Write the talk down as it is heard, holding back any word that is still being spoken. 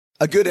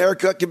A good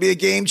haircut can be a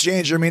game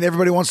changer. I mean,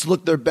 everybody wants to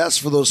look their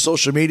best for those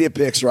social media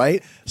pics,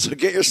 right? So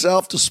get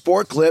yourself to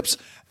Sport Clips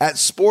at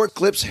Sport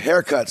Clips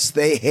Haircuts.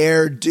 They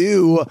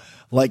hairdo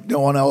like no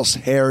one else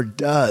hair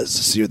does.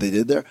 See what they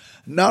did there?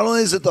 Not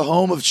only is it the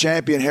home of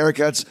champion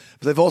haircuts,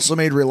 but they've also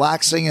made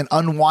relaxing and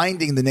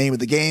unwinding the name of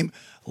the game.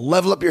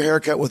 Level up your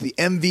haircut with the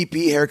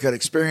MVP haircut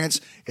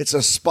experience. It's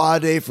a spa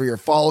day for your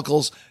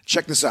follicles.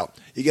 Check this out.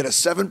 You get a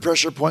 7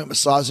 pressure point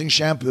massaging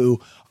shampoo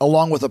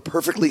along with a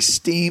perfectly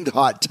steamed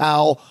hot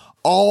towel,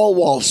 all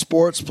while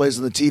sports plays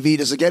on the TV.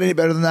 Does it get any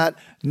better than that?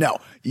 No.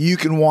 You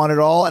can want it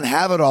all and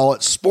have it all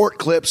at Sport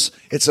Clips.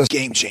 It's a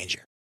game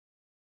changer.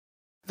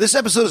 This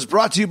episode is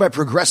brought to you by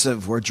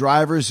Progressive, where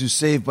drivers who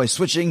save by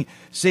switching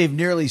save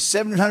nearly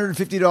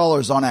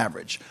 $750 on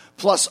average.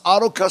 Plus,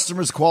 auto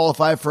customers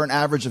qualify for an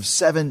average of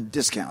 7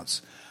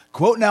 discounts.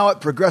 Quote now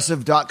at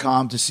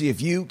Progressive.com to see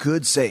if you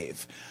could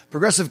save.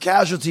 Progressive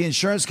Casualty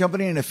Insurance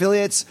Company and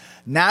Affiliates,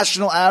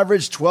 national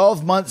average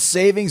 12-month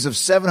savings of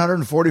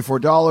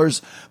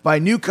 $744 by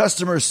new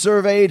customers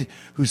surveyed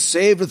who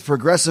saved with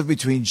Progressive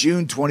between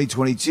June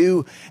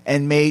 2022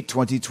 and May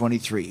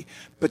 2023.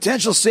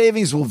 Potential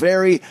savings will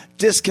vary.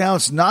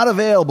 Discounts not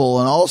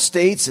available in all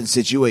states and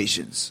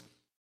situations.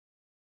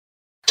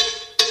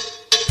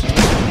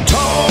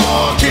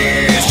 Talk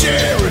is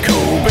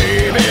Jericho,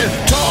 baby.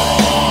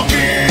 Talk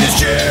is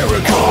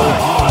Jericho.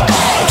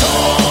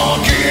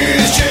 Talk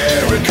is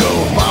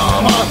Jericho,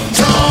 mama.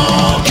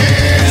 Talk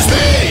is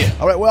me.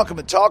 All right, welcome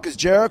to Talk is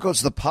Jericho.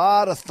 It's the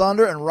pod of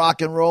thunder and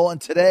rock and roll.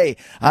 And today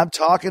I'm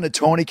talking to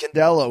Tony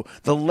Condello,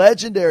 the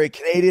legendary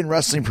Canadian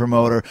wrestling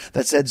promoter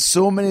that's had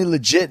so many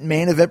legit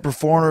main event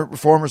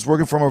performers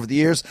working for him over the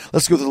years.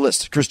 Let's go through the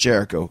list. Chris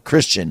Jericho,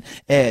 Christian,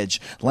 Edge,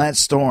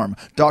 Lance Storm,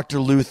 Dr.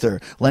 Luther,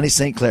 Lenny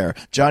St. Clair,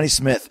 Johnny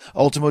Smith,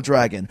 Ultimo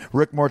Dragon,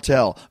 Rick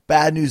Martel,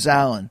 Bad News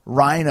Allen,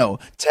 Rhino,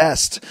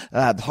 Test,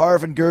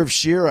 Harv and Gerv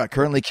Shearer,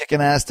 currently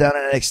kicking ass down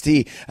in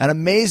NXT. An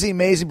amazing,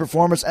 amazing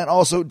performance. And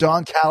also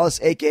Don Callis,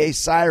 a.k.a.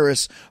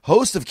 Cyrus,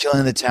 host of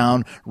Killing the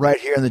Town right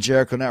here in the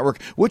Jericho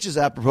Network, which is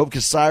apropos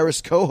because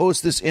Cyrus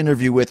co-hosts this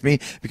interview with me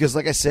because,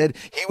 like I said,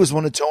 he was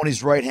one of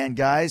Tony's right-hand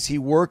guys. He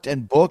worked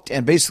and booked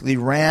and basically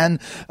ran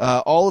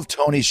all of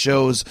Tony's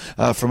shows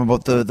from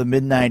about the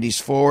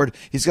mid-90s forward.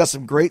 He's got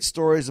some great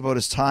stories about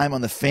his time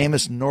on the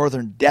famous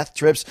Northern Death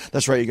Trips.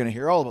 That's right, you're going to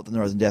hear all about the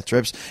Northern Death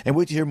Trips. And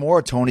wait to hear more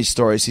of Tony's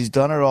stories. He's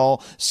done it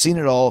all, seen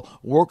it all,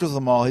 worked with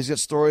them all. He's got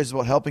stories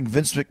about helping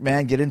Vince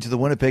McMahon get into the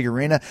Winnipeg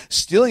Arena,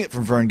 stealing it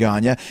from Vern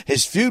Gagne,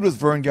 his feud with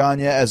Vern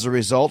Gagne as a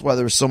result, why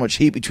there was so much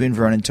heat between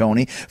Vern and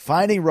Tony,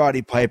 finding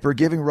Roddy Piper,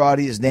 giving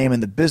Roddy his name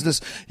in the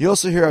business. You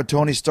also hear how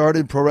Tony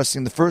started pro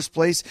wrestling in the first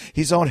place.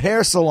 He's owned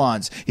hair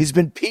salons. He's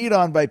been peed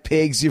on by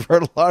pigs. You've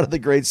heard a lot of the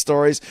great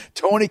stories.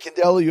 Tony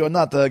Condello, you're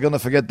not going to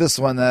forget this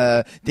one.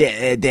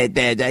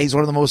 He's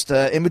one of the most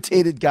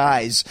imitated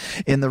guys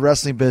in the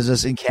wrestling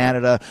business in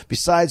Canada,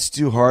 besides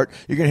Stu Hart.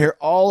 You're going to hear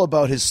all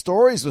about his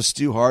stories with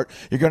Stu Hart.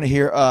 You're going to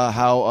hear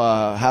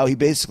how he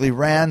basically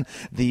ran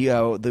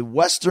the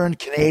Western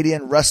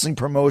Canadian wrestling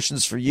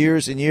promotions for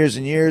years and years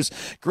and years.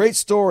 Great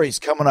stories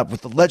coming up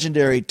with the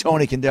legendary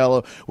Tony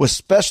Condello with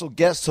special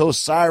guest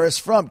host Cyrus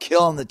from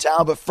Killing the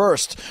Town. But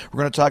first, we're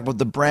going to talk about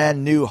the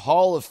brand new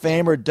Hall of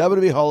Famer,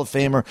 WWE Hall of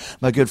Famer,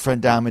 my good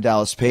friend Diamond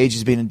Dallas Page.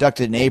 He's being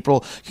inducted in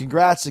April.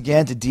 Congrats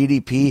again to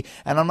DDP.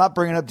 And I'm not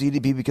bringing up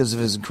DDP because of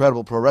his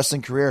incredible pro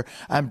wrestling career.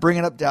 I'm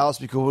bringing up Dallas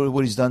because of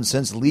what he's done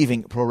since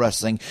leaving pro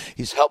wrestling.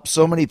 He's helped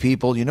so many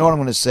people. You know what I'm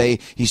going to say.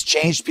 He's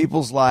changed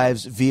people's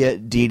lives via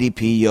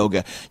DDP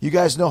Yoga. You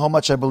guys know how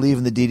much I believe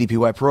in the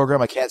DDPY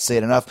program. I can't say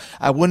it enough.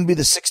 I wouldn't be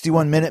the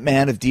 61-minute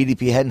man if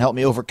DDP hadn't helped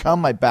me overcome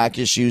my back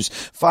issues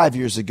 5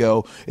 years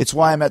ago. It's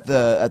why I'm at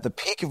the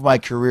peak of my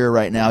career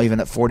right now, even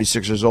at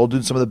 46 years old,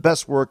 doing some of the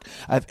best work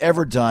I've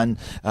ever done.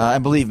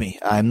 And believe me,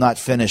 I'm not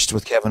finished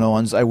with Kevin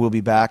Owens. I will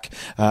be back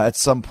at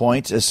some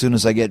point as soon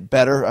as I get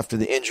better after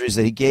the injuries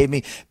that he gave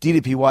me.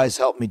 DDPY has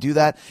helped me do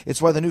that.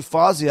 It's why the new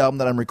Fozzy album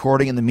that I'm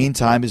recording in the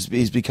meantime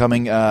is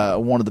becoming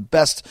one of the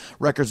best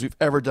records we've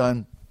ever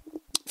done,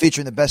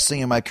 featuring the best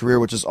thing in my career,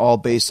 which is all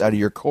based out of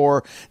your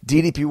core.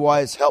 DDPY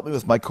has helped me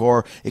with my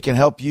core. It can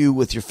help you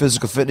with your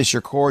physical fitness,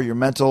 your core, your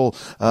mental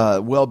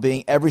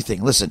well-being,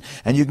 everything. Listen,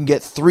 and you can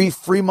get 3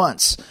 free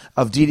months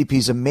of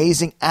DDP's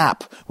amazing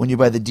app when you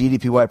buy the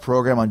DDPY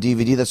program on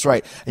DVD. That's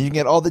right. And you can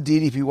get all the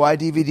DDPY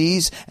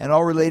DVDs and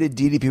all related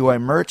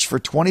DDPY merch for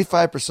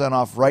 25%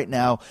 off right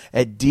now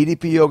at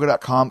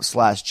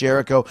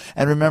ddpyoga.com/Jericho.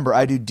 And remember,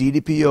 I do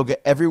DDP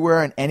Yoga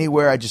everywhere and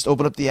anywhere. I just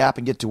open up the app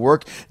and get to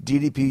work.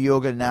 DDP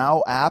Yoga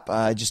Now app.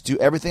 I just do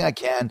everything I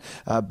can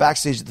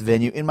backstage at the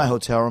venue, in my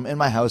hotel room, in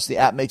my house. The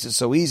app makes it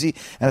so easy,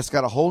 and it's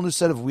got a whole new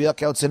set of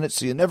workouts in it,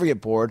 so you never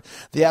get bored.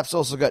 The app's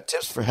also got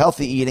tips for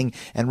healthy eating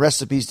and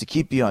recipes to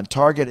keep you on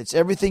target. It's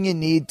everything you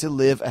need to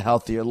live a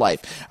healthier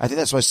life. I think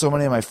that's why so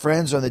many of my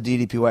friends are on the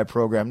DDPY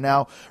program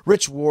now.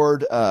 Rich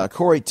Ward,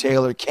 Corey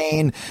Taylor,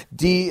 Kane,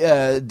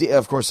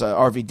 of course,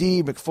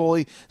 RVD,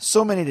 McFoley,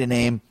 so many to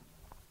name.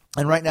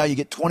 And right now you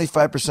get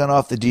 25%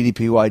 off the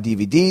DDPY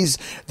DVDs,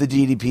 the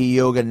DDP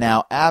Yoga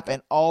Now app,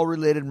 and all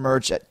related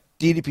merch at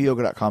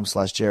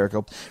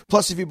ddpyoga.com/Jericho.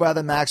 Plus, if you buy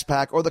the Max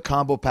Pack or the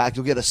Combo Pack,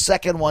 you'll get a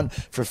second one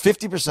for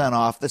 50%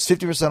 off. That's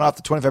 50% off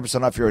the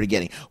 25% off you're already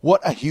getting.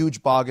 What a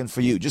huge bargain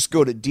for you. Just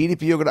go to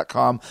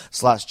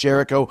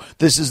ddpyoga.com/Jericho.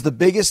 This is the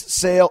biggest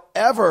sale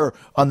ever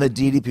on the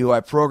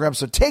DDPY program,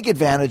 so take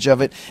advantage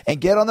of it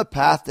and get on the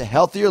path to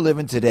healthier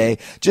living today.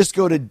 Just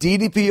go to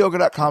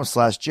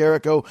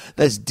ddpyoga.com/Jericho.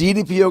 That's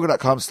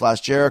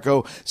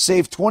ddpyoga.com/Jericho.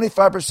 Save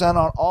 25%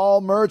 on all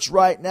merch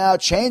right now.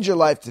 Change your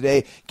life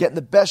today. Get in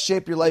the best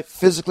shape of your life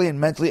physically and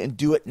mentally, and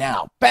do it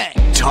now. Bang!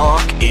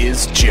 Talk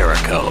is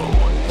Jericho.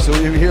 So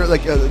you hear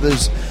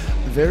there's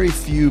very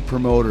few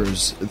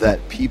promoters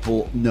that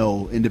people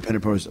know,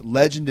 independent promoters.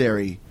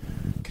 Legendary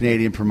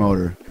Canadian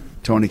promoter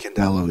Tony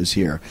Condello is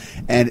here,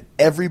 and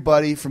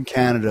everybody from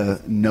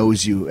Canada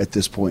knows you at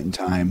this point in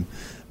time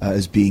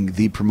as being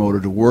the promoter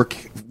to work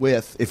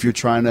with if you're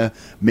trying to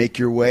make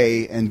your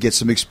way and get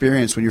some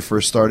experience when you're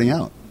first starting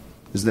out.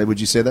 Would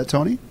you say that,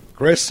 Tony?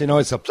 Chris,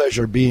 it's a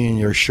pleasure being in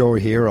your show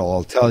here.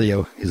 I'll tell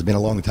you, it's been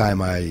a long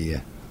time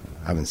I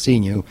haven't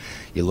seen you.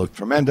 You look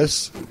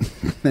tremendous.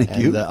 Thank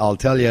you. I'll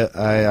tell you,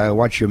 I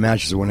watch your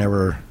matches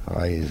whenever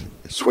I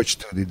switch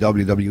to the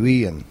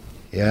WWE, and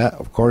yeah,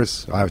 of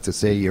course, I have to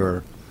say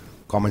you're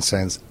common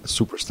sense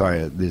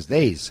superstar these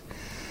days.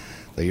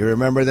 Do you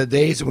remember the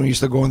days when we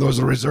used to go in those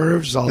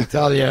reserves? I'll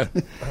tell you.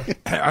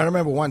 I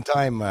remember one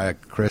time,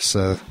 Chris,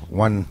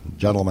 one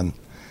gentleman,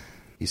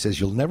 he says,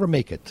 you'll never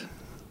make it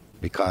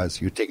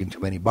because you're taking too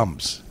many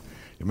bumps.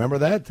 You remember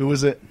that? Who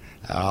was it?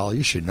 Oh,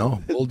 you should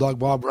know. Bulldog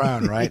Bob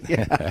Brown, right?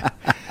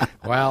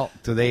 Well,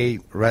 today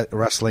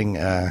wrestling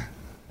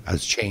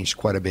has changed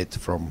quite a bit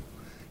from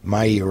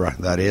my era,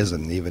 that is,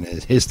 and even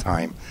his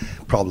time.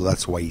 Probably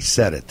that's why he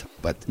said it.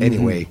 But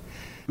anyway.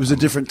 It was a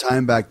different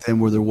time back then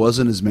where there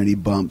wasn't as many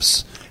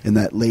bumps in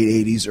that late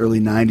 80s, early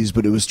 90s,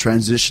 but it was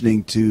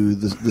transitioning to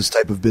this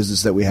type of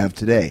business that we have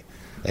today.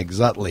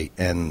 Exactly,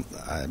 and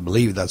I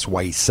believe that's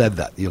why he said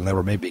that. You'll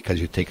never make it because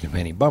you're taking too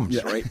many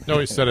bumps, right? No,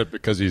 he said it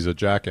because he's a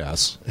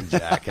jackass.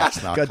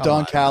 Jackass. Now, Got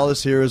Don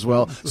Callis here as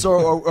well.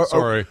 So,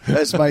 Sorry.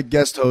 As my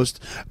guest host.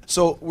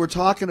 So we're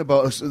talking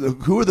about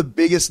who are the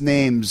biggest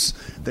names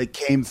that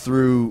came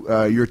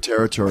through your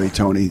territory,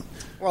 Tony?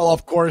 Well,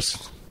 of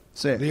course,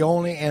 Say it. the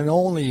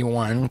only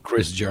one,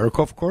 Chris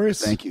Jericho, of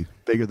course. Thank you.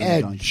 Bigger than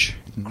Edge,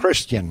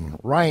 Christian,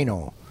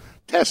 Rhino,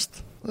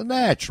 Test, the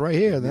Natch, right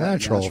here, the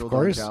Natural, of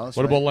course.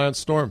 What about Lance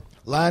Storm?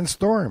 Lance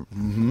Storm.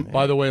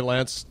 By the way,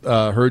 Lance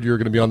heard you were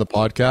going to be on the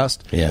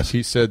podcast. Yes.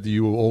 He said that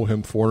you owe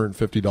him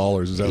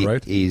 $450. Is that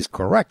right? He's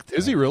correct.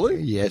 Is he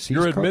really? Yes, he's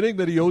You're admitting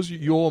that he owes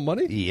you owe him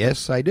money?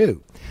 Yes, I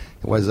do.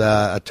 It was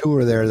a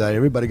tour there that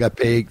everybody got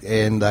paid,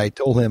 and I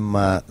told him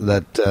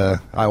that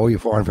I owe you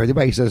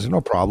 $450. He says, no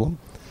problem.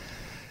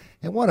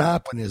 And what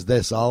happened is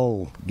this.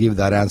 I'll give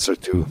that answer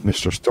to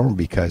Mr. Storm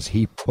because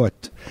he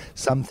put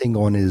something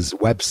on his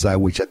website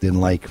which I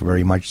didn't like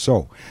very much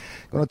so.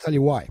 I'm going to tell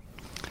you why.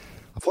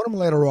 I phoned him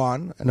later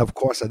on, and of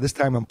course, at this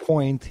time and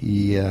point,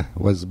 he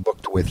was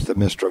booked with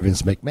Mr.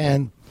 Vince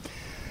McMahon.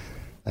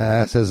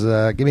 Says,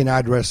 give me an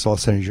address, I'll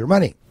send you your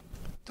money.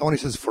 Tony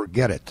says,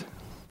 forget it.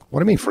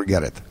 What do you mean,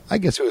 forget it? I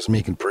guess he was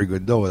making pretty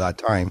good dough at that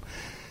time.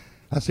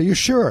 I said, you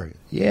sure?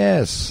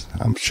 Yes,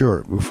 I'm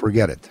sure. We'll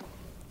forget it.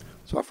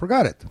 So I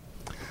forgot it.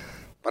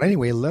 But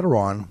anyway, later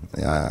on,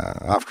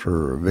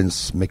 after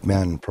Vince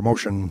McMahon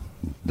promotion,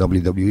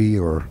 WWE,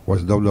 or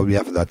was it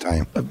WWF at that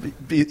time?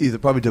 Either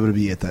probably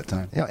WWE at that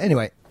time. Yeah.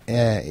 Anyway,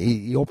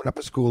 he opened up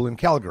a school in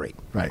Calgary.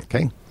 Right.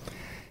 Okay.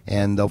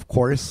 And of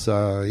course,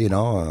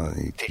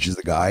 he teaches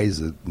the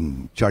guys,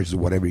 and charges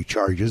whatever he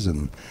charges,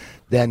 and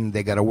then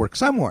they got to work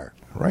somewhere,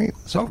 right?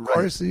 So of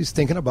course, he's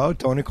thinking about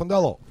Tony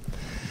Condello.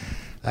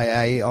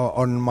 I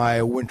on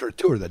my winter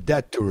tour, the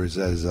Death Tours,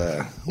 as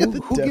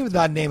who gave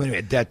that name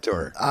anyway? Death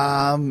Tour.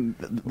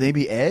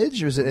 Maybe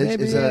Edge, or is it Edge?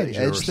 Maybe is that Edge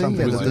an or Edge thing?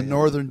 something Yeah, like the that.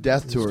 Northern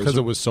Death Tours. Because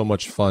it was so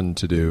much fun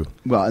to do.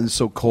 Well, and it's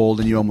so cold,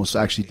 and you almost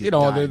actually did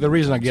die. The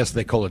reason I guess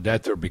they call it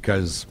Death Tour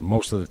because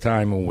most of the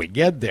time when we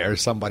get there,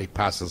 somebody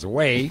passes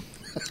away,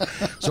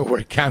 so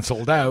we're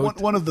canceled out.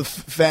 One of the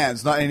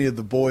fans, not any of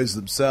the boys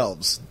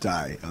themselves,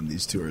 die on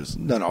these tours.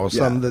 No,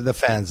 some of the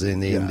fans in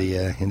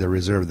the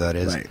reserve, that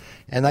is. Right.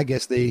 And I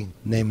guess they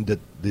named it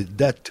the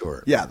Death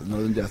Tour. Yeah, the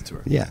Northern Death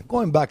Tour. Yeah,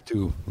 going back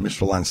to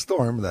Mr. Lance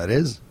Storm, that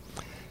is.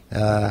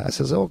 I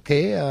says,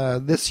 okay,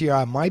 this year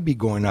I might be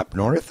going up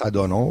north. I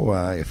don't know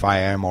if I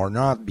am or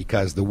not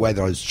because the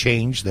weather has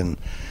changed, and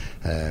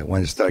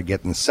when it starts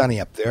getting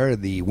sunny up there,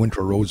 the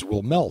winter roads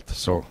will melt.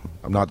 So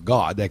I'm not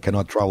God. I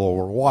cannot travel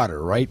over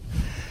water, right?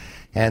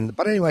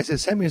 But anyway, I said,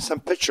 send me some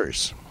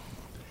pictures.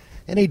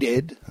 And he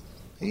did.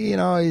 He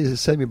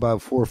sent me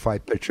about 4 or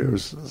 5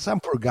 pictures. Some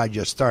poor guy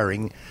just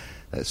starting.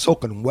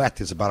 Soaking wet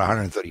is about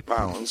 130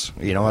 pounds.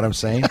 You know what I'm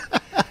saying?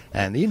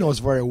 And he knows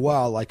very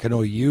well I can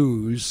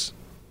use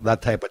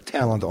that type of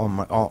talent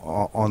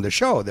on the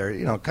show.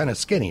 They're, kind of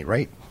skinny,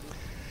 right?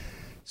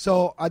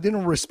 So I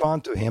didn't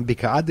respond to him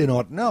because I did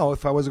not know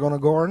if I was going to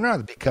go or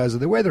not because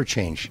of the weather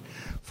change.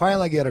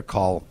 Finally, I get a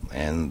call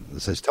and it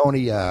says,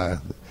 Tony,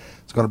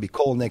 It's going to be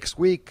cold next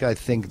week. I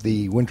think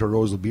the Winter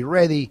Rose will be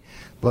ready.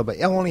 But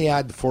I only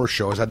had 4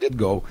 shows. I did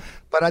go.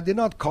 But I did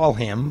not call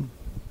him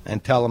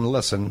and tell him,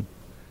 listen,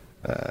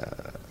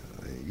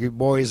 you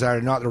boys are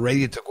not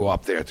ready to go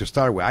up there to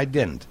start with. I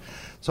didn't.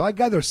 So I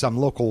gathered some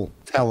local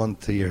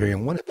talent here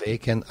in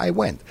Winnipeg, and I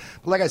went.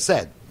 But like I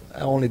said, I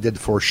only did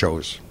 4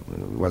 shows. It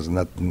wasn't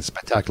nothing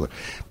spectacular.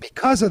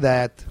 Because of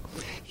that,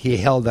 he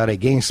held that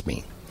against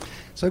me.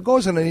 So he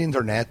goes on the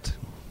internet,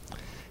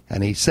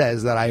 and he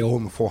says that I owe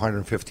him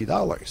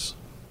 $450.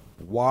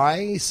 Why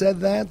he said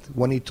that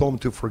when he told him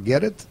to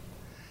forget it?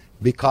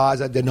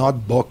 Because I did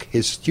not book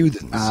his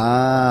students.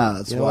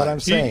 That's You know why. what I'm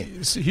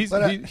saying? He's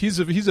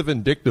a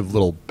vindictive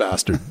little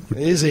bastard.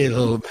 Is he a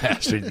little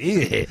bastard?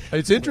 Yeah.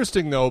 It's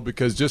interesting, though,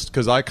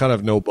 because I kind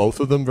of know both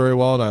of them very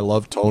well, and I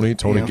love Tony.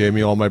 Tony gave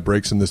me all my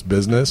breaks in this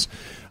business.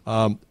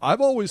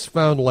 I've always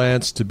found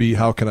Lance to be,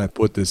 how can I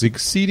put this,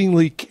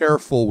 exceedingly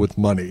careful with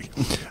money.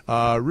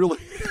 Really,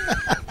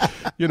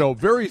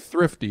 very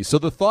thrifty. So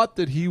the thought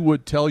that he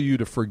would tell you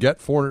to forget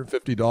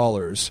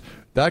 $450,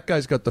 that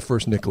guy's got the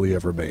first nickel he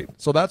ever made.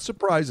 So that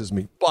surprises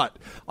me. But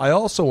I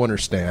also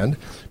understand,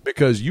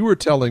 because you were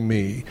telling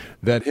me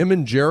that him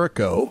and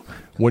Jericho,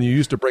 when you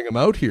used to bring him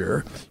out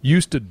here,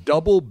 used to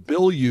double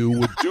bill you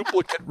with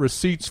duplicate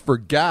receipts for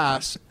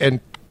gas and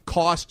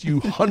cost you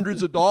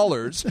hundreds of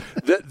dollars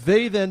that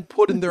they then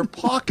put in their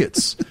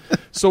pockets.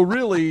 So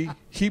really,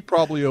 he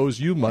probably owes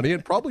you money,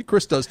 and probably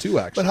Chris does too,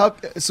 actually. But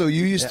how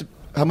you used to?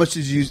 How much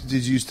did you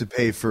used to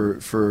pay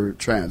for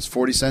trans?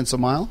 40 cents a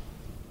mile?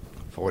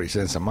 40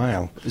 cents a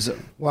mile. Is it?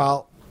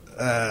 Well,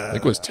 I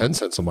think it was 10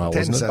 cents a mile, 10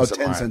 wasn't it? cents a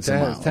 10 mile. cents a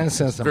mile. 10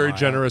 cents a Very mile.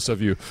 generous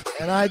of you.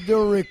 And I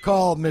do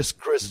recall, Miss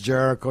Chris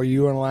Jericho,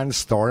 you and Lance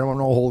Storm. I'm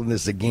not holding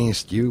this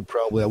against you.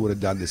 Probably I would have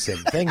done the same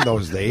thing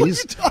those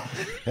days.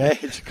 Hey,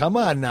 come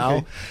on now.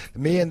 Okay.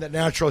 Me and the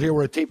Natural here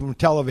were taping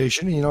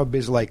television,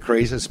 busy like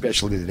crazy,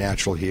 especially the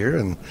Natural here.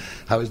 And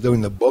I was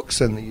doing the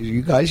books, and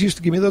you guys used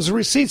to give me those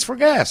receipts for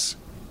gas.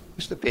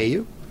 Used to pay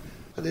you.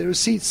 The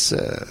receipts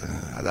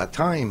at that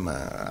time,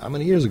 how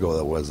many years ago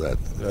that was that?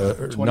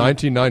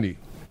 1990.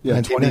 Yeah,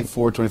 And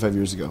 25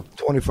 years ago.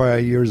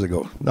 25 years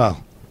ago. No.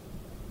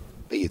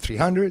 Pay you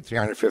 $300,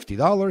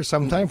 $350,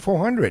 sometime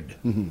 $400.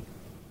 Mm-hmm.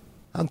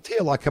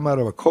 Until I come out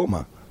of a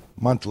coma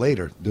a month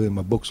later, doing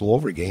my books all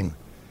over again.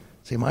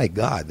 Say, my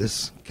God,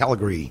 this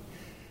Calgary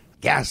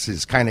gas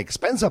is kind of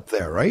expensive up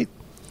there, right?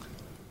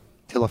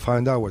 Till I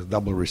found out it was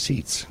double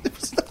receipts.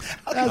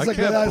 I can't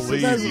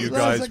believe you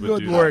guys would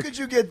do that. How could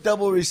you get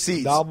double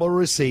receipts? Double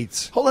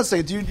receipts. Hold on a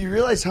second. Do you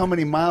realize how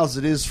many miles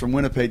it is from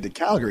Winnipeg to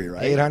Calgary,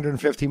 right?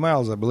 850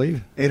 miles, I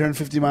believe.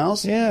 850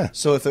 miles? Yeah.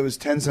 So if it was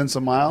 10 cents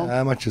a mile,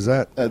 How much is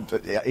that?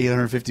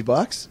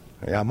 $850?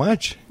 How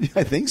much?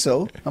 I think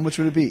so. How much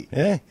would it be?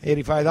 Yeah,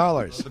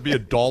 $85. It'd be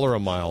 $1 a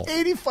mile.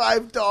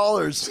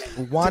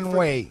 $85. One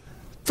way.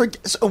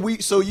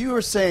 So you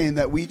were saying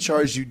that we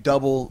charged you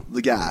double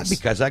the gas.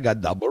 Because I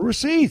got double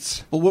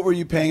receipts. Well, what were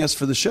you paying us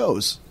for the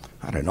shows?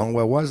 I don't know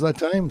what was that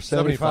time.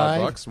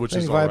 $75, which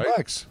is all right.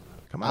 $75.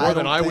 Come on. More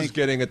than don't I was think-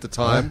 getting at the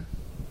time.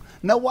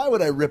 Now, why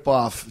would I rip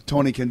off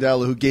Tony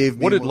Candela, who gave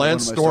me What did one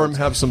Lance of my Storm stories?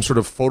 have, some sort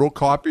of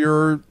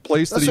photocopier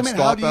place that That's he'd what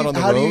I mean. stop at on the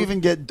How road? do you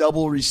even get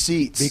double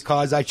receipts?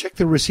 Because I checked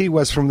the receipt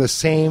was from the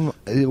same.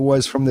 It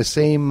was from the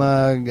same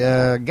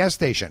gas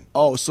station.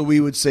 Oh, so we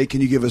would say, can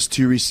you give us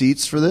 2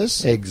 receipts for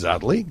this?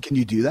 Exactly. Can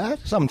you do that?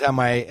 Sometime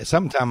I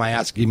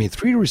ask, give me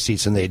 3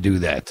 receipts, and they do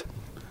that.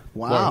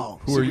 Wow.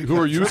 Who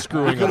are you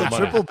screwing We on could the have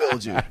money? triple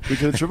billed you. We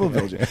could have triple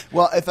billed you.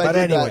 Well, if I But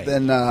did anyway. that,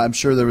 then I'm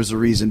sure there was a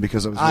reason,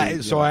 because I was.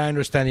 Really, So I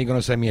understand you're going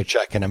to send me a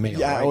check in a mail.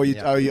 yeah,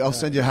 right? I'll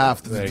send you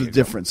half There the you go.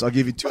 difference. I'll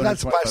give you But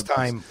that's $225. past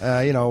time.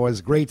 It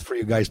was great for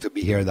you guys to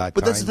be here that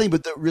But time. that's the thing.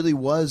 But that really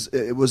was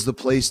it was the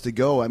place to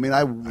go. I mean,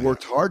 I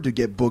worked hard to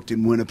get booked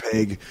in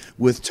Winnipeg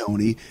with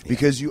Tony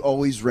because you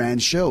always ran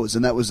shows,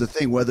 and that was the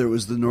thing. Whether it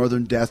was the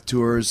Northern Death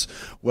Tours,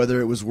 whether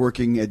it was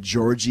working at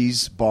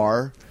Georgie's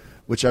bar,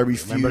 which I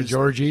refused. Remember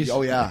Georgie's?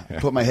 Oh yeah,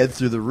 put my head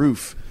through the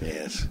roof.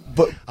 Yes.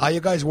 But You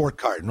guys work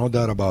hard, no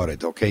doubt about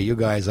it. Okay, you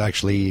guys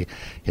actually,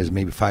 there's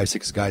maybe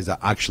 5-6 guys that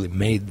actually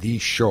made the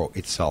show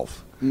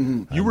itself.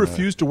 You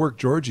refused to work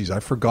Georgie's. I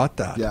forgot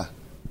that. yeah,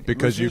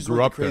 Because you Refused to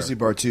grew work up the Crazy there.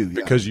 Bar too. Yeah.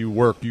 Because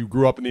you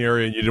grew up in the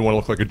area and you didn't want to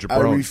look like a I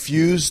jabron.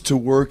 refused to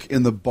work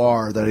in the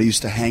bar that I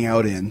used to hang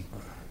out in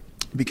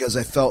because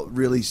I felt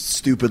really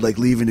stupid, like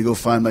leaving to go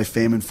find my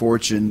fame and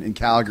fortune in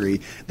Calgary,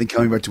 then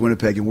coming back to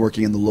Winnipeg and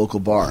working in the local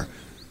bar.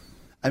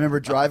 I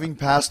remember driving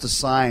past a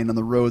sign on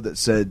the road that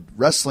said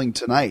 "Wrestling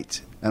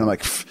Tonight," and I'm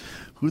like,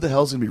 "Who the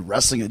hell's going to be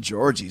wrestling at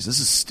Georgie's? This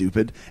is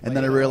stupid." And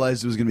then I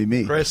realized it was going to be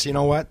me. Chris, you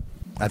know what?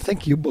 I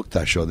think you booked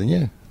that show, didn't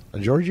you?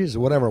 Georgie's,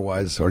 whatever it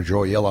was, or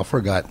Joe Yell, I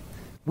forgot.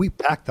 We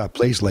packed that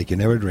place like you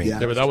never dreamed. Yeah.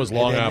 Yeah, but that was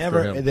long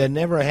after him. They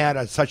never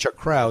had such a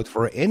crowd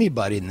for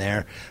anybody in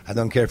there. I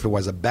don't care if it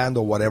was a band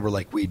or whatever,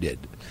 like we did.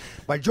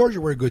 But Georgia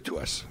were good to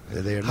us.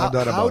 They're no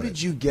doubt about How it.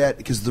 did you get?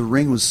 Because the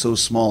ring was so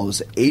small. It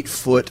was an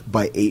 8-foot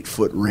by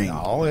 8-foot ring.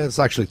 No, it's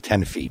actually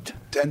 10 feet.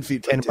 10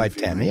 feet. 10 by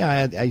 10. feet.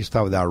 Yeah, I used to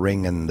have that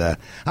ring. And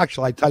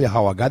actually, I tell you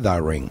how I got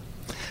that ring.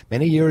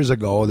 Many years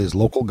ago, this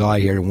local guy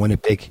here in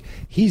Winnipeg,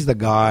 he's the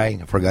guy,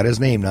 I forgot his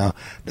name now,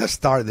 that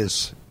started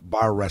this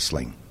bar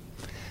wrestling.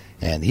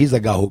 And he's the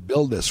guy who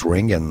built this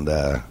ring and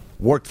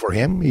worked for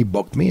him. He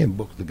booked me and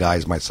booked the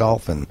guys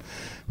myself, and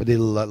we did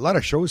a lot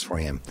of shows for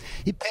him.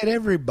 He paid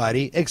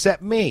everybody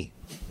except me.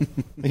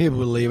 You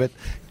believe it?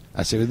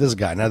 I said, this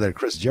guy, another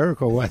Chris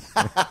Jericho, what?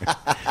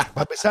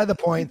 But beside the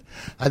point,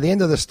 at the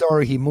end of the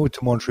story, he moved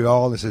to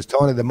Montreal and says,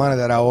 Tony, the money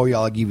that I owe you,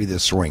 I'll give you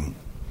this ring.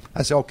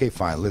 I said, okay,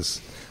 fine,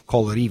 let's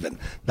call it even.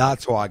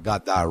 That's how I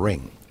got that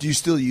ring. Do you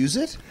still use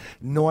it?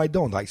 No, I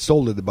don't. I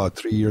sold it about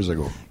 3 years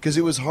ago. Because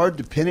it was hard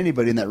to pin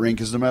anybody in that ring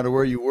because no matter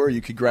where you were,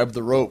 you could grab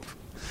the rope.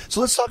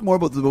 So let's talk more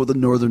about the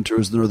Northern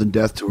Tours, the Northern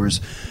Death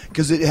Tours,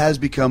 because it has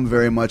become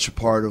very much a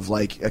part of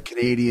like a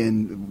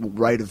Canadian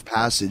rite of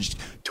passage.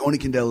 Tony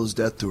Condello's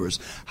Death Tours.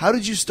 How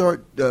did you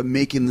start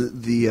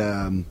making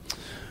the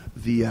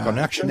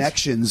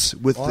connections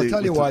with? Well, I'll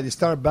tell you why. They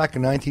started back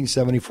in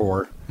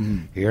 1974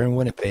 here in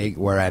Winnipeg,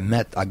 where I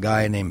met a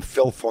guy named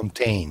Phil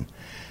Fontaine.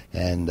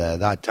 And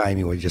that time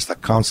he was just a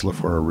counselor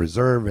for a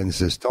reserve, and he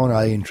says, Tony,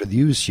 I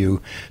introduce you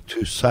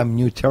to some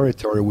new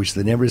territory which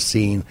they never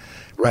seen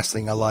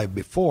wrestling alive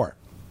before.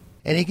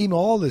 And he gave me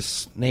all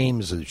these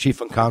names,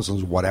 chief and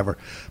councils, whatever.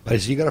 But he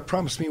said, you got to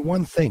promise me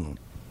one thing.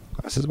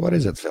 I says, what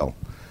is it, Phil?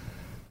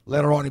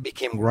 Later on, he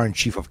became Grand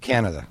Chief of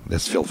Canada,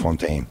 this Phil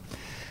Fontaine.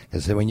 He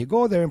said, when you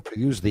go there and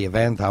produce the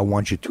event, I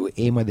want you to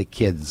aim at the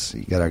kids.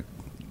 You got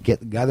to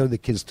gather the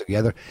kids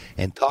together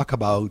and talk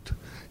about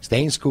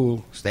stay in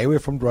school, stay away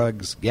from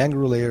drugs, gang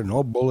related,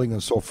 no bullying,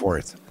 and so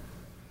forth.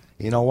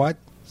 You know what?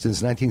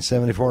 Since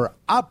 1974,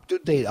 up to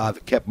date,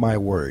 I've kept my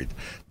word.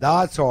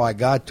 That's how I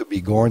got to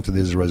be going to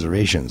these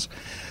reservations.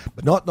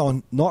 But not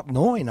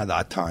knowing at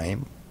that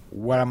time,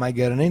 what am I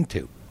getting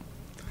into?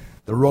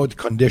 The road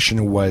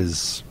condition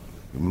was,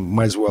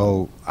 might as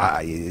well,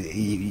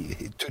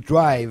 to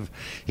drive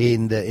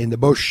in the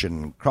bush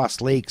and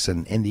cross lakes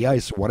and in the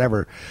ice,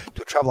 whatever,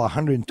 to travel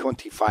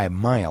 125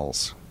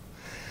 miles.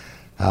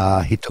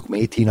 It took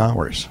me 18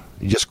 hours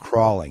just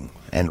crawling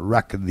and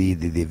wrecking the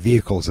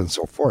vehicles and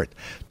so forth.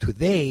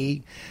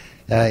 Today,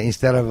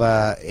 instead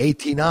of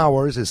 18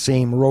 hours, the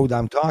same road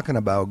I'm talking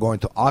about, going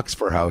to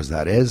Oxford House,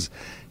 that is,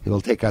 it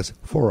will take us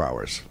 4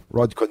 hours.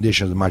 Road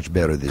conditions are much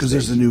better these days. Because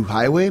there's a new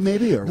highway,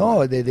 maybe? Or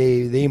no,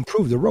 they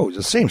improved the roads.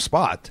 The same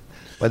spot,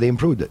 but they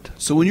improved it.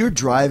 So when you're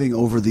driving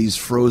over these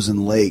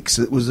frozen lakes,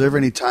 was there ever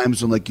any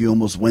times when like you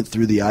almost went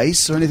through the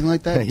ice or anything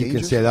like that? You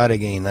can say that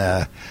again.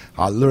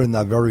 I learned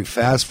that very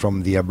fast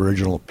from the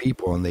Aboriginal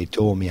people, and they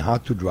told me how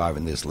to drive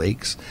in these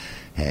lakes.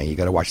 And you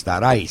got to watch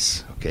that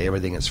ice. Okay,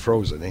 everything is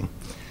frozen. Eh?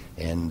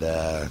 And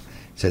it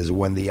says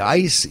when the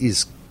ice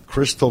is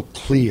crystal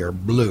clear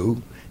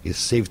blue, it's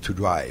safe to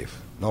drive.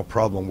 No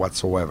problem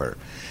whatsoever.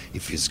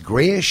 If it's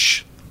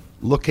grayish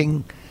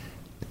looking,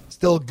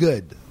 still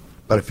good.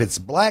 But if it's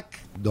black,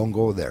 don't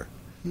go there.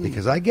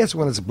 Because I guess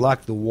when it's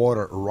black, the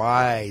water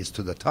rises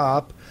to the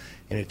top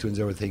and it turns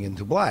everything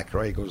into black,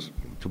 right? It goes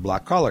to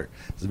black color.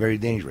 It's very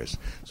dangerous.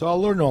 So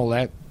I'll learn all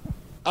that.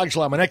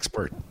 Actually, I'm an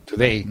expert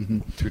today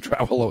to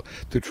travel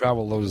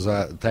those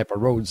type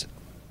of roads.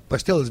 But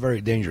still, it's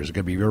very dangerous. You've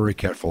got to be very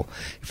careful.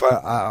 If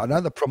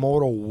another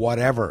promoter,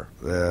 whatever,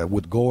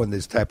 would go in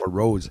this type of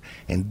roads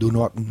and do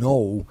not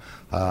know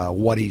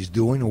what he's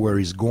doing or where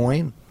he's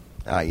going,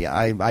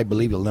 I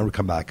believe he'll never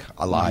come back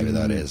alive.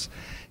 That is,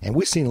 and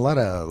we've seen a lot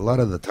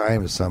of the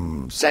time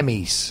some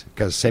semis,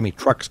 because semi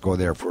trucks go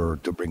there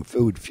to bring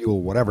food,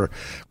 fuel, whatever,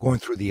 going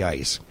through the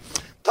ice.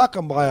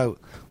 Talking about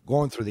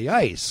going through the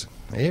ice,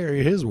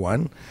 here's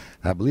one.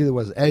 I believe it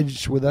was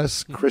Edge with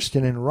us,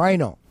 Christian and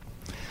Rhino.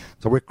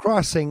 So we're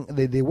crossing,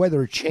 the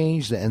weather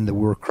changed, and we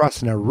were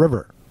crossing a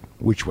river,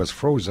 which was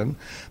frozen,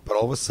 but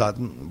all of a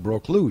sudden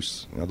broke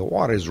loose. The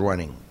water is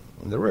running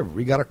in the river.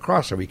 We got to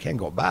cross it. We can't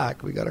go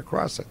back. We got to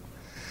cross it.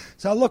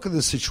 So I look at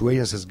the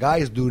situation and says,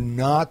 guys, do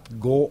not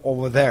go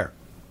over there.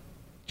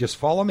 Just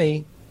follow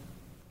me.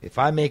 If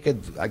I make it,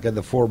 I got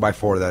the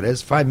 4x4, that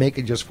is. If I make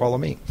it, just follow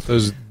me.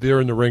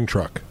 They're in the ring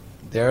truck.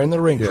 They're in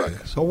the ring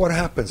truck. So what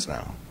happens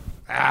now?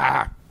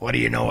 What do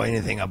you know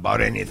anything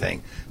about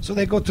anything? So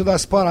they go to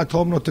that spot. I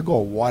told them not to go.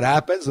 What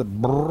happens?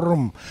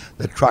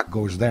 The truck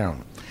goes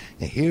down.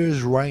 And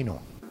here's Rhino.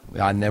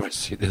 I never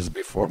seen this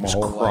before. He's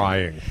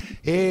crying.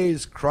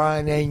 He's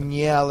crying and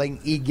yelling.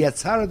 He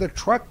gets out of the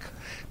truck.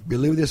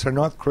 Believe this or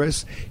not,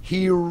 Chris,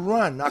 he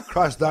run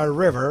across that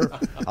river.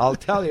 I'll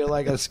tell you,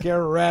 like a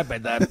scared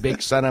rabbit, that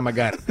big son of a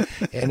gun.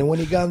 And when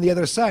he got on the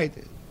other side,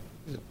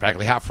 it's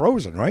practically half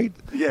frozen, right?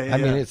 I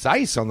mean, it's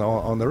ice on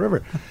the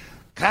river.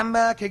 Come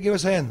back and give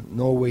us a hand.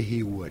 No way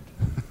he would.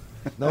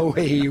 No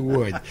way he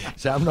would.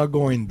 So I'm not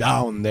going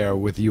down there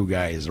with you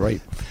guys,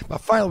 right? But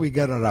finally we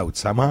got it out.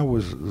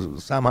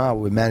 Somehow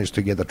we managed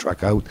to get the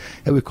truck out,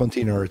 and we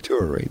continue our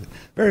tour, right?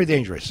 Very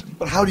dangerous.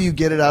 But how do you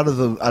get it out of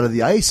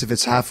the ice if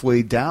it's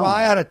halfway down? Well,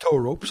 I had a tow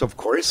ropes, of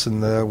course,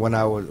 and when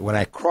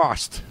I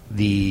crossed on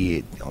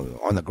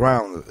the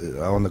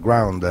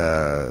ground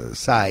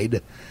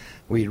side,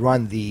 we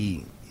run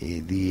the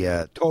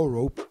tow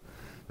rope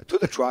to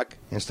the truck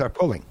and start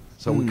pulling.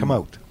 So we come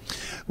out.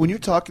 When you're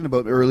talking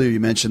about earlier, you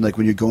mentioned like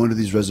when you're going to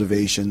these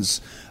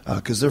reservations,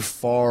 because they're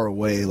far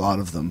away, a lot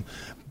of them.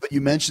 But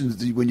you mentioned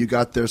that when you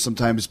got there,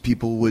 sometimes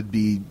people would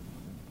be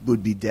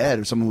dead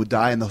or someone would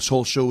die and the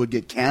whole show would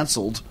get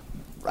canceled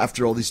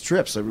after all these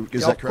trips. Is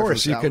that Of correct?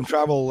 course, you can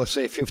travel, let's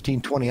say,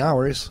 15, 20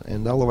 hours,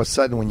 and all of a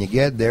sudden when you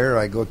get there,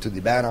 I go to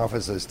the band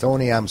office and says,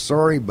 Tony, I'm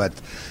sorry, but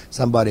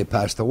somebody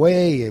passed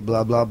away,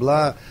 blah, blah,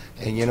 blah,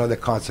 and you know the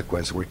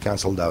consequence. We're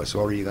canceled out,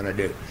 so what are you going to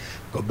do?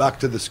 Go back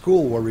to the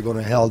school where we're going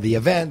to hold the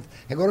event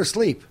and go to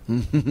sleep.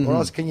 What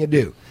else can you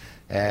do?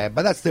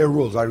 But that's their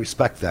rules. I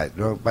respect that.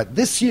 You know? But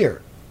this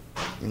year,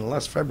 in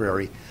last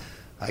February,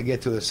 I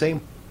get to the same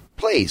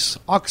place,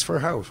 Oxford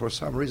House, for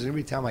some reason.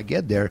 Every time I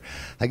get there,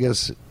 I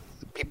guess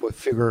people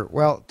figure,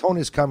 well,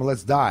 Tony's coming,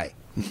 let's die.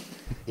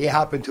 It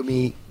happened to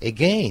me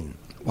again.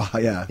 Wow,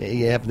 yeah.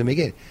 It happened to me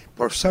again.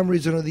 For some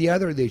reason or the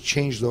other, they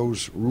changed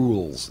those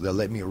rules that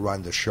let me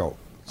run the show.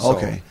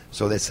 Okay.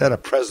 So they set a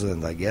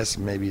precedent, I guess,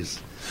 maybe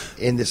it's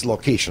in this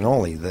location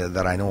only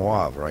that I know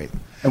of, right?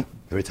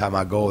 Every time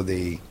I go,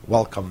 they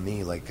welcome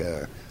me like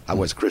I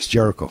was Chris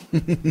Jericho.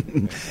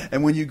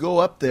 And when you go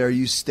up there,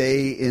 you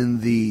stay in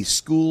the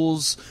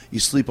schools, you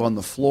sleep on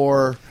the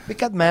floor. We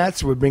got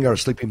mats, we bring our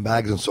sleeping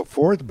bags and so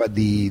forth, but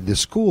the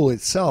school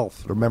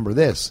itself, remember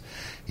this,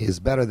 is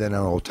better than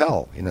a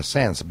hotel in a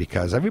sense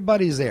because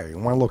everybody's there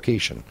in one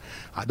location.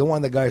 I don't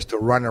want the guys to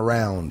run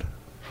around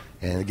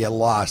and get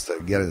lost or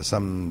get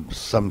some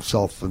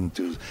self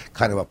into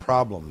kind of a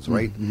problems,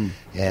 right? Mm-hmm.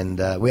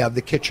 And we have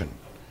the kitchen.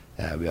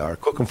 We have our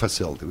cooking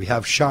facility. We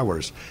have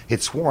showers.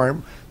 It's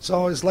warm,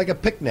 so it's like a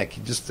picnic.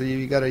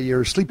 You got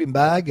your sleeping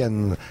bag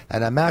and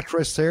a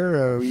mattress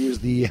there. We use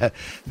the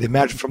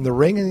mattress from the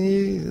ring, and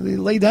you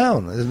lay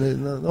down. There's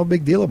no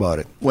big deal about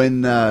it.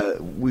 When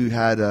we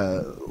had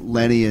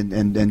Lenny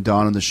and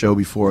Don on the show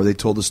before, they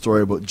told the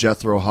story about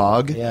Jethro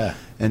Hogg. Yeah,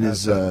 and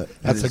that's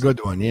a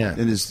good one. Yeah,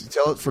 and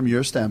tell it from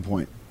your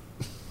standpoint.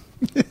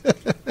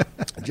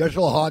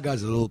 Jethro Hogg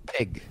has a little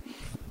pig.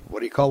 What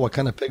do you call? What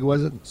kind of pig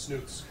was it?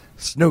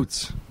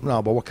 Snoots.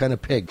 No, but what kind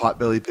of pig?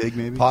 Potbelly pig,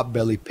 maybe?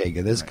 Potbelly pig.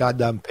 And this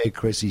goddamn pig,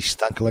 Chris, he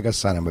stunk like a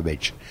son of a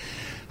bitch.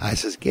 I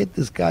says, get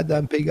this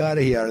goddamn pig out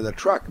of here, out of the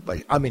truck.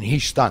 But, I mean, he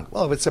stunk.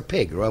 Well, if it's a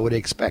pig, what would you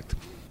expect?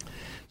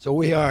 So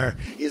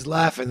he's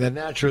laughing. The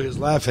naturally is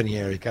laughing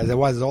here because it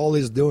was all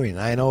he's doing.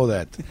 I know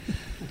that.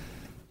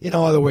 You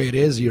know the way it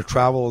is. You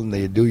travel and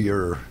you do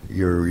your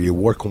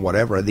work and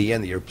whatever. At the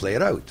end, you play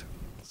it out.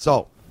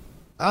 So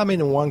I'm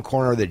in one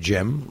corner of the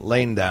gym,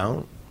 laying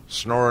down,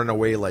 snoring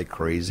away like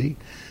crazy.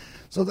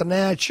 So the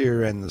Natch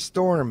here and the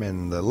Storm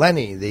and the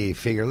Lenny, they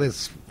figure,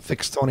 let's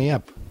fix Tony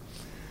up.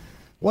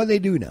 What do they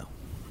do now?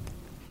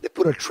 They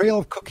put a trail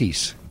of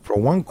cookies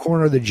from one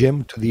corner of the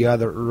gym to the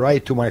other,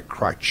 right to my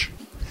crotch.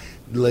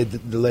 They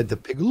let the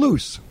pig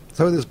loose.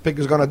 So what this pig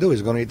is going to do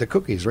is going to eat the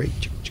cookies, right?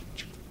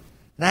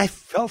 And I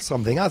felt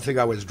something. I think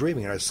I was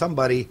dreaming. There was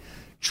somebody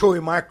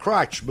chewing my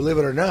crotch, believe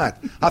it or not.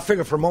 I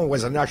figured for a moment it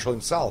was a natural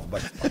himself,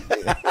 but...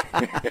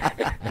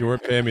 You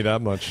weren't paying me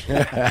that much.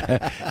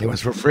 It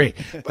was for free.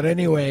 But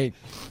anyway,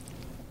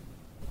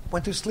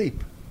 went to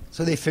sleep.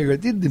 So they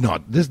figured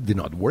this did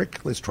not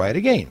work. Let's try it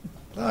again.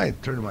 I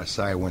turned to my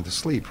side, went to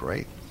sleep,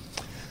 right?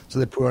 So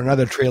they put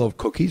another trail of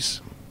cookies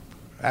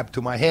up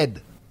to my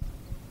head.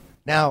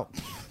 Now,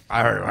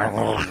 I heard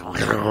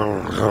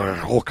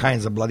all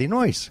kinds of bloody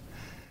noise.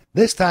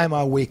 This time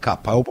I wake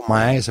up. I open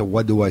my eyes and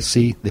what do I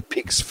see? The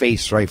pig's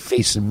face right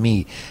facing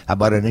me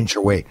about an inch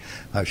away.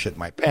 I shit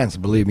my pants,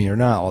 believe me or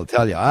not. I'll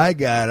tell you. I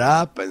got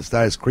up and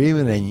started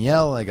screaming and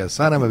yelling like a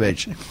son of a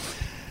bitch.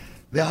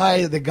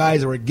 The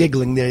guys were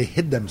giggling. They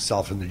hid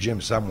themselves in the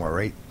gym somewhere,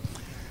 right?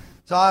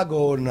 So I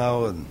go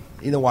now in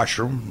the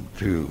washroom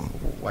to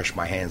wash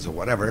my hands or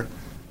whatever.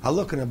 I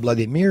look in the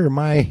bloody mirror.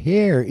 My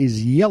hair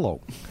is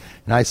yellow.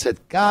 And I said,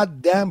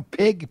 goddamn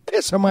pig,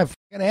 piss on my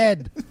fucking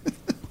head.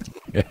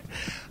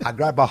 I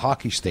grab a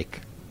hockey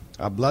stick,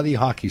 a bloody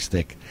hockey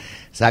stick.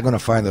 So I'm going to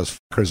find those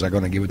fuckers. I'm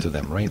going to give it to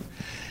them, right?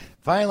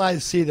 Finally, I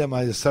see them.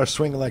 I start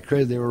swinging like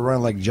crazy. They were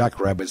running like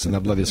jackrabbits in the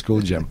bloody school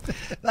gym.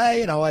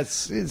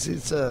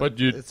 It's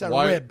a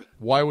rib.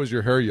 Why was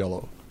your hair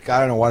yellow? I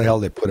don't know what the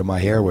hell they put in my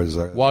hair. Was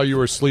while you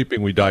were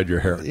sleeping, we dyed your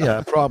hair.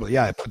 Yeah, probably.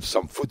 Yeah, I put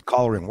some food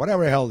coloring,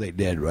 whatever the hell they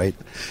did, right?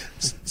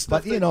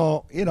 But you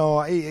know,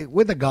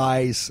 with the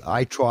guys,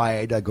 I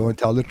go and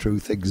tell the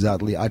truth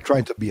exactly. I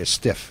tried to be a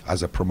stiff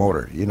as a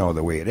promoter. You know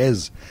the way it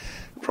is.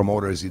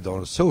 Promoters, you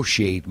don't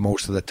associate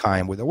most of the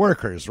time with the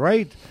workers,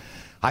 right?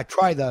 I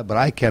try that, but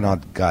I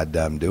cannot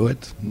goddamn do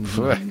it.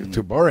 Mm-hmm.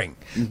 Too boring.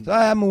 Mm-hmm. So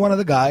I'm one of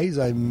the guys.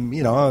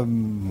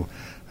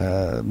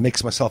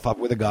 Mix myself up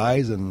with the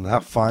guys and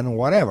have fun and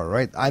whatever,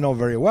 right? I know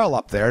very well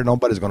up there,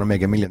 nobody's going to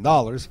make $1 million.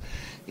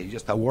 It's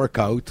just a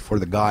workout for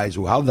the guys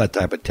who have that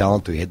type of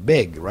talent to hit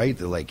big, right?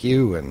 Like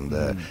you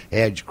and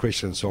Edge,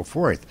 Christian, and so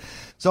forth.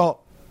 So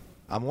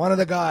I'm one of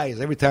the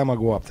guys every time I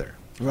go up there.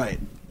 Right.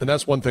 And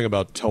that's one thing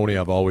about Tony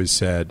I've always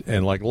said,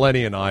 and like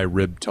Lenny and I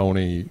ribbed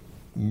Tony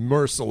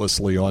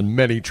mercilessly on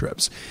many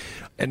trips.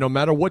 And no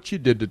matter what you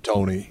did to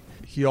Tony,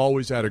 he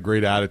always had a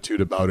great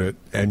attitude about it,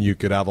 and you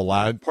could have a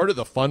laugh. Part of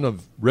the fun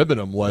of ribbing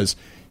him was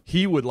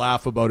he would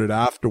laugh about it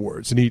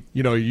afterwards. And he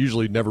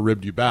usually never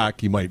ribbed you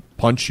back. He might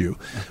punch you.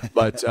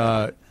 But,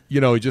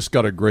 he just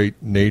got a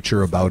great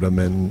nature about him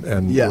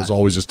and was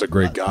always just a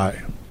great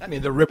guy. I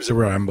mean, the ribs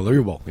were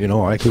unbelievable.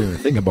 I couldn't even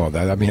think about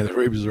that. I mean, the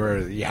ribs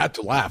were, you had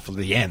to laugh at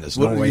the end. There's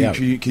no way out.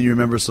 Can you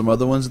remember some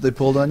other ones that they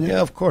pulled on you? Yeah,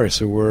 of course.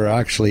 It were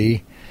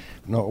actually,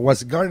 it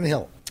was Garden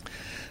Hill.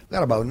 We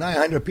got about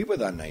 900 people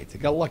that night. They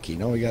got lucky.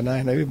 We got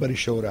 900. Everybody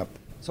showed up.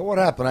 So what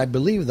happened? I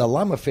believe the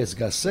Llama Face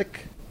got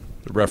sick.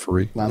 The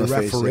referee.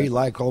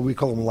 We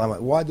call him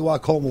Llama. Why do I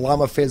call him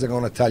Llama Face? I'm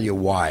going to tell you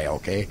why,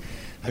 okay?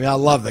 I mean, I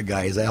love the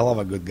guy. He's a hell of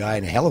a good guy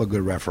and a hell of a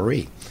good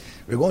referee.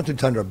 We were going to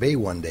Tundra Bay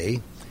one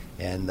day,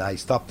 and I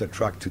stopped the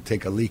truck to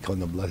take a leak on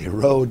the bloody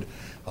road.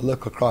 I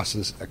look across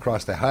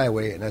the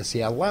highway, and I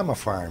see a llama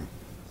farm.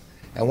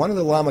 And one of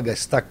the llama got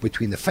stuck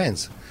between the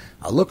fence.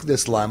 I look at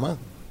this llama,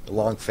 the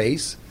long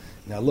face,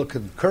 and I look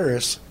at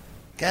Curtis.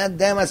 God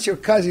damn, that's your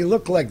cousin. You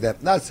look like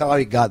that. That's how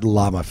he got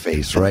llama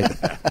face, right?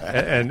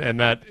 and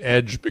that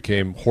edge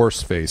became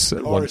horse face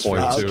at one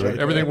point, too. Okay.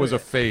 Everything was a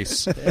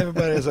face.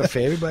 Everybody has a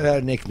face. Everybody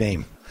had a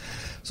nickname.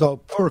 So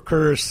poor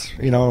Curtis,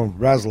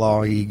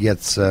 Raslaw, he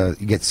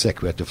gets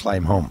sick. We had to fly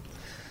him home.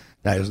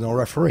 Now, there's no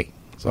referee.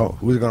 So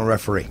who's going to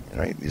referee,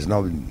 right? He's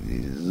not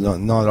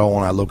all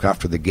I look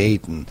after the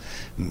gate and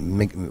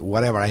make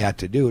whatever I had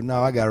to do.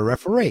 Now I got a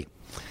referee.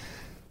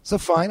 So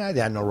fine, I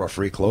had no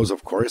referee clothes,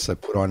 of course. I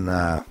put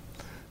on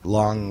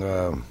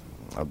long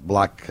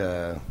black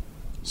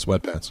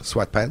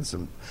sweatpants.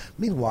 And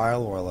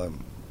meanwhile, while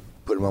I'm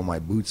putting on my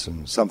boots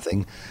and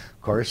something,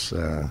 of course,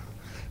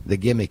 the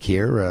gimmick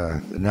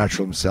here, the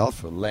natural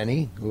himself,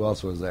 Lenny. Who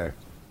else was there?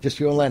 Just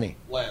you and Lenny.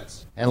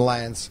 Lance.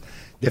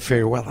 They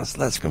figure, well,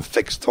 let's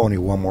fix Tony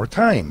one more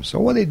time. So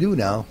what they do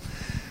now,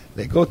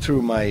 they go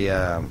through my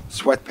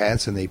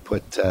sweatpants and they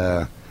put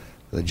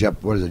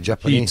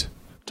Japanese? Heat.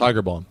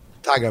 Tiger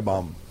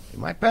Bomb in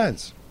my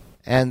pants.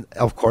 And,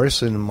 of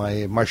course, in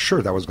my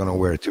shirt I was going to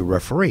wear to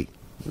referee.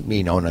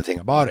 Me know nothing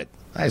about it.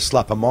 I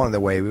slap him on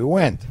the way we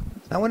went.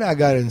 Now, when I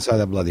got inside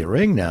the bloody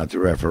ring now to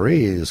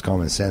referee, it's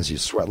common sense. You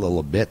sweat a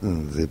little bit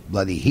and the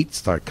bloody heat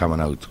start coming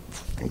out.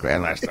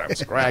 And I start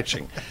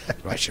scratching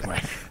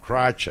my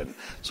crotch and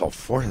so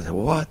forth. I said,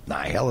 what the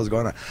hell is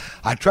going on?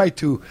 I tried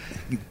to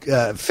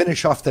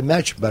finish off the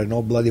match, but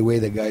no bloody way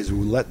the guys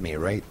would let me,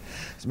 right?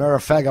 As a matter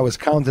of fact, I was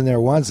counting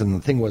there once, and the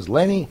thing was,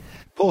 Lenny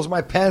pulls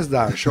my pants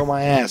down, show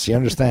my ass, you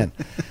understand?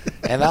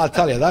 And I'll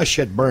tell you, that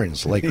shit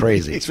burns like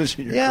crazy.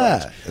 Especially in your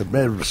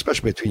crotch.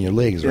 Especially between your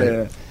legs, right?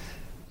 Yeah.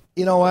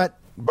 You know what?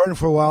 Burned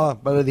for a while,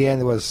 but at the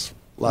end it was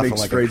laughing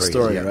Makes like great a crazy.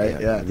 story, right?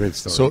 Yeah. Great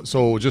story.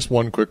 So just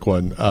one quick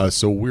one.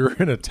 So we were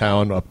in a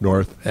town up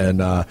north,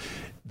 and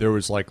there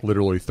was like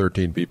literally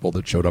 13 people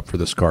that showed up for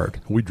this card.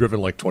 We'd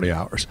driven like 20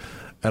 hours.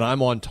 And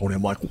I'm on Tony.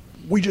 I'm like,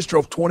 we just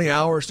drove 20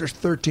 hours. There's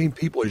 13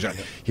 people.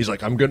 He's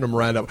like, I'm getting them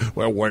riled up.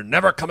 Well, we're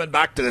never coming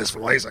back to this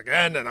place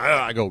again. And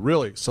I go,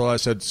 really? So I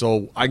said,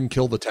 so I can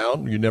kill the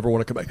town? You never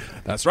want to come back?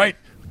 That's right.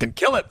 I can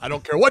kill it. I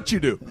don't care what you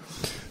do.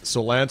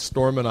 So Lance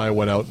Storm and I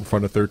went out in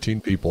front of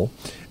 13 people,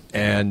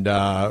 and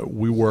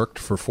we worked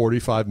for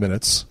 45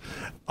 minutes.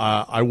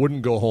 I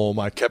wouldn't go home.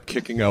 I kept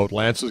kicking out.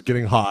 Lance was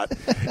getting hot.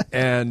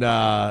 And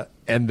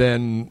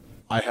then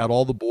I had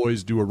all the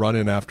boys do a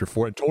run-in after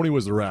 4. And Tony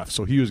was the ref,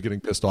 so he was getting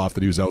pissed off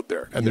that he was out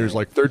there. And there's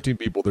like 13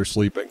 people. They're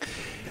sleeping.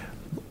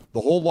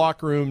 The whole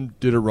locker room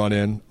did a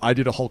run-in. I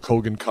did a Hulk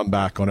Hogan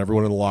comeback on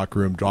everyone in the locker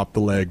room, dropped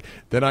the leg.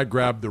 Then I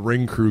grabbed the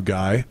ring crew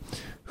guy,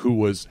 who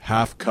was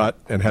half cut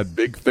and had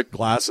big, thick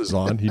glasses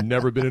on. He'd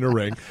never been in a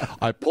ring.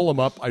 I pull him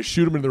up. I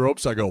shoot him in the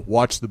ropes. I go,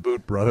 watch the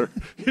boot, brother.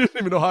 He doesn't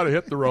even know how to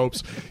hit the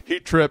ropes. He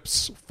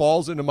trips,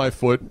 falls into my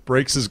foot,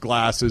 breaks his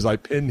glasses. I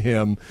pin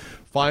him.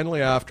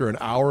 Finally, after an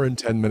hour and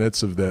 10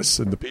 minutes of this,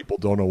 and the people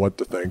don't know what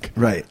to think,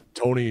 Right.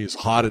 Tony is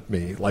hot at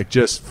me, like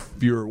just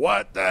furious.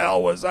 What the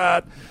hell was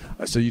that?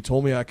 I said, you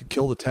told me I could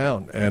kill the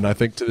town. And I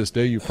think to this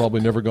day, you've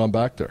probably never gone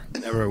back there.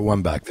 Never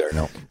went back there,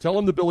 no. Tell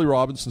him the Billy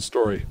Robinson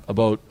story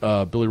about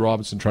Billy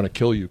Robinson trying to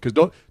kill you.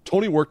 Because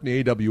Tony worked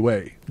in the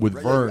AWA with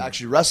Vern. You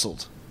actually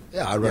wrestled.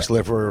 Yeah, I wrestled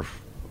there for,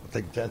 I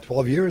think, 10,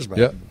 12 years, man.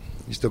 Yeah.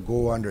 Used to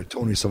go under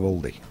Tony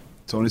Savoldi.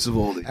 Tony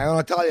Savoldi. I'm going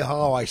to tell you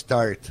how I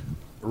started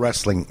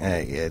wrestling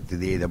at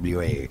the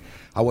AWA.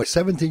 I was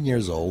 17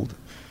 years old.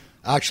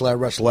 Actually, I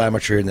wrestled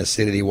amateur in the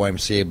city, the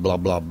YMCA, blah,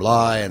 blah,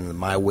 blah, and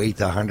my weight,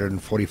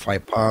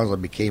 145 pounds, I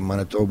became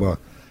Manitoba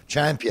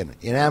champion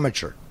in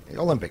amateur,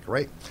 Olympic,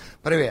 right?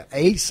 But anyway, at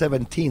age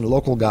 17,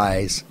 local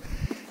guys,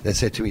 they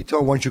said to me,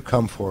 Tom, why don't you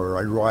come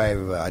for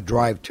a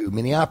drive to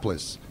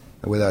Minneapolis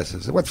with us? I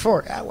said, what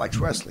for? I watch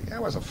wrestling. I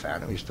was a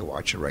fan. I used to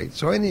watch it, right?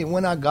 So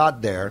when I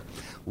got there,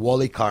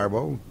 Wally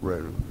Carbo,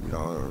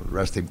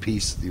 rest in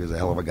peace, he was a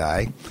hell of a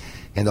guy,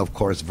 and of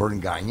course, Vern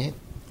Gagne,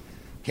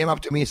 came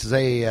up to me and says,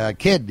 hey,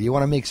 kid, do you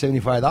want to make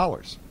 $75?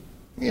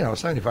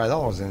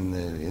 $75 in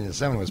the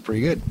 70s was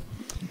pretty good.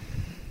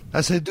 I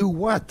said, do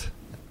what?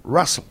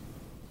 Wrestle.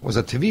 It was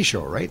a TV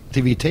show, right?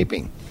 TV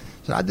taping.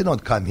 So I did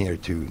not come here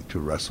to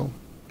wrestle.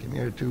 I came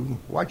here to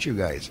watch you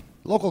guys.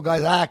 Local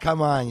guys,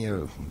 come on,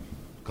 you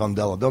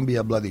Condello, don't be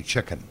a bloody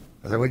chicken.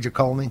 I said, what'd you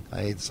call me?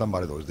 I ate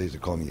somebody those days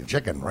that called me a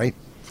chicken, right?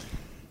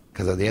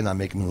 Because at the end, I'm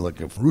making me look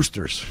like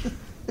roosters.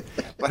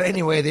 But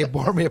anyway, they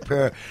bought me a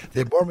pair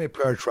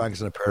of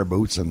trunks and a pair of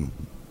boots, and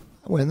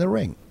I went in the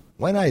ring.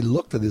 When I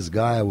looked at this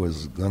guy I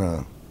was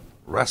gonna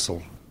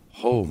wrestle,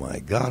 oh my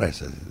God! I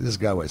said, this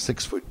guy was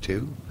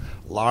 6'2",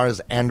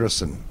 Lars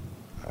Anderson.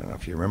 I don't know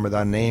if you remember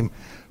that name.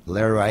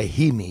 Larry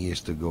Ihimi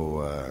used to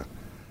go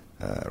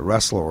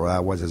wrestle, or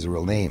that was his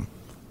real name.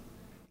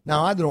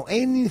 Now, I don't know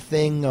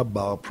anything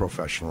about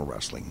professional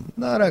wrestling.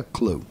 Not a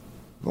clue.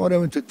 Not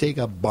even to take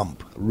a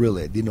bump,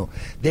 really. You know,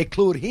 they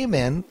clued him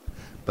in,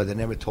 but they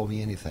never told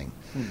me anything.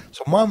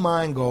 So my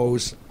mind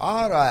goes,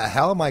 how the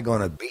hell am I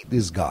going to beat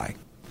this guy?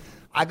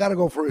 I got to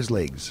go for his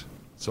legs.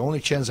 It's the only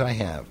chance I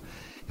have.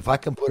 If I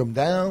can put him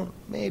down,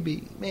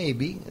 maybe,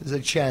 there's a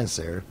chance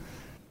there.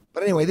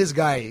 But anyway, this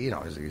guy, you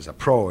know, he's a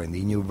pro, and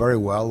he knew very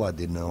well I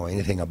didn't know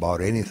anything about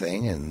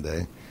anything,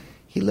 and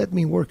he let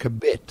me work a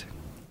bit.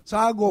 So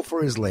I'll go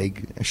for his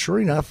leg, and sure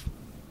enough,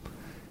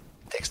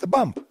 he takes the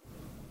bump.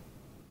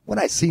 When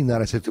I seen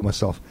that, I said to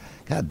myself,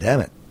 God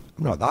damn it,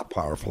 I'm not that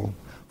powerful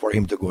for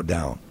him to go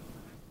down.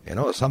 You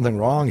know, there's something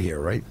wrong here,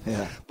 right?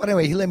 Yeah. But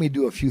anyway, he let me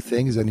do a few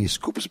things, and he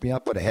scoops me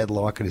up with a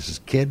headlock, and he says,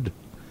 kid,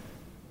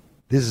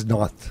 this is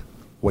not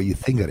what you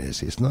think it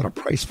is. It's not a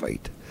prize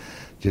fight.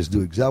 Just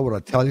do exactly what I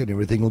tell you, and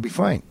everything will be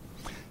fine.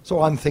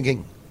 So I'm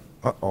thinking,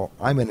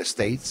 I'm in the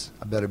States.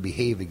 I better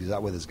behave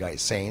exactly what this guy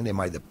is saying. They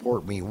might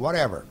deport me,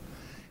 whatever.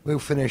 We'll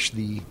finish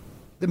the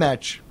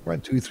match.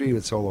 1, 2, 3,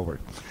 it's all over.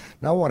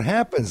 Now what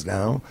happens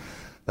now,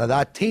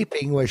 that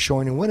taping was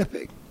showing in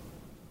Winnipeg,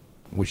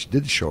 which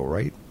did show,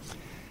 right?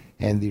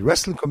 And the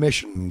Wrestling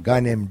Commission, a guy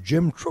named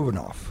Jim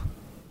Truvanoff,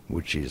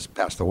 which is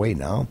passed away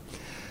now,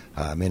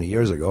 many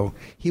years ago,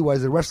 he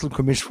was a Wrestling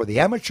Commission for the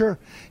amateur,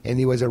 and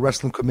he was a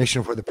Wrestling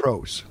Commission for the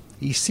pros.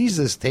 He sees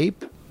this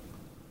tape.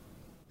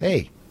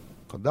 Hey,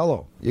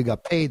 Condello, you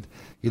got paid,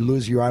 you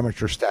lose your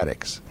amateur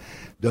statics.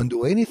 Don't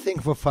do anything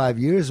for 5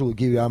 years, we'll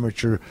give you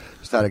amateur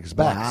statics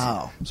back.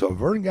 Wow. So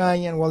Vern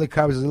Gagne and Wally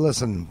Cobb said,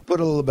 listen,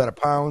 put a little bit of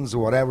pounds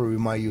or whatever we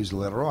might use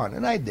later on.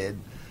 And I did.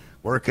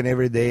 Working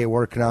every day,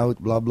 working out,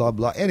 blah, blah,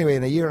 blah. Anyway,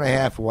 in a year and a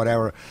half or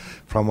whatever,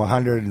 from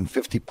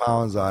 150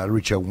 pounds, I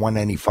reached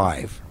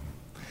 195.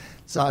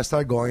 So I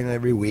started going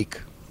every week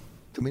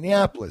to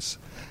Minneapolis,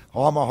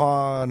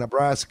 Omaha,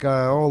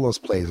 Nebraska, all those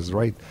places,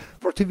 right,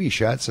 for TV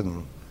shots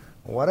and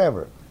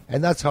whatever.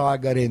 And that's how I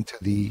got into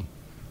the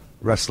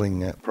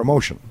wrestling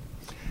promotion.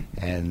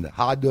 And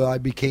how do I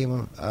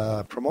became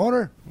a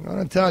promoter? I'm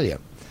going to tell you.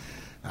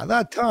 At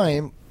that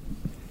time,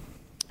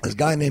 this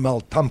guy named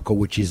Al Tomko,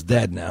 which is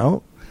dead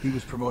now. He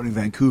was promoting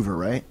Vancouver,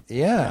 right?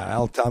 Yeah,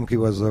 Al Tomko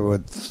was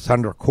with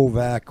Sandra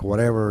Kovac,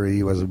 whatever.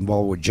 He was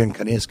involved with Jen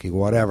Kaniski,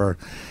 whatever.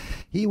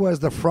 He was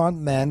the front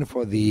man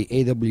for the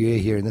AWA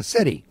here in the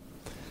city.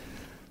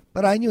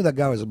 But I knew that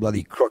guy was a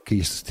bloody crook. He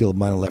used to steal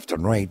money left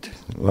and right.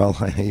 Well,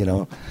 you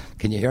know,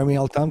 can you hear me,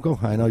 Al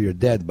Tomko? I know you're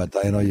dead, but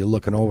I know you're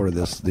looking over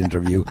the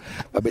interview.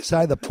 But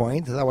beside the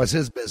point, that was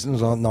his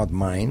business, not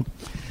mine.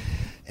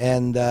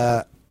 And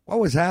what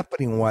was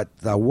happening,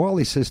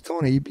 Wally says,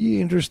 Tony, you'd be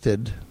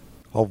interested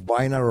of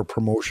buying our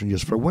promotion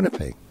just for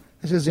Winnipeg?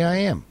 I says, yeah, I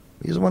am.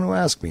 He's the one who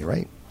asked me,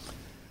 right?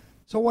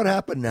 So what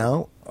happened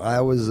now? I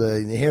was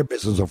in the hair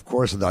business, of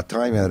course, at that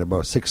time. I had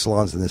about 6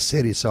 salons in the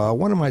city. So at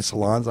one of my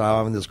salons, I was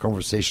having this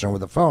conversation over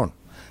the phone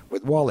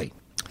with Wally.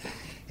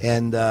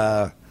 And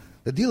the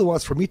deal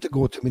was for me to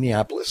go to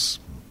Minneapolis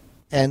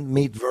and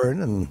meet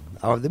Vern and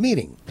have the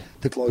meeting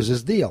to close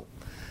this deal.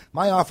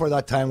 My offer at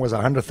that time was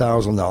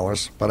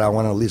 $100,000, but I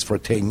want at least for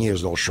 10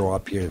 years. They'll show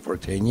up here for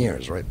 10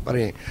 years, right? But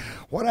anyway,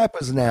 what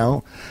happens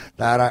now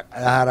that I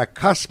had a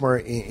customer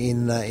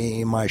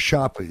in my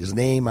shop. His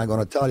name, I'm going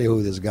to tell you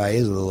who this guy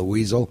is, a little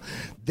weasel.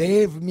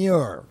 Dave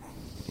Muir.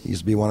 He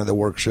used to be one of the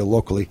works here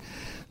locally.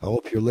 I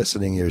hope you're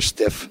listening, you're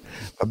stiff.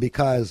 But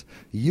because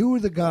you were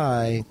the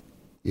guy,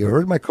 you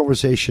heard my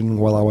conversation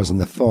while I was on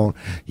the phone,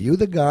 you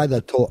the guy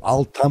that told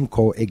Al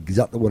Tomko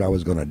exactly what I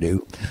was going to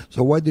do.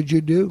 So what did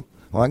you do?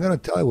 Well, I'm going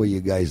to tell you what you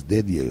guys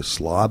did, you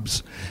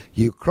slobs.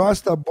 You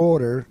crossed the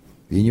border.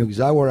 You knew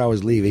exactly where I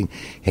was leaving.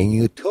 And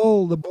you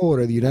told the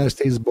border, the United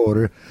States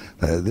border,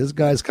 this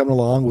guy's coming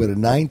along with a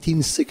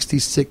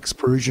 1966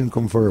 Parisian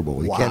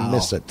convertible. You can't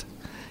miss it.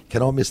 You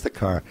cannot miss the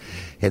car.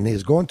 And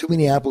he's going to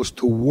Minneapolis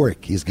to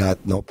work. He's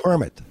got no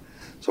permit.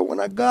 So when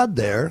I got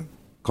there,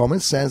 common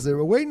sense, they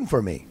were waiting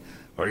for me.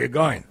 Where are you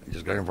going? I'm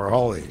just going for a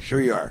holiday.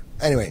 Sure you are.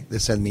 Anyway, they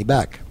sent me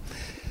back.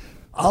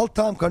 Al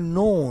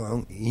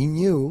Tomko, he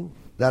knew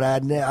that I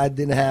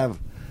didn't have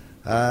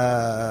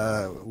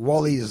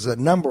Wally's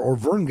number or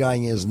Vern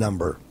Gagne's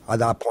number at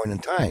that point in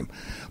time.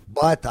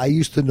 But I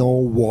used to know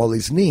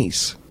Wally's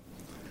niece.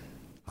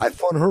 I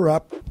phoned her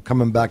up,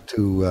 coming back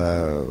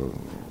to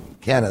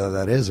Canada,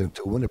 that is,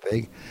 to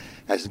Winnipeg.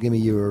 I said, give me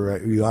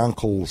your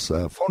uncle's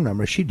phone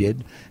number. She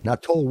did. And I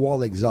told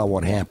Wally exactly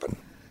what happened.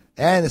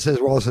 And it says,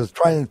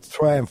 try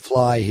and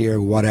fly here,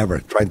 whatever,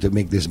 trying to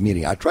make this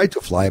meeting. I tried to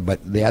fly,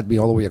 but they had me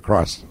all the way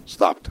across.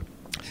 Stopped.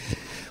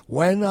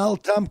 When Al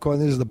Tomko,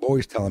 and this is the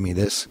boys telling me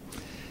this,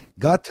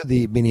 Got to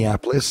the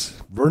Minneapolis.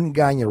 Vern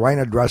Gagne right in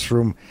the dressing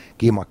room,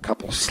 gave him a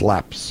couple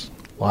slaps.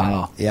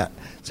 Wow. Yeah.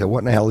 So what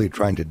in the hell are you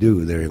trying to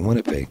do there in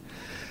Winnipeg?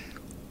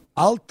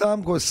 Al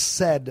Tomko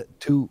said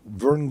to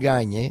Vern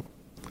Gagne,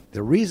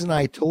 the reason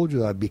I told you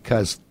that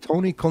because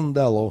Tony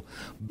Condello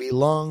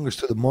belongs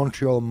to the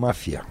Montreal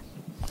Mafia.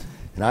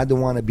 And I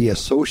don't want to be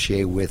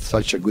associated with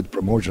such a good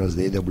promotion as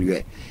the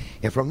AWA.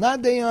 And from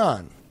that day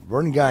on,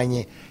 Vern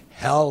Gagne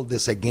held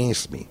this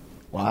against me.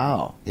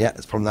 Wow. Yeah,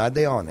 from that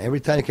day on.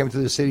 Every time he comes to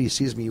the city, he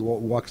sees me, he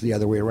walks the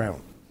other way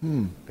around.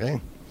 Okay?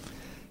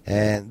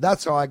 And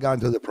that's how I got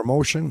into the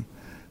promotion.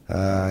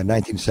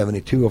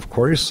 1972, of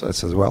course. I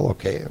says, well,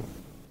 okay,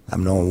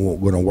 I'm not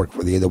going to work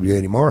for the AWA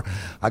anymore.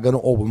 I'm going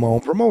to open my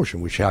own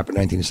promotion, which happened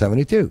in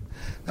 1972.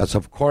 That's,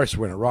 of course,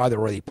 when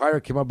Roddy Piper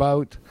came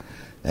about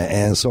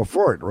and so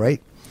forth,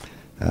 right?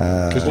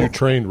 Because you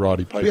trained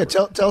Roddy Piper. Yeah,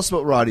 tell us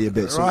about Roddy a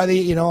bit.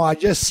 Roddy, I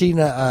just seen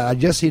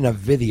a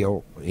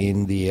video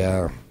in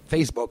the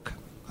Facebook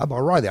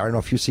about Roddy. I don't know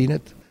if you've seen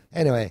it.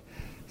 Anyway,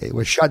 it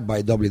was shot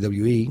by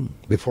WWE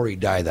before he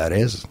died, that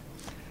is.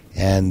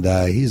 And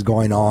he's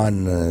going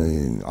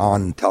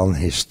on telling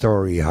his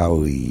story,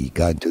 how he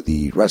got into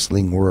the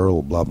wrestling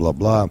world, blah, blah,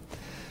 blah.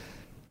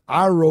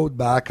 I wrote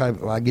back,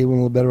 I gave him a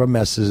little bit of a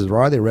message.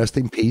 Roddy, rest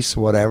in peace,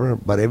 whatever,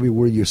 but every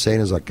word you're saying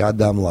is a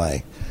goddamn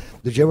lie.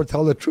 Did you ever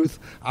tell the truth?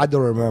 I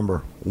don't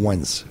remember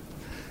once.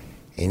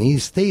 And he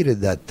stated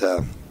that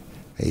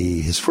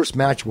his first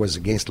match was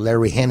against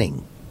Larry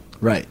Hennig.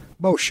 Right.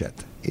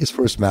 Bullshit. His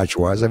first match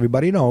was,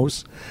 everybody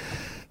knows,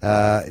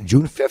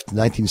 June 5th,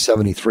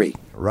 1973,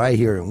 right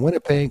here in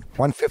Winnipeg,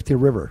 150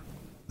 River,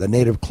 the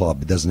Native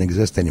Club. It doesn't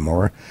exist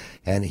anymore.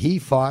 And he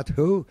fought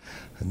who?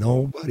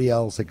 Nobody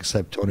else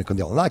except Tony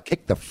Condello. And I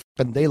kicked the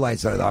f***ing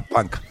daylights out of that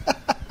punk.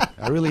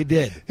 I really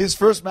did. His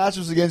first match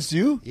was against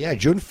you? Yeah,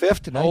 June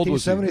 5th, How old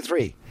was he?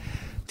 1973.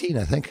 Teen,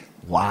 I think.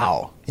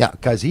 Wow. Yeah,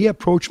 because he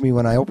approached me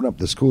when I opened up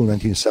the school in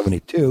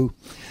 1972,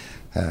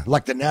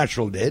 like the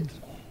Natural did.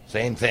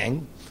 Same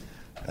thing.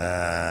 He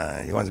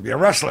wanted to be a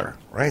wrestler,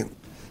 right?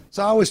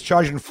 So I was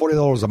charging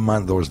 $40 a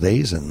month those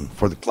days, and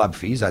for the club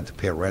fees, I had to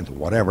pay rent or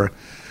whatever.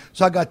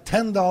 So I got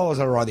 $10 out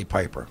of Roddy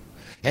Piper,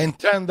 and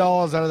 $10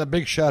 out of the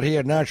big shot here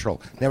at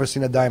Natural. Never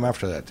seen a dime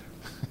after that.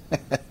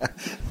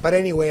 But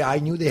anyway, I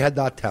knew they had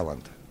that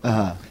talent.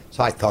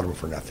 So I thought of it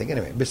for nothing.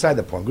 Anyway, beside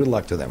the point, good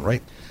luck to them,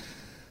 right?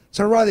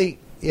 So Roddy,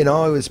 it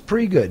was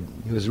pretty good.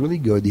 He was really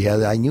good.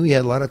 I knew he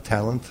had a lot of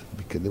talent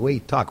because the way he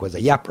talked was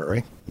a yapper,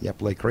 right?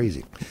 Yapped like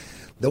crazy.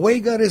 The way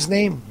he got his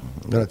name,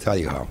 I'm going to tell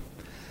you how,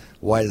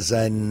 was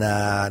in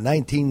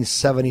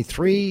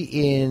 1973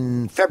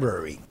 in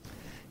February.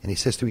 And he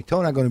says to me,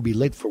 Tony, I'm going to be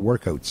late for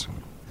workouts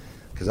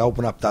because I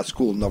opened up that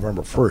school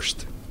November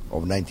 1st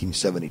of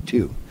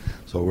 1972.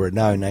 So we're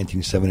now in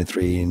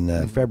 1973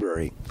 in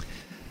February.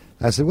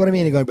 I said, what do you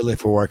mean you're going to be late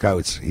for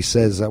workouts? He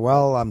says,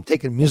 well, I'm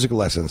taking music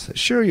lessons.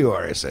 Sure you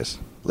are, he says.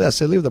 I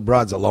said, leave the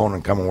broads alone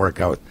and come and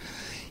work out.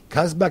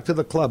 Comes back to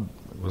the club.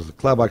 It was the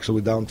club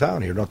actually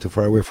downtown here, not too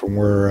far away from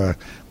where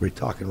we're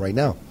talking right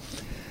now.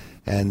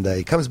 And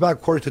he comes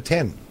back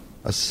 9:45.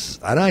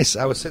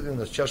 I was sitting in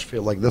the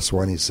Chesterfield like this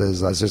one. He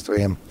says, I says to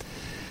him,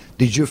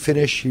 did you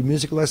finish your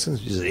music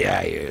lessons? He says,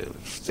 yeah,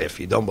 if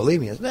you don't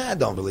believe me. I said, nah, I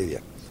don't believe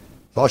you.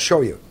 So I'll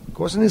show you.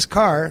 Goes in his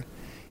car.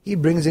 He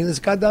brings in his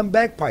goddamn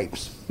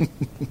bagpipes.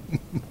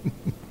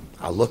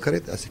 I look at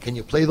it. I said, can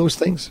you play those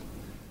things?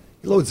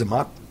 He loads them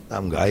up.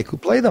 I'm a guy who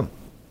could play them.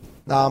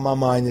 Now my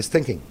mind is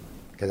thinking,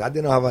 because I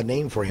didn't have a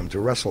name for him to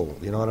wrestle.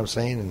 You know what I'm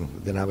saying?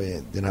 And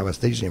didn't have a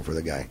stage name for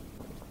the guy.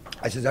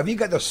 I said, have you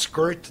got the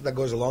skirt that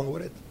goes along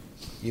with it?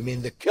 You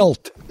mean the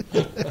kilt?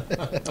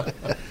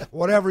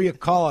 Whatever you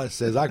call it,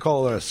 says. I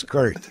call it a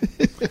skirt.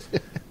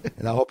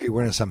 And I hope you're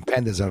wearing some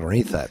pandas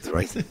underneath that,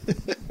 right?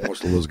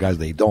 Most of those guys,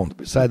 they don't.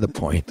 Beside the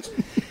point,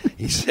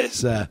 he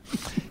says,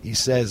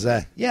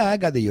 yeah, I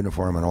got the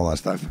uniform and all that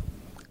stuff.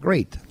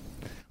 Great.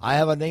 I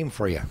have a name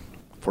for you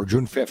for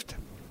June 5th,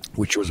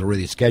 which was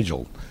already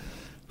scheduled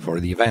for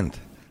the event.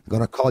 I'm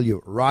going to call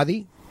you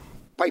Roddy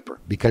Piper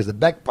because the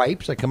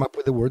bagpipes, I come up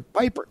with the word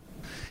Piper.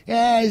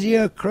 Yes,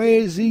 you're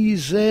crazy, he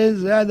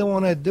says. I don't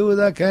want to do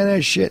that kind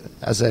of shit.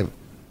 I said,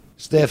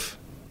 Steph,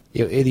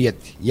 you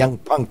idiot, young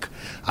punk,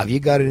 have you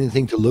got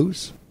anything to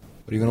lose?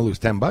 What are you going to lose,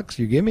 $10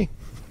 you give me?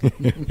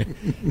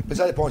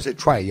 Beside the point, I said,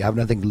 try it. You have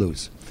nothing to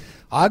lose.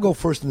 I go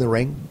first in the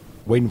ring,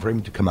 waiting for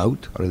him to come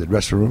out of the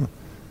dressing room.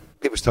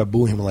 People start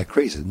booing him like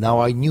crazy. Now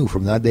I knew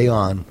from that day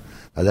on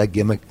that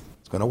gimmick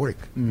is going to work.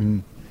 Mm-hmm.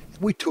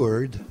 We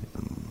toured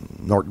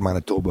North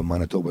Manitoba,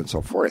 and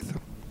so forth.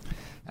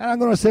 And I'm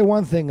going to say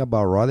one thing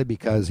about Roddy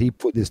because he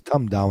put his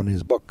thumb down in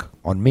his book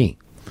on me.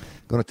 I'm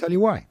going to tell you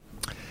why.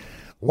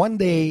 One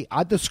day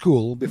at the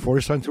school, before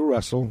he started to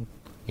wrestle,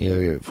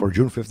 for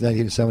June 5th,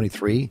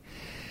 1973,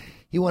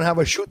 he wanted to have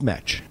a shoot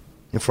match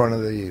in front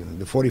of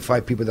the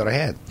 45 people that I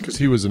had. Because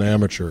he was an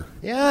amateur.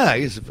 Yeah,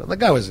 the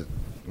guy was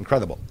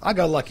incredible. I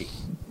got lucky.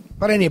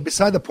 But anyway,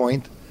 beside the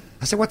point,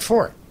 I said, what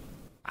for?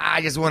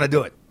 I just want to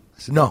do it. I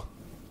said, no,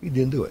 he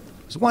didn't do it.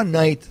 It was one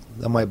night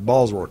that my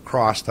balls were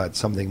crossed. I had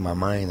something in my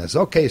mind. I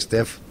said, okay,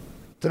 Steph,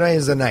 tonight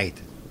is the night.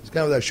 Let's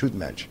go with that shoot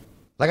match.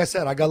 Like I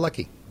said, I got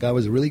lucky. Guy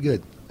was really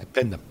good. I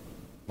pinned him.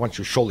 Once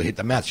your shoulder hit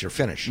the mat, you're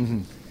finished.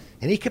 And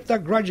he kept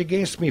that grudge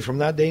against me from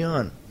that day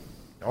on.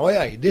 Oh,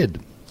 yeah, he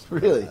did.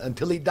 Really?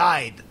 Until he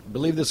died,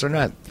 believe this or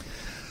not.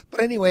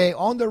 But anyway,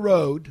 on the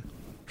road,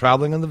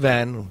 traveling in the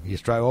van, he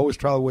always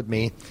traveled with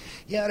me,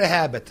 he had a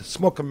habit of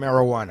smoking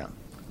marijuana.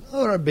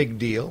 Not a big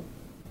deal.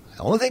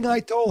 The only thing I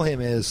told him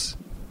is,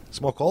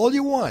 smoke all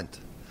you want,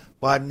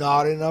 but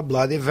not in a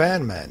bloody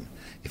van, man.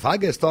 If I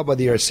get stopped by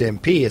the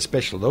RCMP,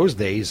 especially those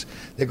days,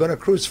 they're going to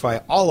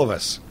crucify all of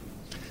us.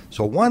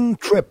 So one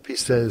trip, he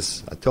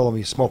says, I told him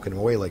he's smoking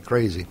away like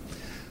crazy.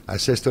 I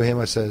says to him,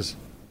 I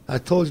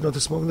told you not to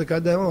smoke in the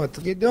goddamn van. What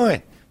are you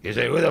doing? He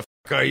said, who the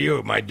fuck are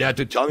you, my dad,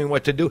 to tell me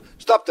what to do?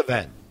 Stop the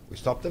van. We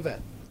stopped the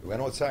van. We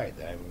went outside.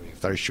 And we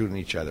started shooting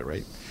each other,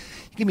 right?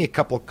 He gave me a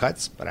couple of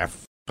cuts, but I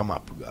come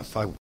up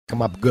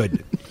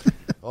good.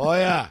 Oh,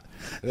 yeah.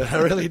 I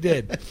really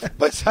did.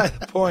 But at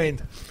the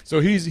point.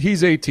 So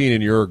he's 18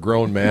 and you're a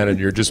grown man and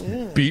you're just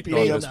beating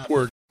on this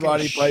poor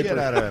Roddy Shit Piper.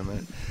 out of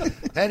him, man.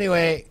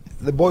 Anyway,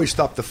 the boys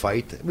stopped the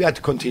fight. We had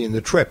to continue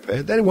the trip.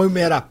 Then we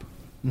met up.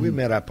 We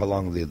met up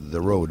along the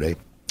road. We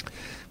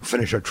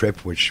finished our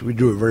trip, which we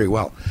do very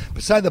well.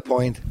 Beside the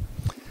point,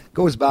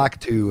 goes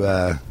back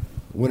to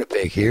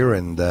Winnipeg here,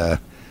 and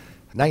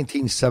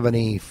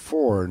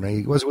 1974. And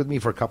he was with me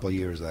for a couple of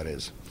years, that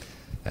is.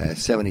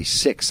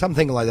 76,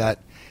 something like that.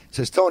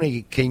 Says,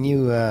 Tony, can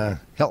you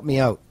help me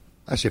out?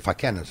 I said, if I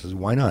can. I says,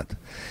 why not? He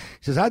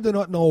says, I do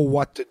not know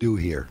what to do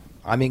here.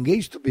 I'm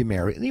engaged to be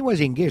married. And he was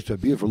engaged to a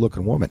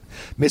beautiful-looking woman,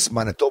 Miss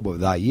Manitoba of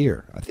that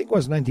year. I think it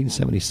was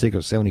 1976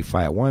 or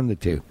 75, one of the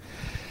two.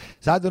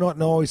 So I do not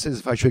know, he says,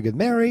 if I should get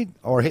married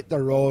or hit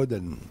the road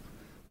and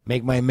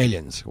make my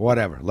millions,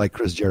 whatever, like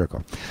Chris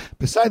Jericho.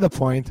 Beside the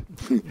point,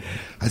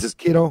 I says,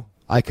 kiddo,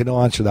 I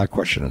cannot answer that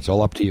question. It's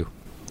all up to you.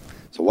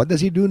 So what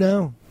does he do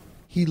now?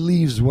 He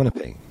leaves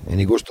Winnipeg, and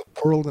he goes to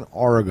Portland,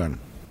 Oregon.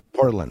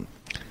 Portland.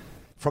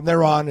 From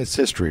there on, it's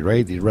history,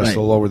 right? He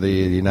wrestled all over the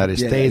United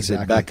States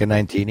exactly. back in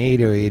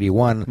 1980 or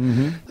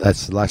 81.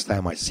 That's the last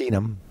time I seen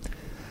him.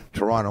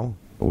 Toronto,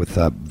 with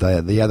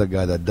the other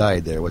guy that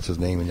died there. What's his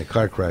name in the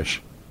car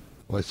crash?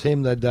 Was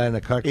him that died in the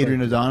car crash?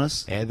 Adrian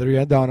Adonis.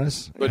 Adrian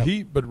Adonis.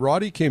 But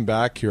Roddy came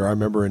back here, I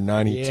remember, in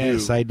 92.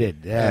 Yes, I did.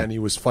 Yeah. And he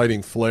was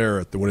fighting Flair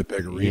at the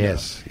Winnipeg Arena.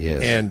 Yes.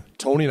 And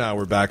Tony and I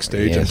were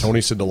backstage, and Tony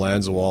said to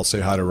Lanza, well, I'll say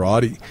hi to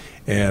Roddy.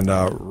 And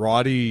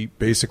Roddy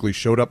basically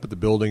showed up at the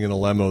building in a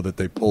limo that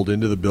they pulled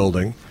into the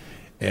building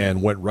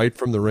and went right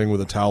from the ring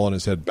with a towel on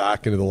his head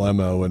back into the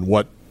limo. And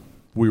what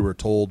we were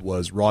told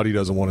was Roddy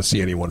doesn't want to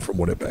see anyone from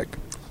Winnipeg.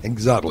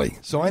 Exactly.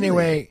 So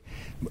anyway...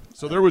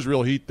 So there was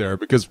real heat there,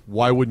 because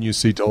why wouldn't you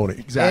see Tony?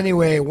 Exactly.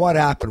 Anyway, what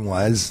happened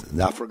was,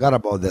 I forgot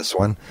about this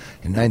one.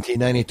 In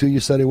 1992, you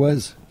said it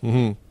was?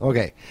 Mm-hmm.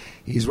 Okay.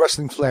 He's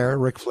wrestling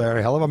Ric Flair,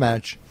 a hell of a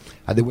match,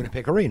 at the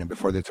Winnipeg Arena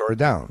before they tore it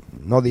down.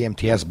 Not the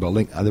MTS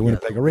building, at the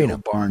Winnipeg Arena.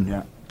 Barn,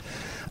 yeah.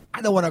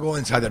 I don't want to go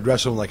inside the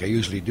dressing room like I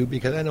usually do,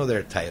 because I know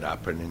they're tied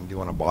up and you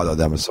want to bother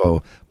them.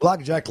 So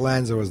Black Jack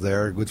Lanza was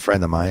there, a good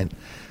friend of mine.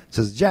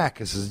 Says, Jack,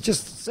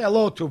 just say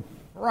hello to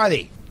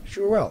Roddy.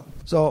 Sure will.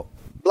 So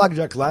Black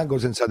Jack Lanza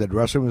goes inside the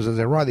dressing room and says,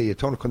 hey, Roddy,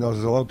 Tony Condell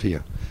says hello to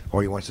you.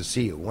 Or he wants to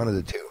see you, one of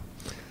the two.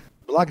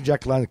 Black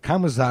Jack Lanza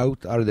comes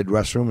out of the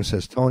dressing room and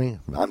says, Tony,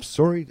 I'm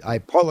sorry. I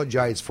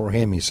apologize for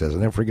him, he says. I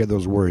never forget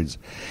those words.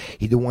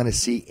 He didn't want to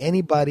see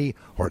anybody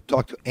or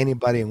talk to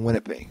anybody in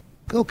Winnipeg.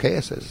 Okay, I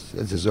says,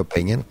 that's his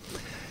opinion.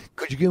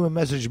 Could you give him a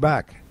message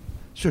back?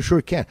 Sure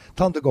he can.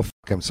 Tell him to go f***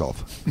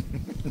 himself.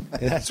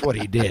 And that's what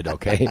he did,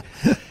 okay?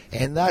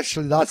 And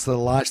actually, that's the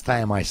last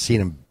time I seen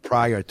him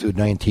prior to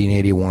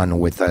 1981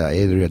 with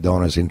Adrian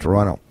Adonis in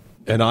Toronto.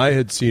 And I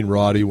had seen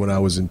Roddy when I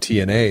was in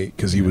TNA,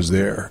 because he was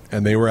there,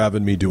 and they were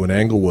having me do an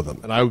angle with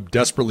him. And I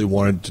desperately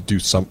wanted to do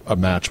a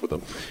match with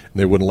him, and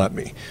they wouldn't let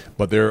me.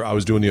 But I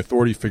was doing the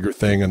authority figure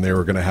thing, and they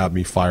were going to have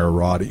me fire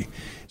Roddy.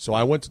 So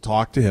I went to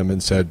talk to him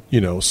and said,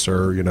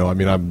 sir,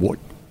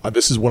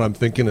 this is what I'm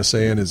thinking of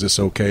saying. Is this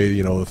okay?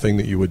 The thing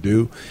that you would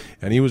do?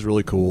 And he was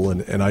really cool.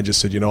 And I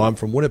just said, I'm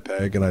from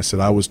Winnipeg. And I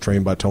said, I was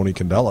trained by Tony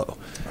Condello.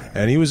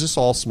 And he was just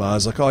all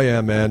smiles, like, oh,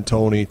 yeah, man,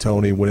 Tony,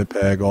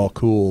 Winnipeg, all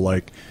cool.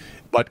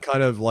 But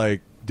kind of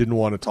didn't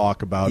want to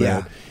talk about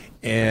it.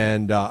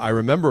 And I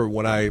remember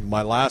when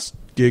my last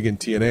gig in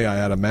TNA, I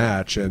had a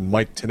match. And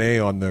Mike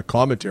Tenay on the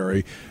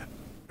commentary,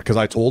 because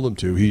I told him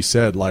to, he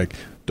said,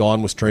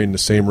 Don was trained in the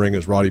same ring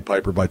as Roddy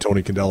Piper by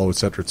Tony Condello,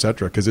 et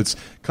cetera, because it's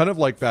kind of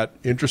like that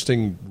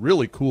interesting,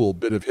 really cool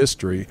bit of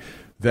history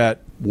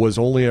that was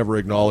only ever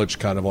acknowledged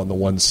kind of on the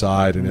one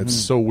side, and it's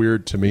so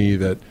weird to me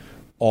that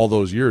all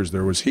those years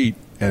there was heat,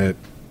 and it...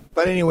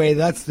 But anyway,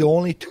 that's the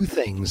only two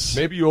things.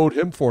 Maybe you owed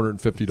him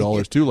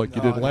 $450 too, like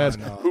you did Lance,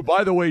 who,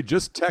 by the way,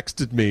 just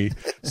texted me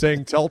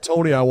saying, tell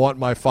Tony I want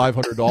my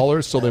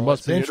 $500, so they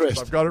must be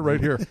interest. I've got it right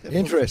here.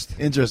 Interest.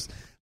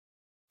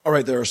 All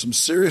right, there are some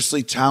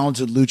seriously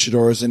talented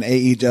luchadors in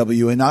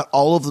AEW, and not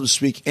all of them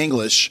speak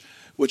English,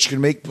 which can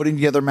make putting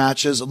together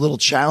matches a little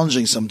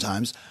challenging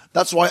sometimes.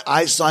 That's why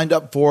I signed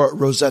up for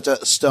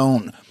Rosetta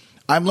Stone.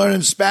 I'm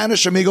learning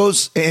Spanish,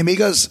 amigos and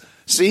amigas.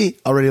 See?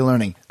 Already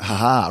learning.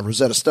 Haha,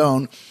 Rosetta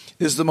Stone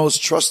is the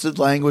most trusted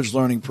language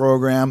learning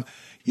program.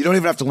 You don't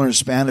even have to learn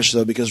Spanish,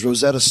 though, because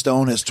Rosetta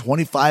Stone has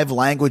 25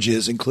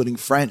 languages, including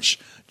French,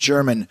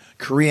 German,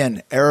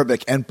 Korean,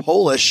 Arabic, and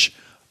Polish,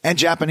 and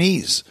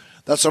Japanese.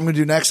 That's what I'm going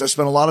to do next. I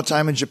spent a lot of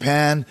time in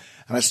Japan,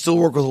 and I still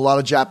work with a lot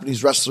of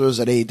Japanese wrestlers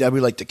at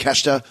AEW like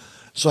Takeshita.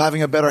 So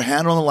having a better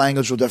handle on the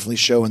language will definitely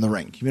show in the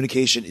ring.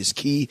 Communication is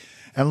key,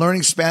 and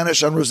learning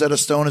Spanish on Rosetta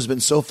Stone has been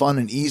so fun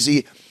and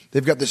easy.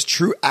 They've got this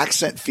true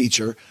accent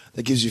feature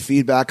that gives you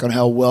feedback on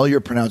how well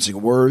you're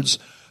pronouncing words,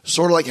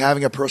 sort of like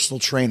having a personal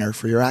trainer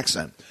for your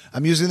accent.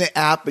 I'm using the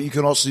app, but you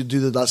can also do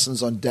the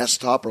lessons on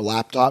desktop or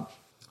laptop.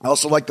 I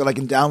also like that I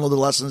can download the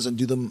lessons and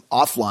do them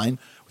offline,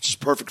 which is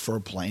perfect for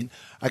a plane.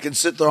 I can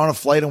sit there on a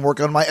flight and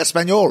work on my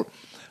Espanol.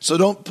 So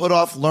don't put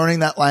off learning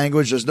that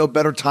language. There's no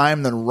better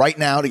time than right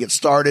now to get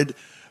started.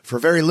 For a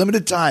very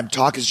limited time,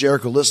 Talk is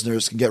Jericho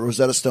listeners can get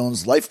Rosetta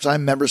Stone's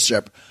lifetime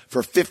membership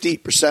for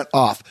 50%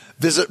 off.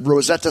 Visit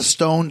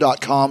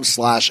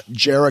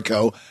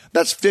rosettastone.com/Jericho.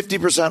 That's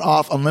 50%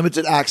 off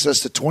unlimited access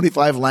to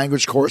 25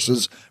 language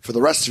courses for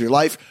the rest of your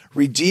life.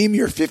 Redeem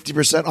your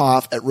 50%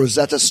 off at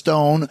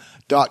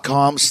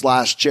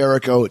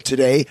rosettastone.com/Jericho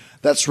today.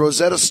 That's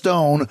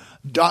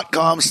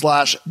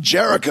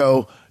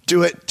rosettastone.com/Jericho.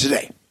 Do it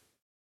today.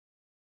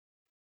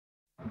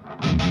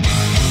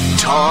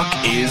 Talk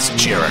is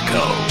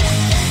Jericho.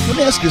 Let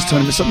me ask you this,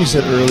 Tony. There's something you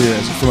said earlier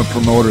from a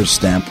promoter's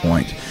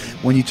standpoint.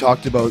 When you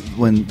talked about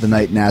when the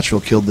night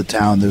Natural killed the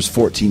town, there's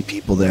 14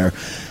 people there.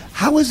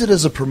 How is it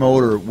as a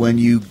promoter when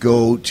you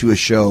go to a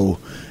show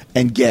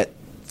and get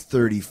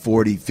 30,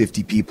 40,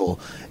 50 people?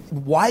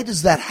 Why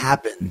does that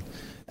happen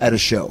at a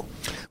show?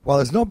 Well,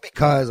 it's not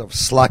because of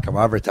slack of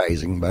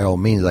advertising. By all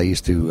means, I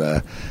used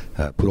to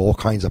put all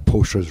kinds of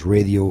posters,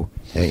 radio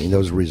in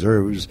those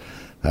reserves.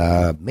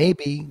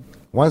 Maybe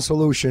one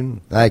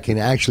solution I can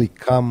actually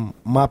come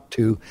up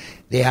to,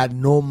 they had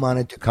no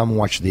money to come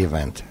watch the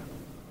event.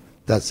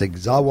 That's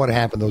exactly what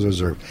happened to those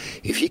reserves.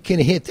 If you can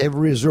hit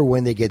every reserve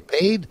when they get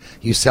paid,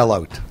 you sell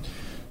out.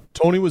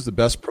 Tony was the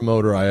best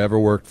promoter I ever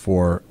worked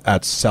for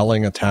at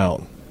selling a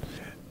town.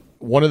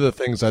 One of the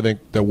things I think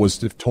that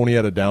was, if Tony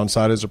had a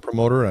downside as a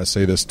promoter, and I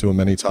say this to him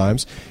many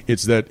times,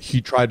 it's that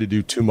he tried to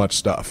do too much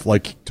stuff.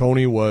 Like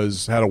Tony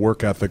had a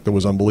work ethic that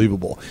was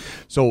unbelievable.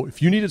 So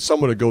if you needed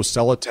someone to go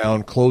sell a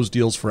town, close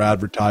deals for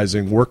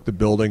advertising, work the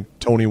building,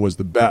 Tony was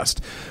the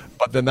best.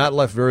 But then that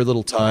left very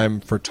little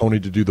time for Tony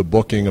to do the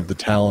booking of the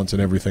talent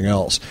and everything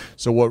else.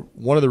 So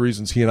one of the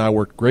reasons he and I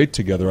worked great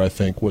together, I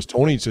think, was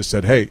Tony just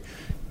said, hey,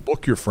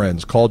 book your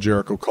friends, call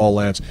Jericho, call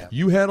Lance.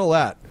 You handle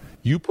that.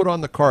 You put on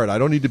the card. I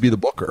don't need to be the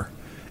booker.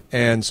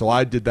 And so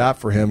I did that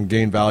for him,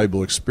 gained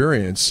valuable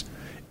experience,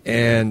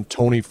 and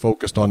Tony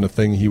focused on the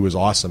thing he was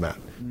awesome at.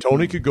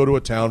 Tony could go to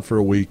a town for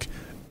a week,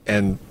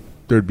 and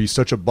there'd be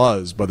such a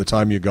buzz by the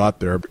time you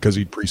got there because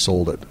he'd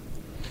pre-sold it.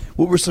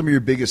 What were some of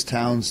your biggest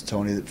towns,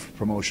 Tony,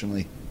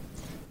 promotionally?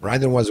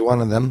 Brandon was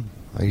one of them.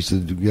 I used to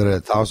get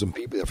 1,000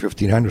 people,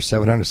 1,500,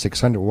 700,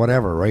 600,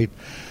 whatever, right?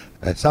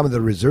 Some of the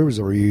reserves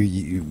were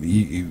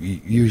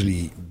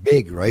usually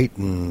big, right?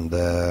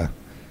 And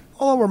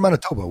all over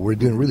Manitoba, we're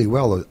doing really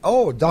well.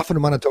 Oh,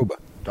 Dauphin, Manitoba.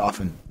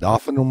 Dauphin,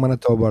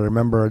 Manitoba. I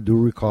do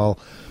recall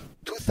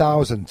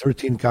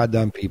 2,013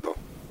 goddamn people.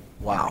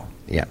 Wow.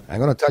 Yeah, I'm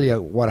going to tell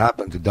you what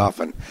happened to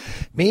Dauphin.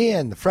 Me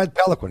and Fred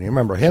Peliquin, you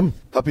remember him?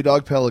 Puppy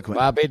Dog Peliquin.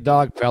 Puppy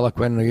Dog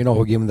Peliquin. You know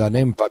who gave him that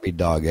name, Puppy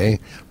Dog, eh?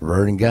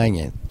 Vernon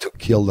Gagnon took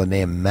kill the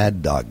name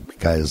Mad Dog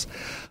because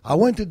I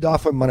went to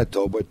Dauphin,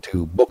 Manitoba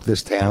to book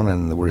this town,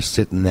 and we're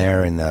sitting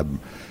there in a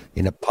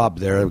pub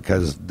there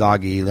because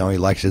Doggy, he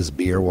likes his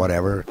beer,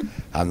 whatever.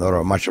 I'm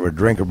not much of a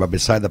drinker, but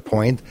beside the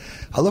point,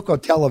 I look on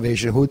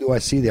television. Who do I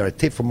see there? A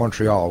tip from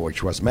Montreal,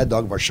 which was Mad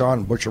Dog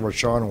Vachon, Butcher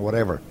Vachon, or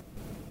whatever.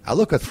 I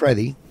look at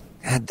Freddie.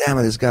 God damn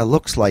it, this guy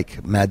looks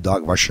like Mad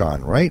Dog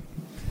Vachon, right?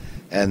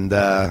 And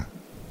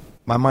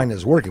my mind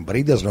is working, but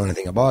he doesn't know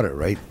anything about it,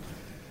 right?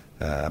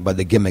 About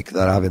the gimmick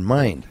that I have in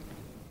mind.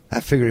 I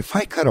figured if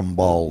I cut him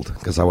bald,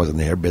 because I was in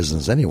the hair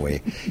business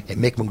anyway,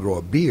 and make him grow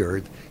a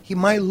beard, he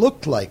might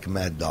look like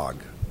Mad Dog.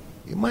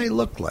 He might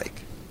look like.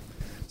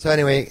 So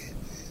anyway,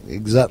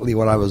 exactly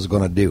what I was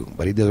going to do,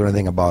 but he didn't know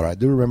anything about it. I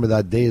do remember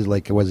that day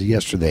like it was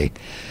yesterday.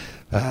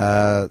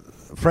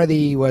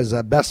 Freddie was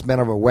a best man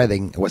of a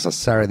wedding. It was a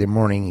Saturday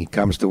morning. He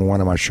comes to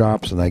one of my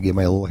shops, and I give him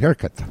a little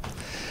haircut.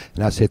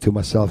 And I said to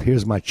myself,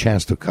 here's my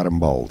chance to cut him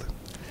bald.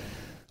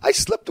 I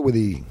slept with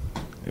the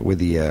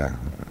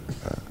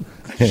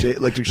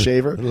electric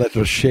shaver?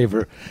 Electric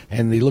shaver,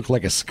 and he looked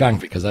like a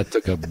skunk because I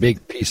took a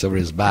big piece of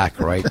his back,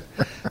 right?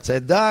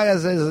 Said, Doc, I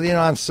says,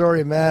 I'm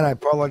sorry, man, I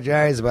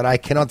apologize, but I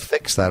cannot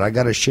fix that. I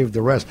got to shave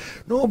the rest.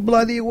 No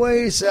bloody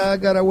way, sir. I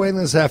got to wait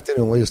this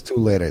afternoon. Well, it's too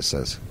late, I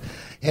says.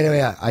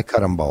 Anyway, I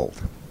cut him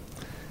bald.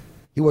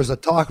 He was the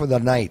talk of the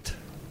night.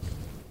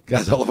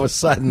 Because all of a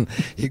sudden,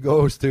 he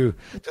goes to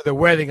the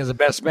wedding as the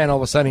best man. All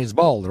of a sudden, he's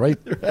bald, right?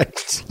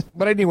 Right.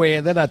 But anyway,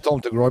 and then I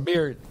told him to grow a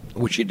beard,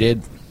 which he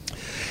did.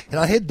 And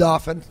I hit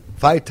Dauphin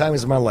 5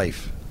 times in my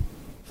life.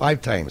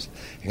 5 times.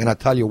 And I'll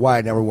tell you why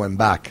I never went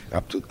back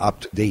up to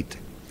date.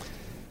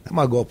 I'm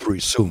going to go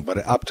pretty soon, but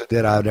up to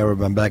that, I've never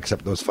been back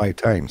except those 5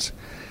 times.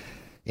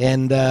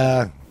 And,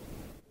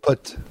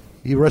 but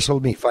he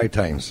wrestled me 5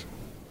 times.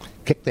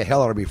 Kicked the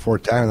hell out of me 4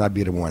 times, and I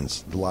beat him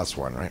once, the last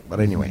one, right? But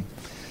anyway,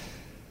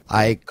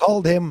 I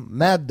called him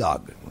Mad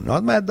Dog.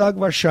 Not Mad Dog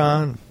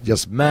Vachon,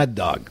 just Mad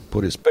Dog.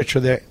 Put his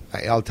picture there.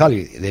 I'll tell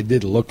you, they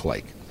did look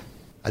like.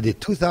 I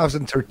did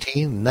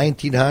 2013,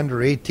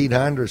 1900,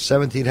 1800,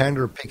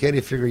 1700, pick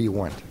any figure you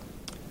want.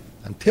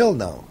 Until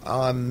now,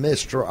 I'm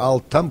Mr.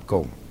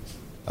 Altamco.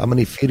 How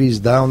many feet he's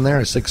down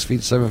there? 6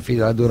 feet, 7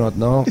 feet, I do not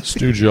know.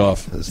 Stooge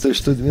off. No,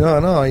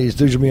 he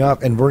stooged me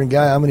off. And Vernon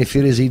Guy, how many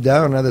feet is he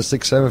down? Another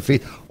 6, 7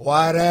 feet.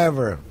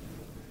 Whatever.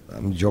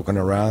 I'm joking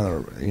around,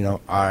 or,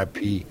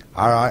 R.I.P.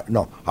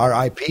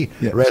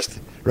 Yeah.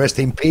 Rest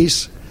in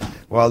peace.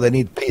 Well, they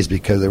need peace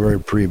because they were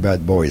pretty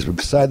bad boys. But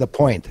beside the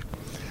point,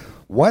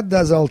 what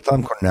does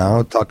Altamco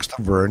now? Talks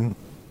to Vern.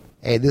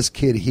 Hey, this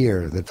kid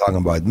here, they're talking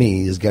about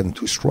me, is getting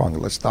too strong.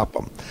 Let's stop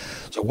him.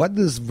 So what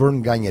does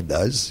Vern Gagne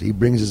does? He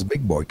brings his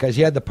big boy, because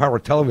he had the power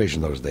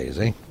television those days,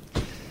 eh?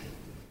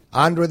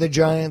 Andre the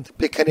Giant,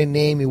 pick any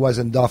name, he was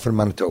in Dauphin,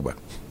 Manitoba.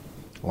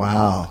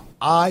 Wow.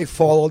 I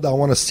followed. I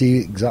want to see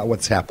exactly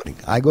what's happening.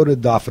 I go to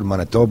Dauphin,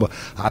 Manitoba.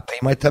 I pay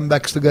my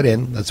 $10 to get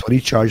in. That's what he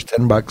charged,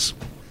 $10.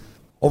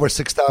 Over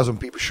 6,000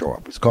 people show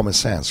up. It's common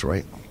sense,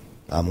 right?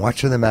 I'm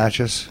watching the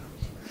matches,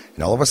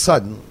 and all of a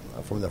sudden,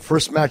 from the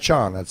first match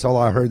on, that's all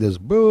I heard is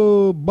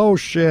boo,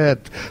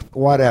 bullshit,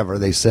 whatever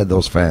they said,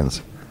 those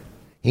fans.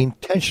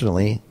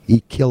 Intentionally,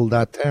 he killed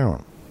that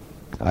town.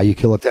 How you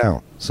kill a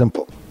town?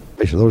 Simple.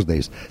 Especially those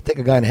days. Take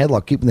a guy in a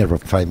headlock, keep him there for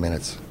 5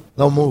 minutes.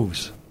 No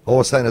moves. All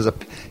of a sudden,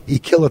 he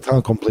killed the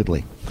town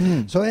completely.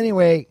 So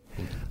anyway,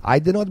 I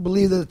do not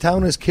believe that the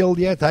town is killed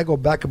yet. I go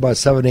back about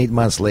 7, 8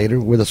 months later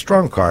with a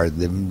strong card,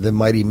 the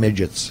Mighty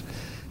Midgets,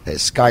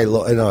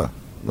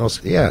 Skylo,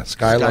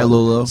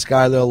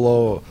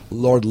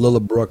 Lord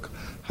Lillibrook,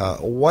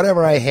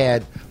 whatever I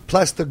had,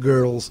 plus the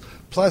girls,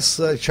 plus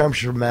a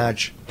championship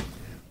match,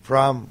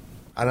 from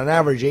on an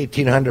average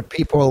 1,800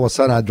 people. All of a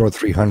sudden, I draw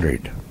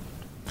 300.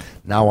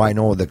 Now I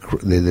know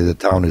the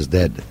town is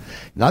dead.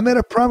 And I made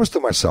a promise to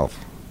myself: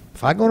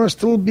 if I'm going to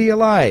still be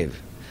alive,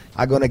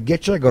 I'm going to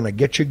get you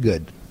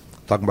good.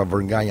 Talking about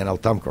Vern Gagne and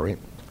Altamco, right?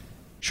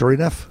 Sure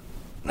enough,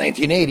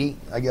 1980,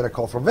 I get a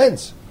call from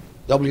Vince,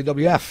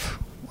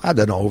 WWF. I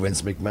don't know who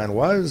Vince McMahon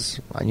was.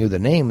 I knew the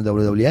name,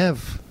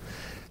 WWF.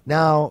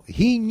 Now,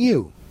 he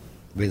knew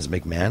Vince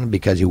McMahon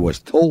because he was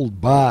told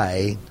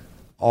by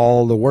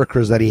all the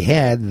workers that he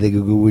had,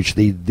 which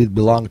they did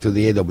belong to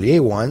the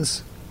AWA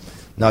ones.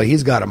 Now,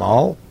 he's got them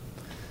all.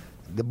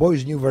 The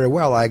boys knew very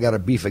well I got a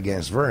beef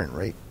against Vern,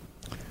 right?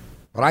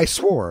 But I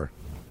swore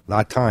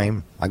that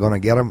time, I'm going to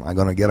get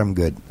him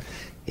good.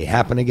 It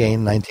happened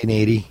again,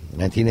 1980.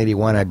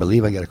 1981, I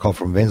believe, I got a call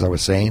from Vince, I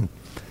was saying.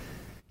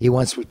 He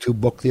wants me to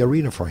book the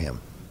arena for him.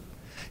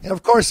 And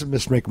of course,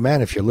 Mr. McMahon,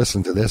 if you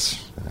listen to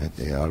this,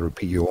 I'll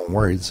repeat your own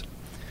words.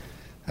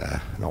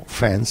 No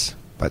offense,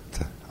 but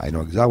I know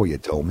exactly what you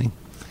told me.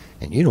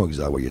 And you know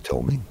exactly what you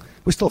told me.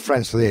 We're still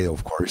friends today,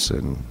 of course,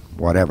 and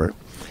whatever.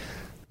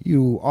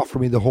 You offer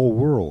me the whole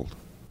world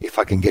if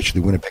I can get you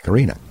to Winnipeg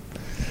Arena.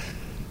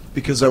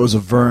 Because that was a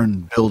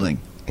Vern building.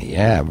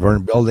 Yeah,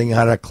 Vern building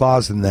had a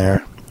clause in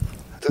there.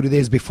 30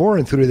 days before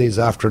and 30 days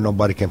after,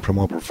 nobody can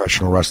promote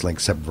professional wrestling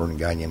except Vern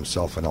Gagne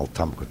himself and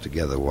Altamco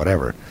together,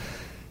 whatever.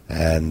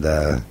 And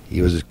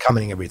he was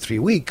coming every 3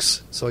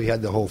 weeks, so he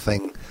had the whole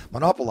thing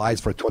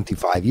monopolized for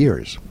 25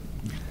 years.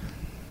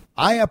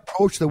 I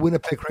approached the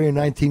Winnipeg Arena in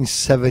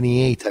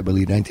 1978, I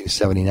believe,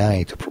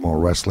 1979, to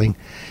promote wrestling.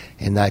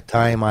 And that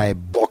time I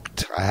had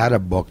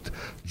booked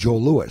Joe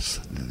Louis,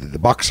 the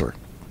boxer,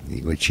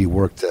 which he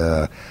worked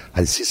at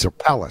Caesar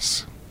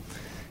Palace.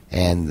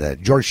 And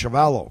George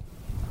Chavallo.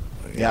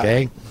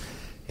 Okay?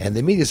 And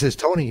the media says,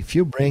 Tony, if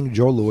you bring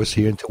Joe Louis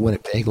here into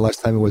Winnipeg, the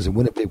last time he was in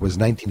Winnipeg was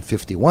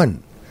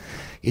 1951.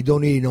 You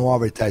don't need no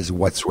advertising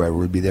whatsoever.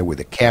 We'll be there with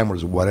the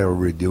cameras or whatever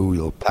we do.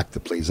 You'll pack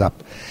the place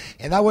up.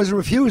 And that was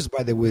refused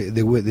by the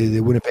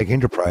Winnipeg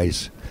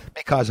Enterprise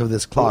because of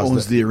this clause. Who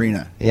owns the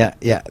arena? Yeah.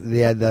 They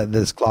had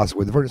this clause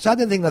with Vern. So I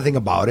didn't think nothing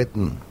about it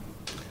and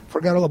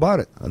forgot all about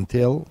it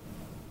until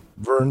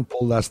Vern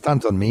pulled a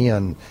stunt on me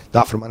on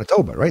Dauphin,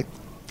 Manitoba, right?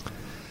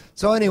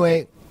 So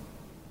anyway,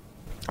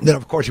 then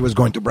of course he was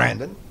going to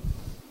Brandon.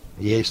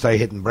 He started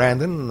hitting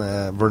Brandon,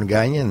 Vern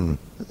Gagne, and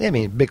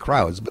big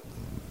crowds, but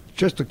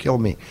just to kill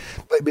me.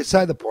 But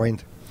beside the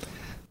point,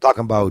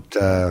 talking about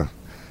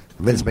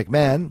Vince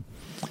McMahon,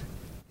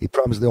 he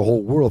promised the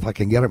whole world if I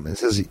can get him. And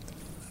says,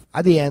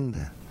 at the end,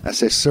 I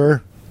say,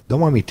 sir,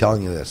 don't want me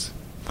telling you this,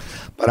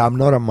 but I'm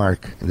not a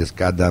mark in this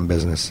goddamn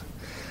business.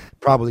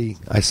 Probably,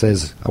 I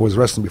says, I was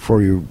wrestling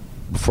before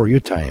your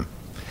time.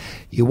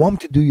 You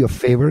want me to do you a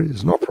favor?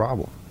 It's no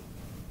problem.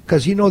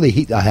 Because you know the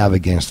heat I have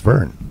against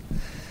Vern.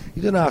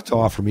 You don't have to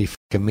offer me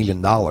 $1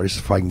 million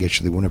if I can get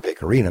you the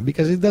Winnipeg Arena,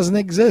 because it doesn't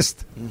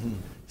exist. Mm-hmm.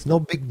 It's no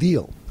big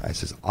deal. I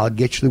says, I'll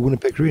get you the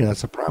Winnipeg Arena.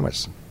 That's a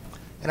promise.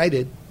 And I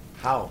did.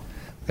 How?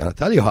 I'm going to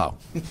tell you how.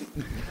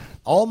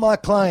 All my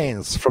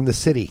clients from the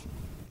city,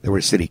 There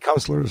were city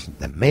councilors,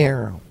 the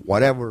mayor,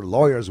 whatever,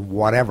 lawyers,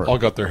 whatever. All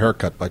got their hair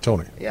cut by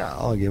Tony. Yeah,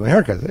 I'll give a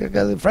haircut. I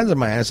got friends of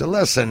mine. I said,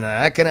 listen,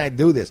 how can I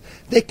do this?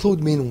 They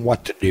clued me in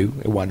what to do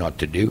and what not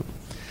to do.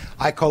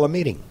 I call a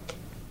meeting,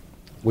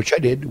 which I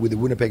did with the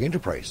Winnipeg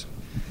Enterprise.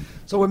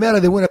 So we met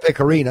at the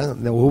Winnipeg Arena.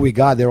 And who we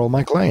got, they're all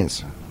my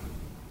clients.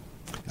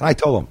 And I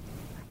told them,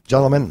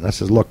 gentlemen, I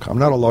says, look, I'm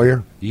not a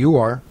lawyer. You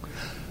are.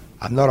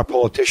 I'm not a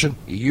politician.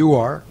 You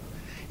are.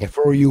 And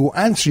for you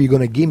answer you're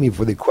going to give me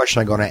for the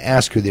question I'm going to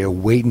ask you, they're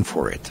waiting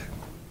for it.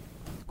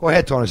 Go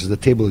ahead, Tony. Says, the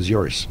table is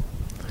yours.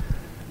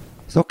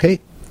 It's okay.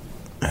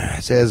 I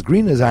said, as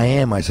green as I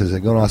am, I says,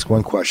 I'm going to ask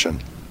one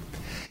question.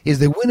 Is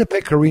the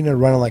Winnipeg Arena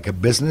running like a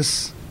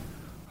business,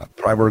 a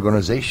private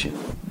organization,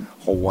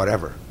 or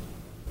whatever?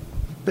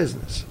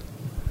 Business.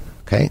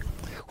 Okay?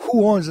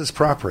 Who owns this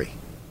property?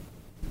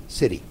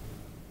 City.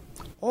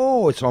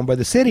 Oh, it's owned by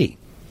the city.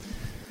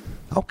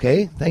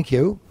 Okay, thank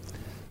you.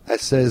 I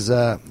says,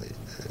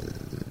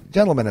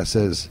 gentlemen, I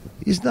says,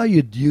 is not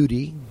your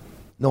duty.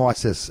 No, I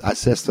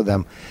says to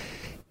them,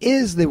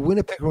 is the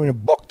Winnipeg Arena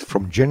booked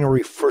from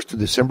January 1st to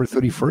December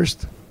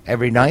 31st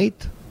every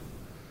night? I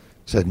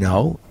said,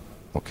 no.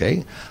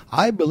 Okay.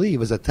 I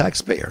believe as a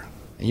taxpayer,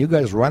 and you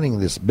guys running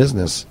this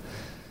business,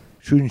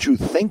 shouldn't you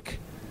think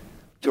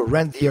to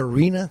rent the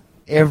arena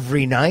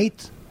every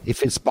night,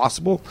 if it's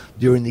possible,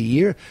 during the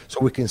year, so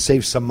we can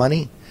save some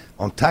money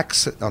on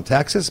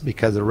taxes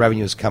because the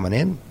revenue is coming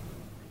in?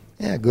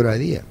 Yeah, good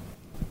idea.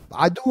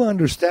 I do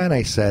understand,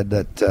 I said,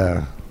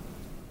 that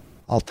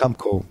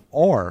Altamco,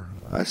 or,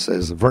 I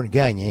says, Vern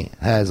Gagne,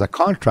 has a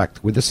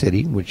contract with the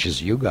city, which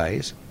is you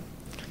guys,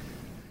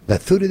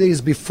 that 30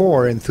 days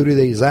before and 30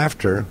 days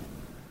after,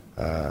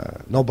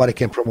 nobody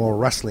can promote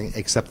wrestling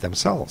except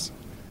themselves.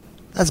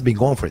 That's been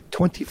going for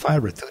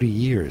 25 or 30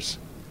 years.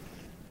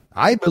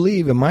 I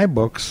believe in my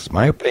books,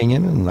 my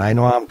opinion, and I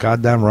know I'm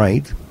goddamn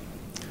right,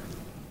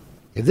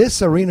 if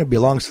this arena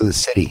belongs to the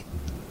city,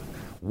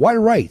 what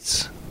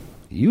rights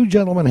you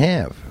gentlemen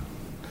have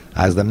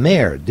as the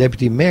mayor,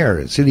 deputy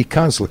mayor, city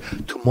councilor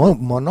to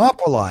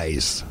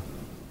monopolize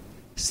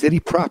city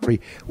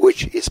property,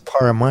 which is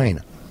part of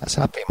mine? That's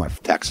how I pay my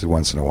taxes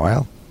once in a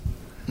while.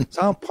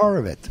 So I'm part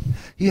of it.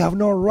 You have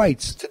no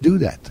rights to do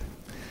that.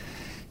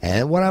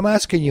 And what I'm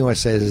asking you, I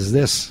says, is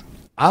this.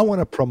 I want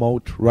to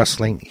promote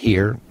wrestling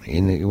here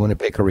in the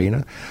Winnipeg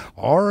Arena,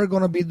 or it's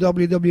going to be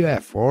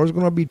WWF, or it's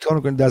going to be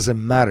Tony. It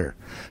doesn't matter.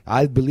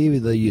 I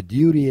believe that your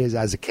duty is,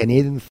 as a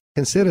Canadian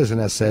citizen,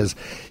 that says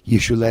you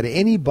should let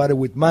anybody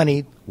with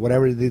money,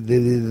 whatever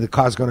the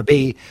cost is going to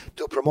be,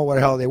 to promote what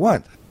the hell they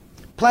want.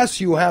 Plus,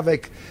 you have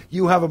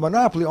a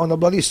monopoly on the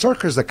bloody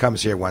circus that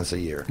comes here once a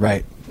year.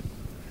 Right.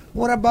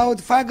 What about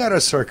if I got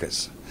a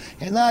circus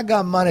and I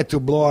got money to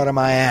blow out of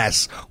my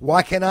ass?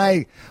 Why can't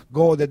I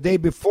go the day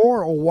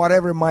before or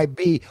whatever it might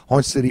be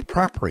on city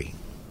property?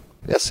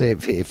 Let's say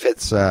if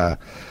it's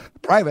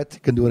private, you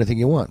can do anything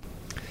you want.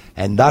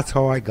 And that's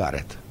how I got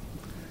it.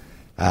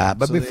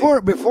 But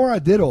so before I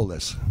did all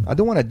this, I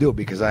don't want to do it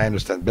because I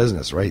understand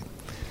business, right?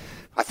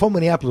 I phoned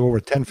Minneapolis over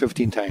 10,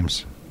 15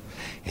 times.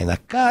 And the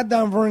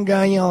goddamn Vern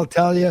Gagne, I'll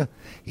tell you,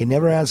 he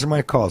never answered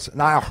my calls.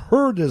 And I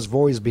heard his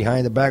voice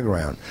behind the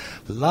background.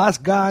 The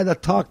last guy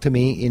that talked to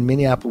me in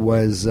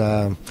Minneapolis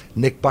was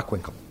Nick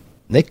Buckwinkle.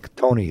 Nick,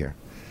 Tony here.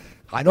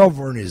 I know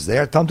Vern is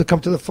there. Tell him to come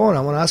to the phone.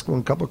 I want to ask him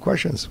a couple of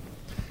questions.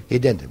 He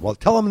didn't. Well,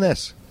 tell him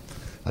this.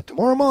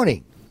 Tomorrow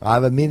morning, I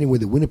have a meeting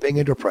with the Winnipeg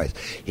Enterprise.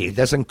 If he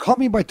doesn't call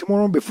me by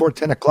tomorrow before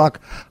 10 o'clock,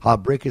 I'll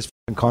break his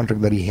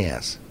contract that he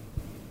has.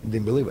 He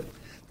didn't believe it.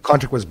 The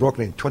contract was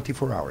broken in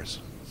 24 hours.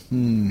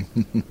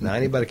 Now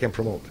anybody can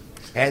promote.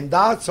 And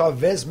that's how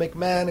Vince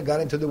McMahon got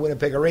into the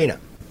Winnipeg Arena.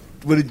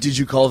 Did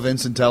you call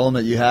Vince and tell him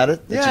that you had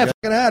it? Yeah, I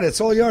fucking had it.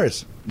 It's all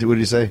yours. What did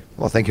he say?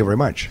 Well, thank you very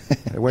much.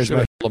 Where's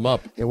my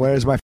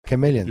fucking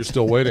million? You're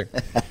still waiting.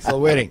 Still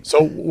waiting.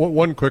 So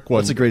one quick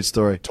one. That's a great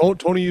story.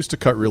 Tony used to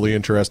cut really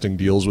interesting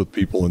deals with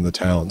people in the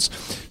towns.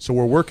 So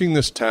we're working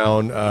this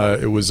town.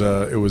 It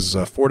was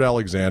Fort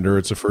Alexander.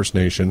 It's a First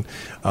Nation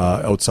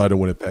outside of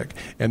Winnipeg.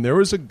 And there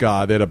was a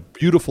guy. They had a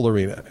beautiful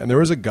arena. And there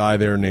was a guy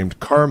there named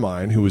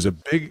Carmine, who was a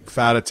big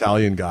fat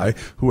Italian guy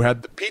who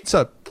had the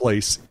pizza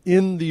place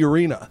in the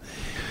arena.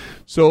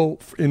 So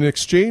in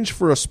exchange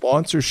for a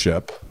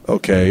sponsorship,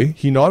 okay,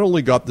 he not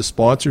only got the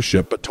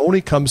sponsorship, but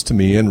Tony comes to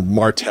me and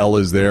Martel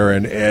is there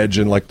and Edge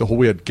and like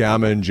we had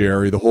Gamma and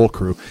Jerry, the whole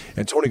crew.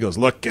 And Tony goes,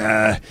 look, this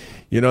fat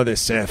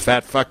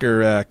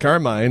fucker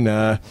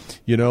Carmine,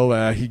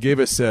 he gave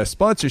us a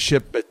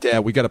sponsorship,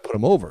 but we got to put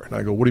him over. And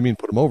I go, what do you mean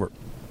put him over?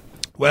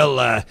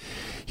 Well,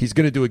 he's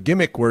going to do a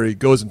gimmick where he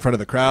goes in front of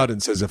the crowd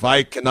and says, if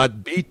I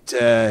cannot beat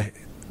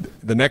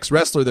the next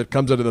wrestler that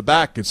comes out of the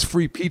back, it's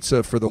free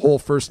pizza for the whole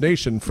First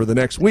Nation for the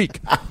next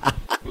week.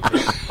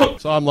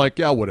 So I'm like,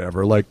 yeah,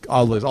 whatever. Like,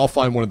 I'll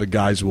find one of the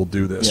guys who will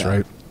do this,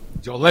 right?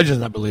 Joe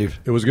Legend, I believe.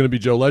 It was going to be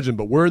Joe Legend,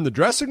 but we're in the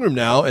dressing room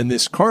now, and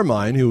this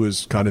Carmine, who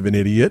is kind of an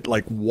idiot,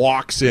 like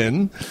walks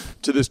in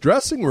to this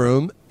dressing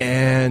room,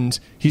 and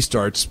he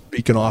starts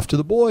speaking off to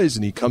the boys,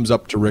 and he comes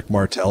up to Rick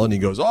Martel, and he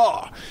goes,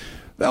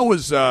 that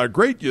was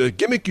great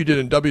gimmick you did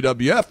in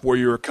WWF where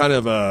you were kind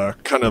of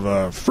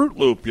a Fruit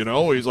Loop, you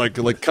know. He's like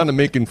kind of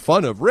making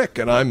fun of Rick,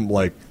 and I'm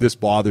like, this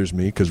bothers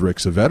me because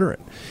Rick's a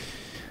veteran.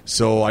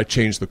 So I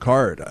changed the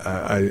card.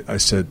 I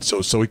said,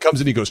 so he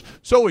comes in, he goes,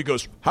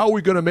 how are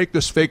we going to make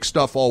this fake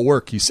stuff all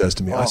work? He says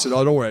to me. I said,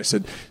 oh, don't worry. I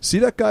said, see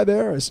that guy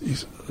there?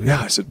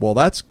 Yeah. I said, well,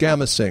 that's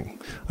Gamma Singh.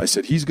 I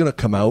said, he's going to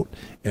come out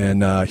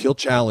and he'll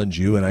challenge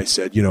you. And I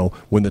said,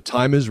 when the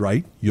time is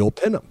right, you'll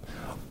pin him.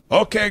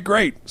 Okay,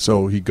 great.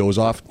 So he goes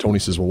off. Tony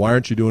says, well, why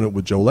aren't you doing it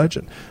with Joe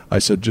Legend? I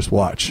said, just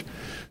watch.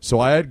 So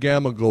I had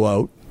Gamma go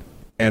out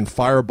and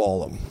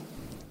fireball him.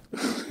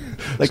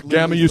 Like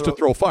Gamma used to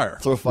throw fire.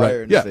 Throw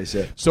fire in his face,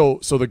 yeah. So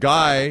the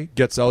guy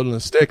gets out on a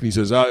stick and he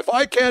says, if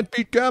I can't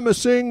beat Gamma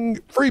Singh,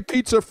 free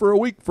pizza for a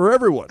week for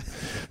everyone.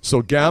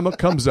 So Gamma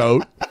comes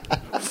out,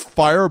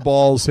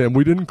 fireballs him.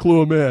 We didn't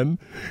clue him in.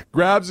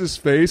 Grabs his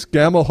face.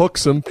 Gamma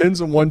hooks him,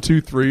 pins him 1,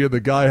 2, 3, and the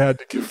guy had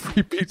to give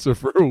free pizza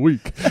for a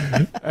week.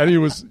 And he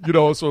was,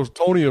 so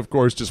Tony, of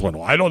course, just went,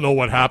 well, I don't know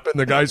what happened.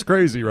 The guy's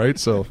crazy, right?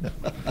 So,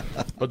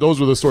 but those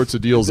were the sorts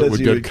of deals that would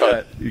get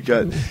cut. You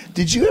cut.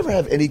 Did you ever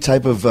have any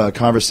type of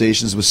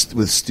conversations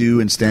with Stu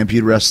and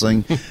Stampede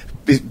Wrestling?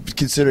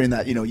 Considering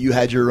that you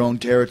had your own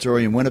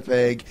territory in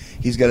Winnipeg,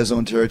 he's got his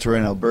own territory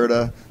in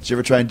Alberta. Did you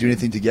ever try and do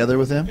anything together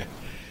with him?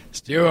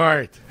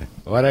 Stuart,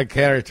 what a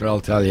character, I'll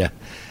tell you.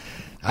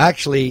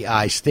 Actually,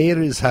 I stayed at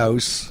his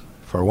house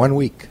for 1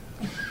 week.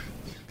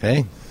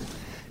 Okay?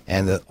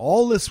 And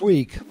all this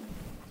week,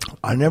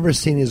 I never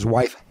seen his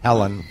wife,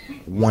 Helen,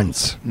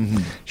 once. Mm-hmm.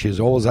 She was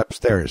always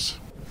upstairs.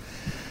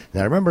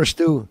 Now, I remember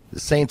Stu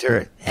saying to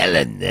her,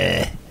 Helen,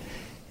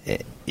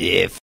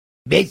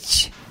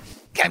 bitch,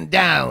 come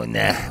down.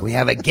 We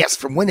have a guest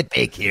from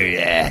Winnipeg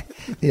here.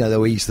 The way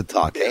we used to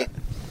talk, eh?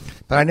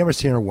 But I never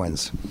seen her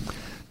once.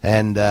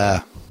 And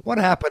what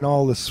happened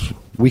all this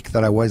week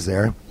that I was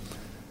there,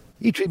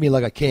 he treated me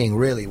like a king,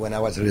 really, when I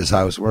was at his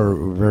house. We're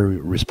very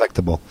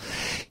respectable.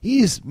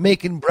 He's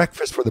making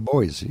breakfast for the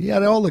boys. He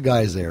had all the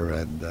guys there,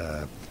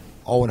 and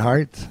Owen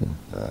Hart,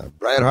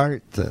 Brad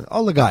Hart,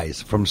 all the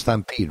guys from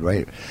Stampede,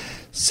 right?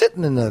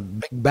 Sitting in the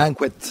big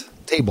banquet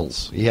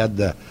tables. He had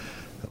the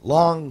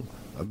long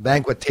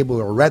banquet table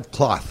with a red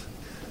cloth.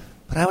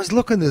 But I was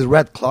looking at this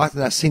red cloth,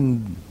 and I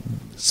seen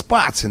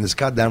spots in this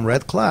goddamn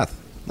red cloth.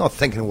 Not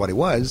thinking what he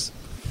was,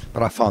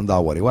 but I found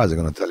out what he was. I'm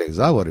going to tell you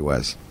exactly what he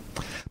was.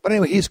 But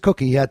anyway, he's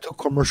cooking. He had 2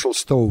 commercial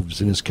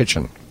stoves in his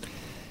kitchen.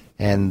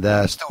 And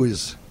Stu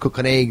is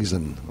cooking eggs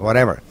and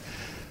whatever.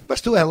 But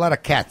Stu had a lot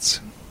of cats.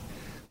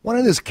 One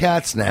of his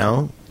cats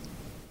now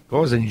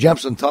goes and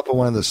jumps on top of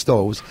one of the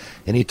stoves,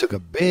 and he took a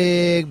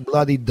big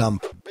bloody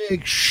dump,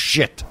 big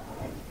shit.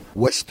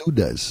 What Stu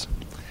does,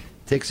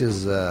 takes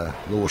his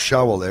little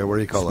shovel there, what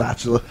do you call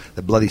spatula.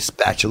 The bloody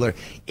spatula.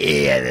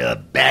 Yeah,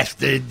 little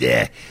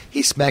bastard.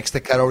 He smacks the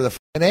cat over the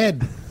fucking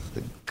head.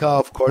 The cow,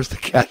 of course, the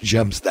cat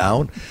jumps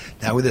down.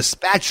 Now with the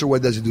spatula,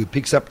 what does he do? He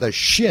picks up the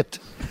shit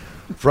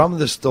from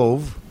the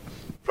stove,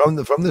 from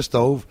the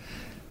stove,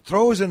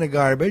 throws in the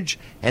garbage,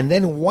 and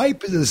then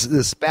wipes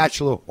the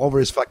spatula over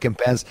his fucking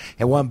pants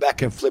and went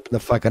back and flipping the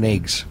fucking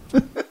eggs.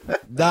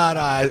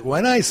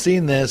 When I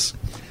seen this,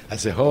 I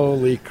said,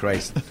 holy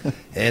Christ.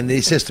 And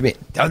he says to me,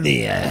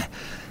 Tony, I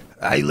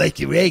like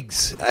your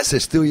eggs. I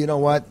said, Stu, you know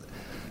what?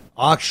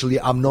 Actually,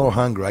 I'm not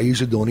hungry. I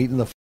usually don't eat in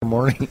the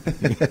morning.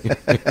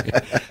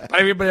 But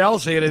everybody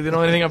else ate it. They didn't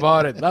know anything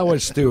about it. That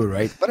was Stu,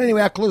 right? But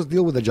anyway, I closed the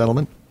deal with the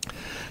gentleman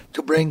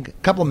to bring a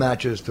couple of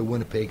matches to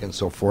Winnipeg and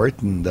so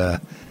forth. And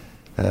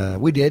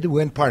we did. We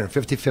went partner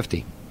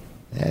 50-50.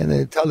 And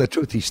to tell the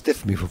truth, he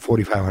stiffed me for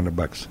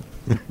 $4,500.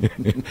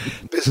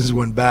 Business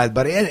went bad,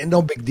 but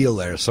no big deal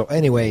there. So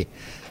anyway,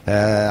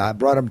 I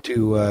brought him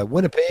to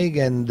Winnipeg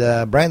and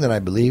Brandon, I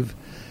believe.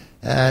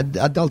 And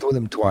I dealt with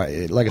him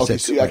twice. Like I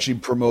said, so you actually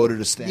promoted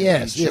a stand.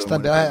 Yes.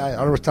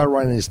 I started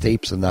running his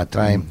tapes in that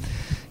time,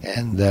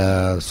 and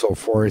so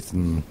forth,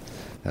 and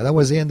that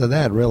was the end of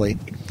that. Really,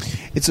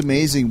 it's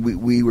amazing.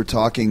 We were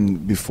talking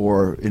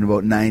before in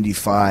about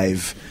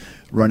 '95,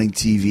 running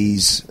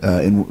TVs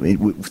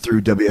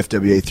through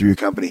WFWA through your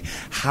company.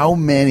 How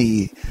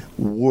many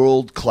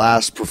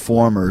world-class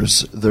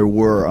performers there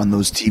were on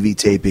those TV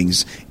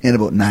tapings in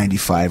about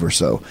 95 or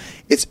so.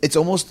 It's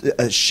almost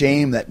a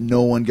shame that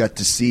no one got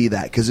to see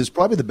that, because it's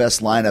probably the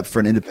best lineup for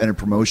an independent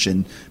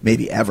promotion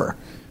maybe ever,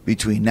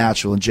 between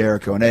Natural and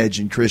Jericho and Edge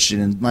and Christian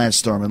and Lance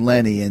Storm and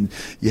Lenny, and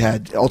you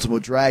had Ultimo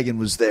Dragon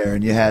was there,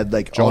 and you had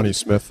like Johnny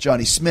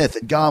Smith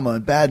and Gamma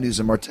and Bad News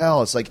and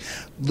Martel. It's like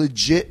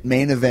legit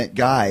main event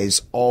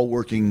guys all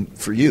working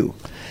for you.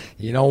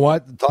 You know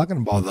what? Talking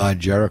about that,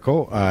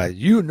 Jericho,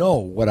 you know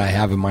what I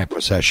have in my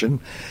possession.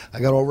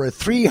 I got over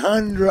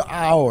 300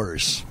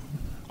 hours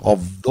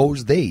of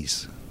those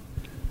days.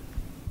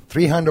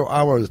 300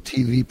 hours of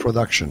TV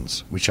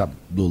productions, which I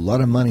blew a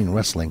lot of money in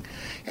wrestling.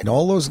 And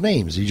all those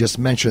names you just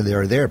mentioned, they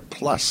are there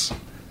plus.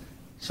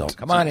 So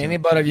come on,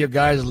 anybody of you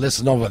guys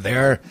listen over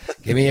there,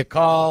 give me a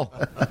call.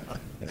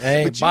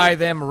 Hey, buy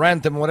them,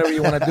 rent them, whatever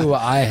you want to do,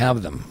 I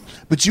have them.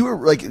 But you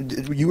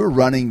were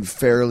running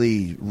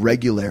fairly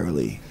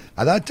regularly.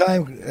 At that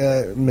time,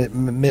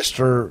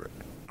 Mr.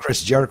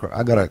 Chris Jericho.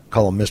 I gotta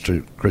call him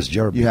Mr. Chris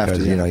Jericho You have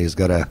because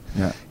to,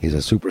 yeah. he's a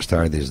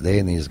superstar this day,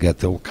 and he's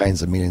got all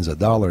kinds of millions of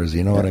dollars.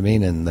 You know what I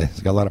mean? And he's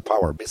got a lot of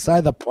power.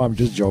 Beside the point, I'm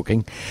just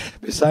joking.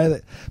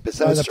 Beside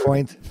the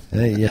point,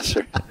 yes,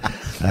 sir.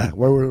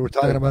 What we're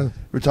talking about?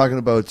 We're talking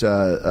about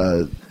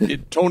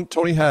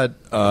Tony had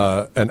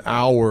an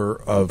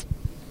hour of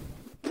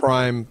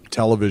prime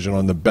television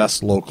on the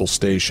best local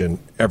station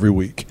every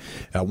week.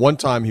 At one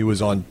time, he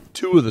was on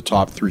 2 of the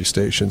top 3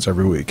 stations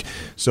every week.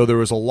 So there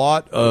was a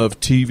lot of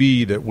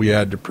TV that we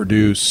had to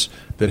produce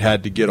that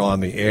had to get on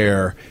the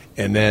air.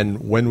 And then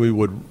when we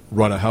would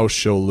run a house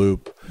show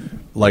loop,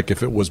 like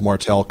if it was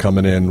Martel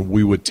coming in,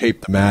 we would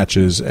tape the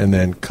matches and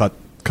then cut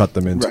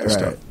them into the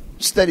stuff.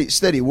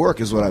 Steady work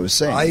is what I was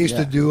saying.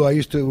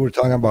 We're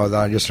talking about,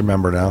 I just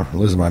remember now, I'm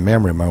losing my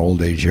memory in my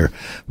old age here.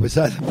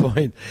 Besides the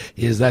point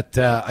is that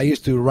I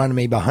used to run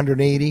maybe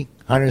 180,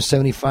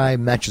 175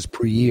 matches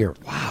per year.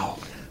 Wow.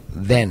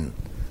 Then,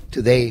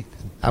 today,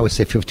 I would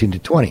say 15 to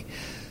 20.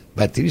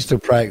 But they used to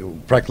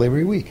practically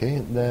every week,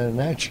 the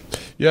match.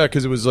 Yeah,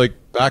 because it was like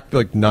back to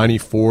like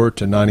 94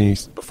 to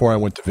 90, before I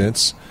went to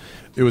Vince.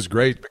 It was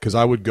great because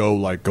I would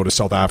go to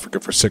South Africa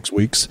for 6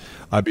 weeks.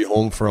 I'd be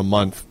home for a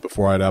month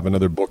before I'd have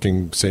another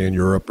booking, say in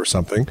Europe or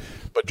something.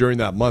 But during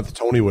that month,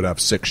 Tony would have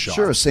 6 shots.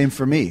 Sure, same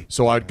for me.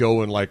 So I'd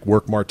go and like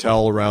work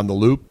Martel around the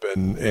loop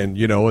and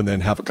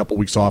then have a couple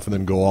weeks off and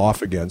then go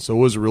off again. So it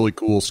was a really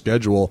cool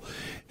schedule.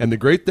 And the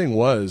great thing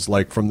was,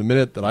 like, from the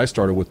minute that I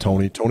started with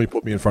Tony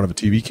put me in front of a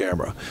TV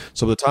camera.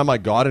 So by the time I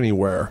got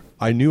anywhere,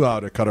 I knew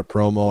how to cut a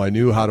promo. I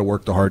knew how to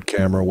work the hard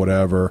camera,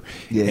 whatever.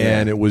 Yeah.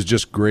 And it was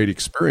just great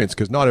experience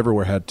because not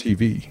everywhere had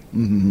TV.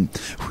 Mm-hmm.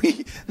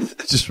 We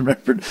just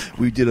remembered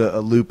we did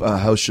a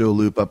house show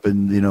loop up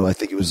in, I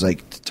think it was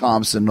like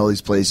Thompson and all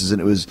these places, and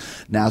it was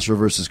Nashville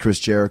versus Chris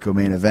Jericho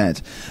main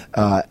event.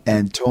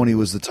 And Tony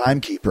was the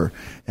timekeeper,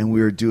 and we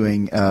were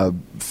doing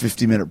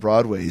 50-minute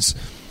Broadways.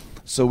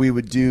 So we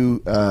would do,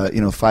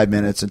 5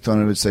 minutes, and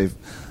Tony would say,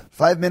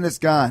 5 minutes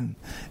gone,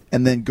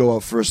 and then go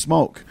out for a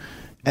smoke.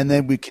 And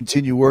then we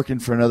continue working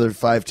for another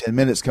 5-10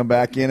 minutes, come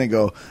back in and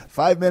go,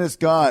 5 minutes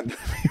gone.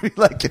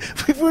 Like,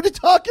 we were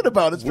talking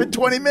about, it's been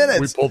 20 minutes.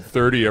 We pulled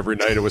 30 every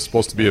night. It was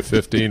supposed to be a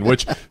 15,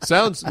 which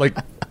sounds like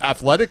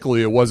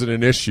athletically it wasn't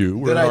an issue.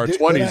 We're in our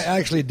 20s. Did I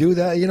actually do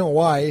that? You know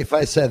why? If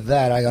I said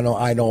that,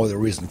 I know the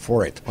reason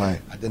for it.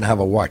 Why? I didn't have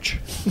a watch.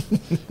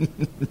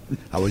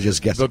 I was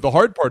just guessing. The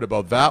hard part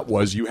about that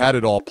was you had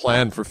it all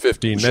planned for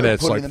 15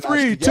 minutes, like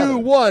 3, 2,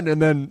 1,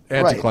 and then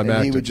anticlimactic. Right,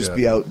 and he would just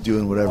be out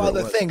doing whatever. Well,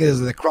 the thing is,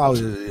 the crowd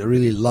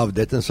really loved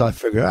it, and so I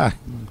figured,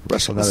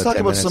 wrestle another 10 minutes. Let's talk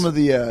about some of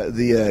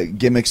the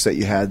gimmicks that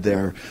you had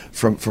there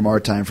from our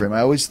time frame.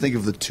 I always think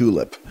of the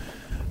Tulip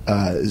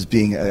as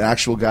being an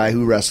actual guy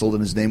who wrestled,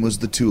 and his name was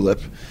the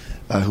Tulip,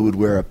 who would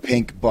wear a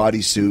pink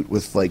bodysuit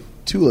with like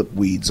tulip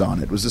weeds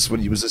on it. Was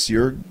this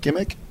your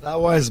gimmick? That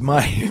was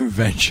my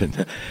invention.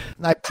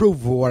 And I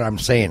prove what I'm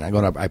saying.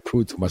 I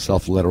prove to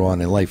myself later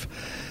on in life.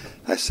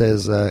 I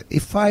says,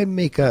 if I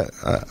make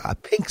a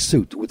pink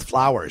suit with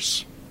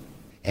flowers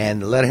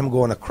and let him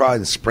go in a crowd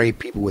and spray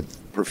people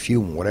with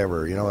perfume,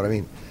 whatever, you know what I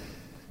mean?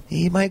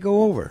 He might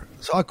go over.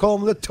 So I call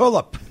him the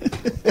Tulip.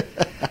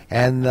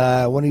 And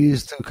when he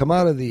used to come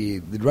out of the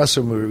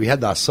dressing room, we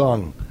had that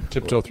song.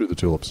 Tiptoe Through the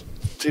Tulips.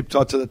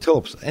 Tiptoe to the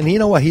Tulips. And you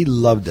know what? He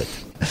loved it.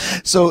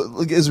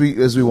 So as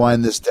we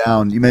wind this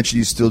down, you mentioned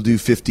you still do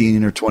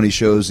 15 or 20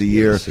 shows a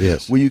year.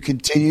 Yes. Will you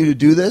continue to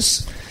do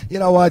this? You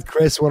know what,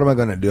 Chris? What am I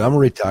going to do? I'm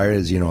retired.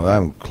 As you know,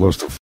 I'm close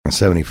to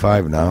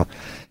 75 now.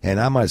 And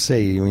I might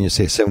say, when you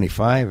say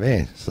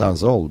 75,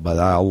 sounds old. But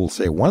I will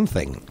say one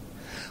thing.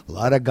 A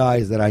lot of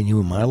guys that I knew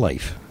in my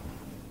life,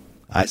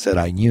 I said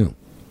I knew,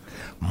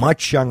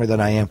 much younger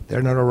than I am,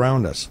 they're not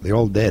around us. They're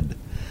all dead.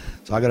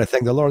 So I got to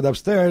thank the Lord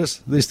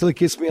upstairs. They still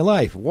keeps me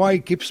alive. Why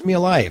it keeps me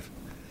alive?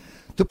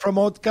 To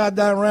promote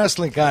goddamn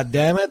wrestling,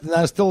 goddamn it, and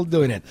I'm still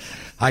doing it.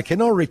 I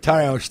cannot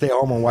retire or stay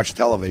home and watch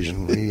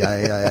television.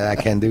 I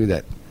can't do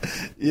that.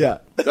 Yeah.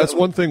 That's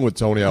one thing with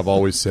Tony I've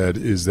always said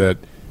is that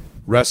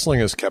wrestling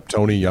has kept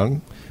Tony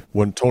young.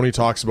 When Tony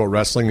talks about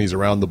wrestling, he's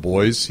around the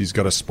boys. He's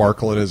got a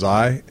sparkle in his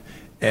eye.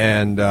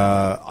 And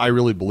I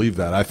really believe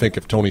that. I think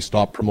if Tony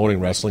stopped promoting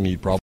wrestling,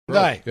 he'd probably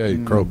die. Yeah,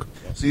 he'd croak.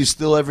 So you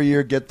still every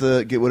year get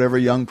whatever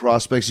young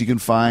prospects you can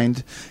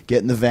find,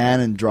 get in the van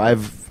and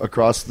drive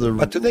across the.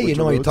 But today,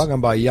 winter you're roads? talking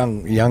about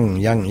young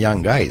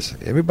guys.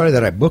 Everybody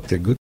that I booked, they're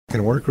good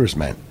fucking workers,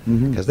 man,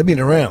 because they've been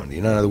around.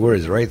 In other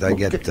words, right? I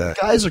get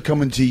guys are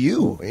coming to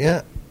you.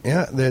 Yeah.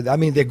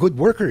 They're good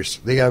workers.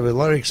 They have a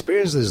lot of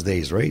experience these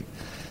days, right?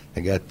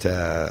 I got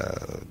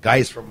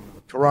guys from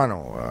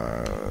Toronto,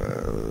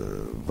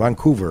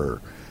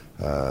 Vancouver,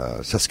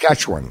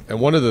 Saskatchewan. And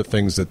one of the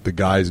things that the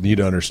guys need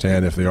to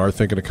understand if they are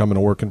thinking of coming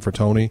and working for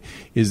Tony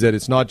is that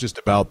it's not just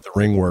about the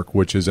ring work,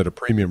 which is at a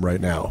premium right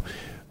now.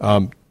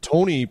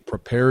 Tony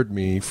prepared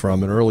me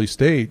from an early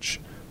stage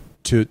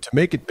to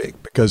make it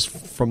big because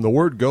from the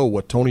word go,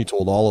 what Tony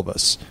told all of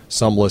us,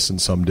 some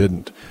listened, some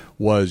didn't,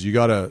 was you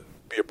got to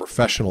be a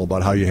professional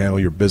about how you handle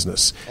your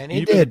business. And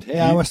he did.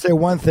 Yeah, I must say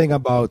one thing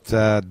about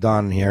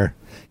Don here.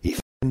 He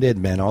did,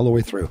 man, all the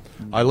way through.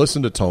 I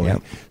listened to Tony. Yeah.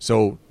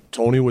 So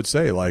Tony would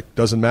say, like,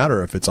 doesn't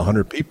matter if it's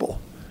 100 people.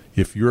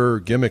 If your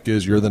gimmick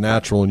is you're the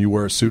natural and you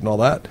wear a suit and all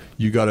that,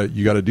 you gotta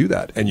do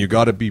that, and you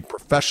gotta be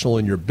professional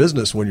in your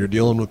business when you're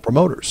dealing with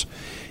promoters.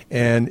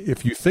 And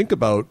if you think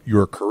about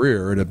your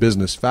career in a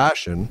business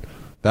fashion,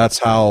 that's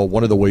how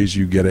one of the ways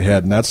you get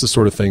ahead, and that's the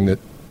sort of thing that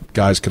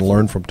guys can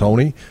learn from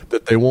Tony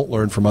that they won't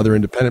learn from other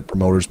independent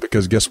promoters.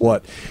 Because guess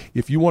what?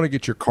 If you want to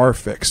get your car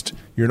fixed,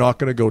 you're not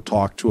going to go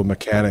talk to a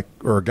mechanic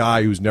or a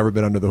guy who's never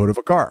been under the hood of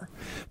a car.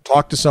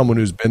 Talk to someone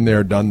who's been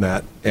there, done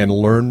that, and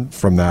learn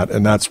from that.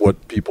 And that's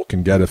what people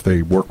can get if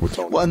they work with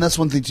Tony. Well, and that's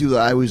one thing, too,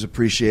 that I always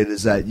appreciate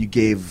is that you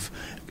gave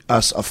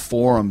us a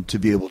forum to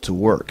be able to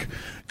work.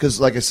 Because,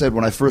 like I said,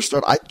 when I first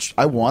started,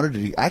 I wanted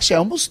to.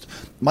 Actually,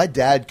 my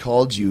dad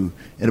called you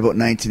in about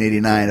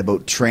 1989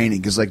 about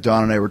training. Because, like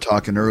Don and I were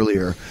talking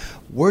earlier,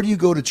 where do you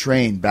go to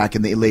train back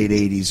in the late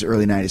 80s,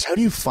 early 90s? How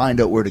do you find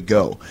out where to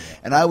go?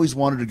 And I always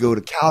wanted to go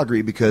to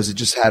Calgary because it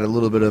just had a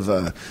little bit of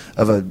a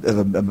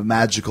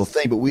magical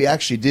thing. But we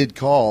actually did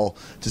call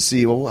to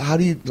see, well, how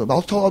do you –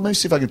 let me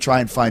see if I can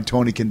try and find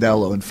Tony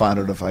Condello and find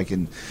out if I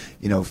can,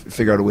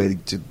 figure out a way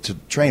to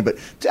train. But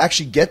to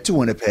actually get to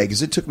Winnipeg,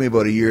 because it took me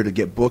about a year to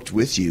get booked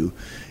with you,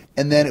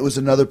 and then it was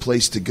another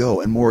place to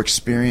go and more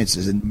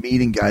experiences and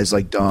meeting guys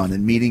like Don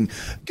and meeting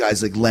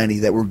guys like Lenny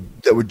that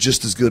were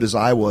just as good as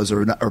I was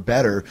or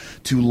better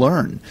to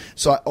learn.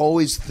 So I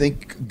always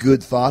think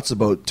good thoughts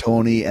about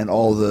Tony and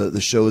all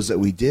the shows that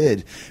we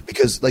did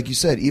because, like you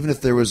said, even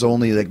if there was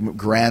only like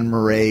Grand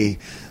Marais,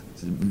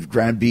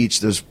 Grand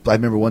Beach, I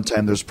remember one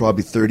time there was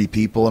probably 30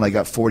 people and I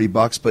got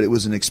 $40, but it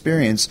was an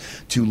experience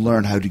to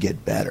learn how to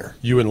get better.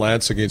 You and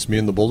Lance against me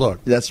and the Bulldog.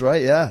 That's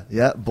right, yeah,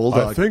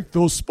 Bulldog. I think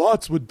those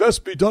spots would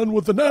best be done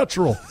with the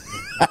natural.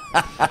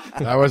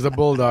 That was the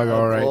Bulldog,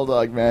 all right.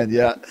 Bulldog, man,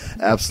 yeah,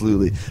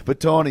 absolutely.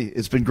 But Tony,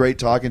 it's been great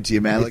talking to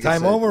you, man. Like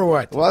time over or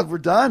what? Well, we're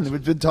done.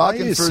 We've been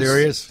talking. Are you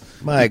serious?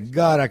 My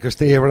God, I could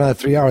stay here for another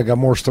 3 hours. I got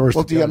more stories.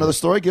 Well, do you got another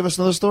story? Give us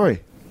another story.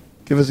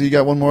 You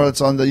got one more that's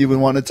on that you've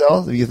been wanting to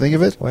tell? Do you think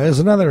of it? Well, there's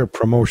another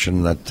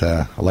promotion that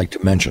I'd like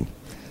to mention.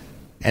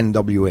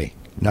 NWA,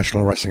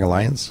 National Wrestling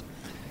Alliance.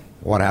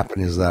 What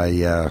happened is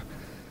I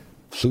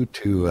flew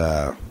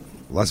to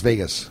Las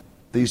Vegas.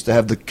 They used to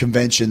have the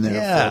convention there.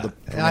 Yeah, for the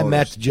promoters. I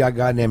met a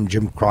guy named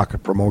Jim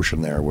Crockett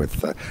Promotion there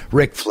with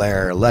Ric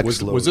Flair,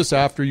 Lex Luger. Was this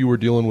after you were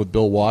dealing with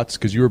Bill Watts?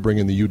 Because you were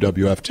bringing the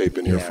UWF tape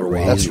in here for a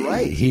while. That's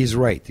right. He's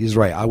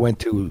right. I went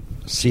to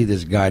see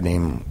this guy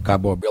named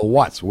Cowboy Bill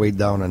Watts way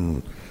down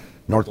in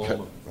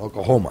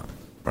Oklahoma,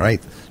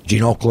 right?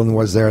 Gene Oakland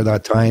was there at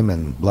that time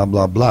and blah,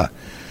 blah, blah.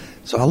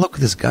 So I look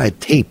at this guy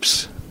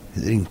tapes.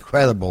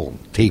 Incredible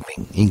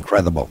taping.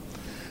 Incredible.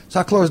 So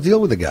I closed a deal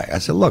with the guy. I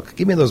said, look,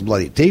 give me those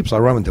bloody tapes. I'll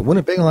run into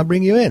Winnipeg and I'll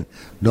bring you in.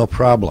 No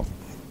problem.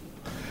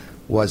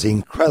 Was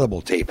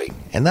incredible taping.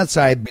 And that's,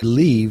 I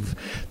believe,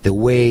 the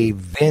way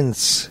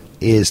Vince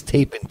is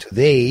taping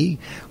today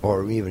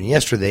or even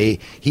yesterday.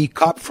 He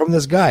copied from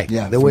this guy.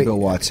 Yeah, the from way Bill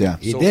Watts, yeah.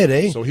 He did,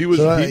 eh? So he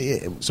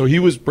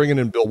was bringing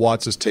in Bill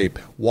Watts' tape.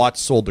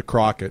 Watts sold to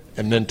Crockett,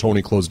 and then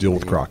Tony closed deal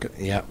with Crockett.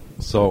 Yeah.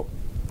 So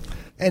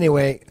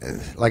anyway,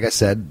 like I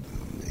said,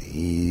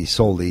 he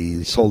sold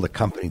the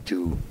company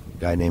to a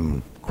guy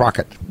named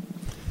Crockett.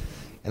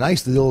 And I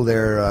used to deal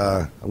there.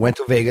 I went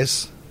to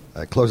Vegas.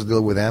 I closed the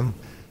deal with them,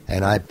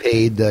 and I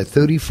paid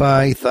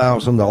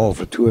 $35,000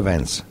 for two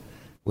events.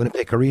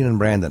 Winnipeg Arena and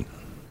Brandon,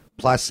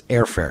 plus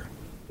airfare,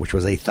 which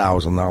was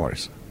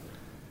 $8,000,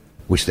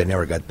 which they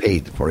never got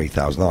paid for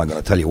 $8,000. I'm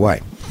going to tell you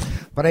why.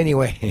 But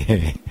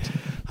anyway,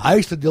 I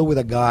used to deal with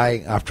a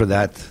guy after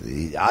that.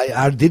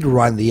 I did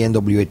run the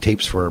NWA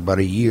tapes for about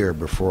a year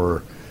and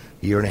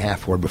a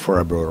half before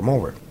I brought him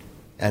over.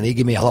 And he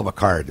gave me a hell of a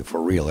card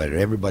for real.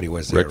 Everybody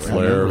was there. Ric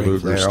Flair, Ric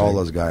Flair, all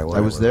those guys. I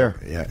was there.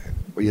 Yeah.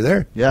 Were you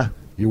there? Yeah.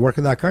 You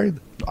working that card?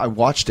 I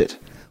watched it.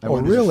 I Oh,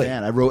 went as a really?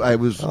 fan.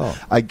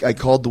 I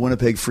called the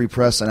Winnipeg Free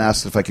Press and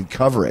asked if I could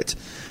cover it,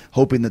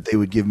 hoping that they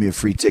would give me a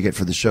free ticket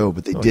for the show,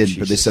 but they didn't.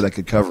 But they Jesus. said I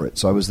could cover it,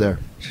 so I was there.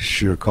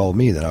 Sure called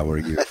me, then I would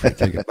have given you a free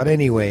ticket. But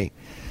anyway,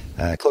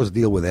 I closed a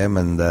deal with them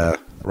and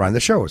ran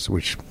the shows,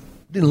 which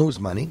didn't lose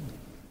money.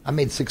 I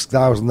made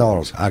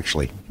 $6,000,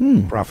 actually,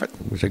 profit,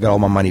 which I got all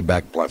my money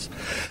back plus.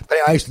 But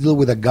I used to deal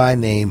with a guy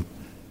named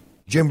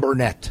Jim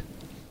Burnett.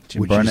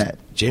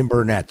 Jim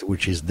Burnett,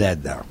 which is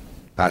dead now,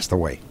 passed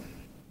away.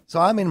 So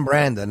I'm in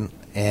Brandon,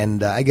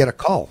 and I get a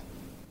call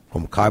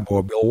from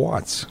Cowboy Bill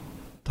Watts.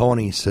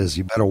 Tony says,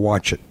 you better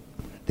watch it.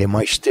 They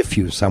might stiff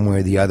you some way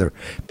or the other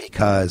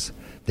because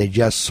they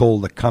just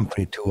sold the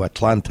company to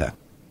Atlanta.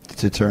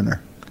 To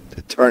Turner.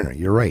 To Turner,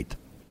 you're right.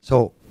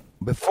 So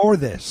before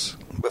this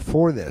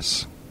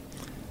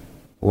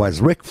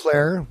was Ric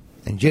Flair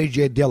and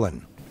J.J.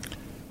 Dillon.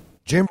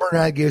 Jim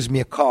Burnett gives me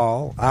a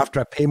call after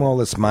I pay him all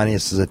this money. He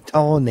says,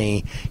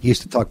 Tony, he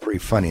used to talk pretty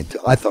funny.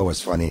 I thought it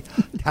was funny.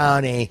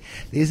 Tony,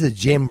 this is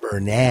Jim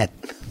Burnett,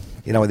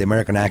 with the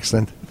American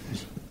accent.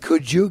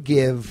 Could you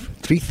give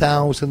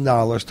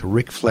 $3,000 to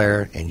Ric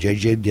Flair and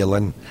J.J.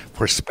 Dillon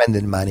for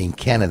spending money in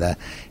Canada,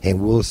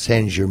 and we'll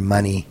send your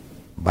money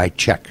by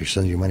check. Or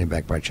send your money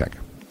back by check.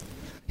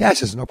 Yeah, I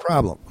says, no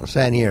problem. I'm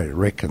saying here,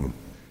 Rick, and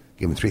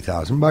give him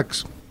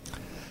 $3,000.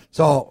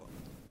 So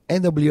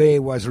NWA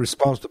was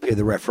responsible to pay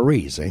the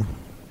referees,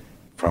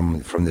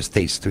 from the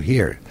States to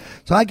here.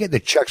 So I get the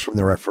checks from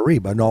the referee,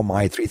 but not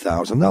my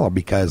 $3,000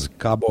 because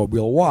Cowboy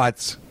Bill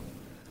Watts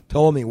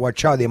told me,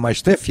 watch out, they might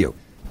stiff you.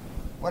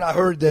 When I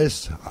heard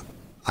this,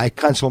 I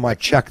canceled my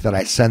check that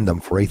I send them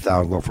for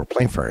 $8,000 for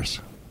plane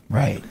fares.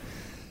 Right.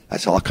 I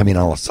said, I'll come in,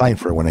 I'll sign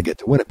for it when I get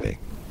to Winnipeg.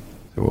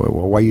 So,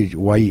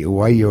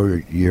 why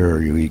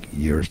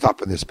you're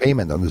stopping this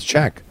payment on this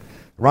check?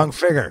 Wrong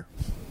figure.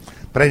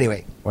 But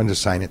anyway, wanted to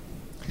sign it.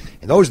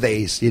 In those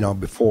days,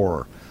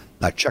 before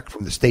that check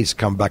from the States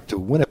come back to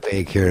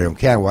Winnipeg here in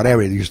Canada,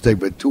 whatever, it used to take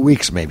about 2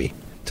 weeks maybe.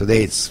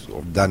 Today it's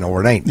done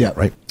overnight. Yeah.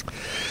 Right?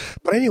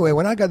 But anyway,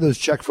 when I got this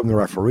check from the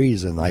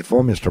referees, and I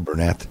phoned Mr.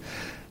 Burnett,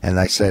 and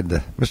I said,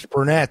 Mr.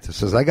 Burnett,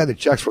 says, I got the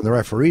checks from the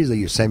referees that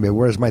you sent me.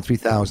 Where's my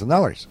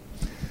 $3,000?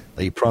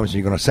 That you promised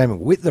you're going to send me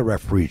with the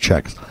referee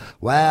checks.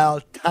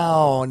 Well,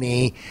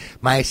 Tony,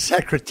 my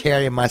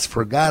secretary must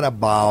forgot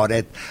about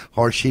it,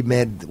 or she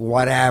made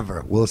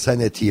whatever. We'll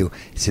send it to you.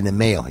 It's in the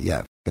mail.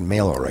 Yeah, fucking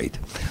mail, all right.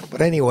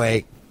 But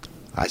anyway,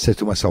 I said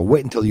to myself,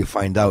 wait until you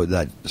find out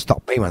that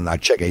stop payment on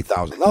that check,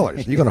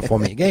 $8,000. You're going to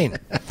phone me again.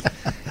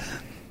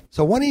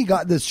 So when he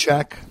got this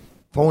check,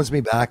 phones me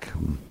back,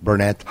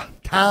 Burnett.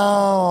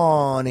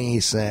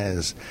 Tony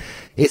says,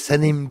 it's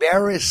an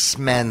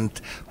embarrassment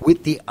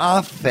with the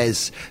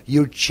office.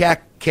 Your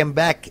check came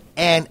back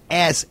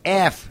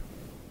NSF.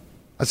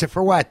 I said,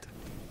 for what?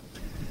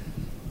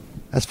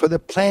 That's for the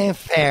plane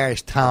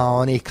fares,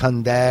 Tony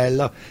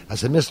Condello. I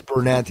said, Mr.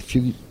 Burnett, if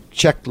you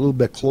check a little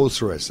bit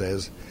closer, it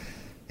says,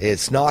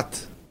 it's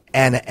not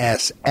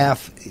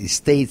NSF. It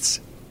states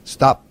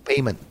stop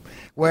payment.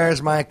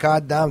 Where's my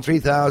goddamn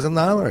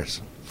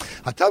 $3,000?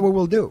 I'll tell you what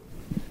we'll do.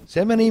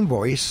 Send me an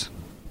invoice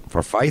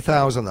for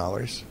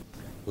 $5,000,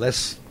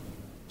 less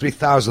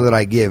 $3,000 that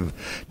I give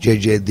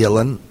J.J.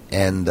 Dillon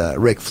and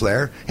Ric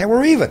Flair, and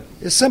we're even.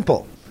 It's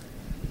simple.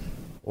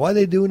 What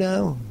they do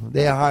now,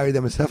 they hire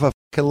themselves a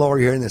fucking lawyer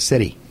here in the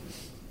city.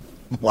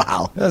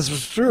 Wow.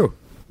 That's true.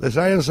 They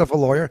hire themselves a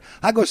lawyer.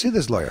 I go see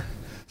this lawyer.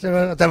 I say,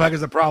 what the fuck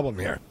is the problem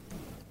here?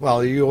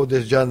 Well, you owe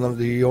this gentleman,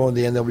 you owe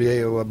the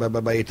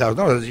NWA by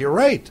 $8,000. You're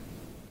right.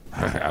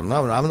 I'm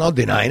not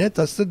denying it.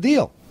 That's the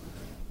deal.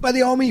 But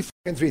they owe me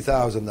fucking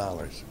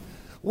 $3,000.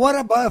 What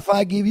about if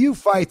I give you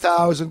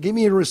 $5,000? Give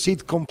me a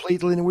receipt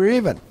completely, and we're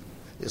even.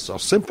 It's so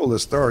simple, the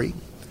story.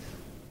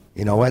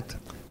 You know what?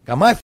 Got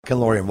my fucking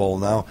lawyer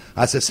involved now.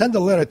 I said, send a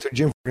letter to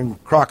Jim fucking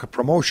Crockett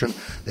Promotion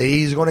that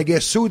he's going to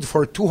get sued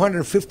for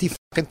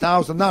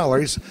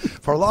 $250,000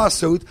 for a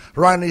lawsuit,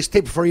 running his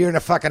tape for a year and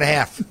a fucking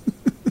half.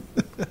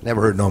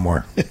 Never heard no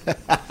more.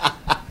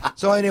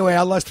 So anyway,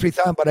 I lost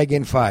 $3,000, but I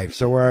gained $5.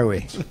 So where are we?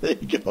 There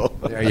you go.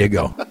 There you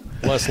go.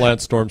 Plus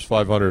Lance Storm's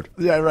 500.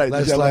 Yeah, right.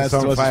 Less Yeah, Lance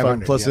plus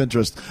 500, plus yeah.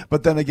 interest.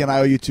 But then again, I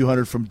owe you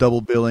 $200 from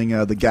double billing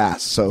the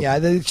gas. So Yeah,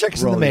 the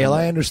check's in the mail.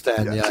 I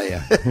understand.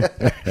 Yeah.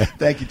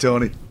 Thank you,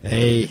 Tony.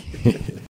 Hey.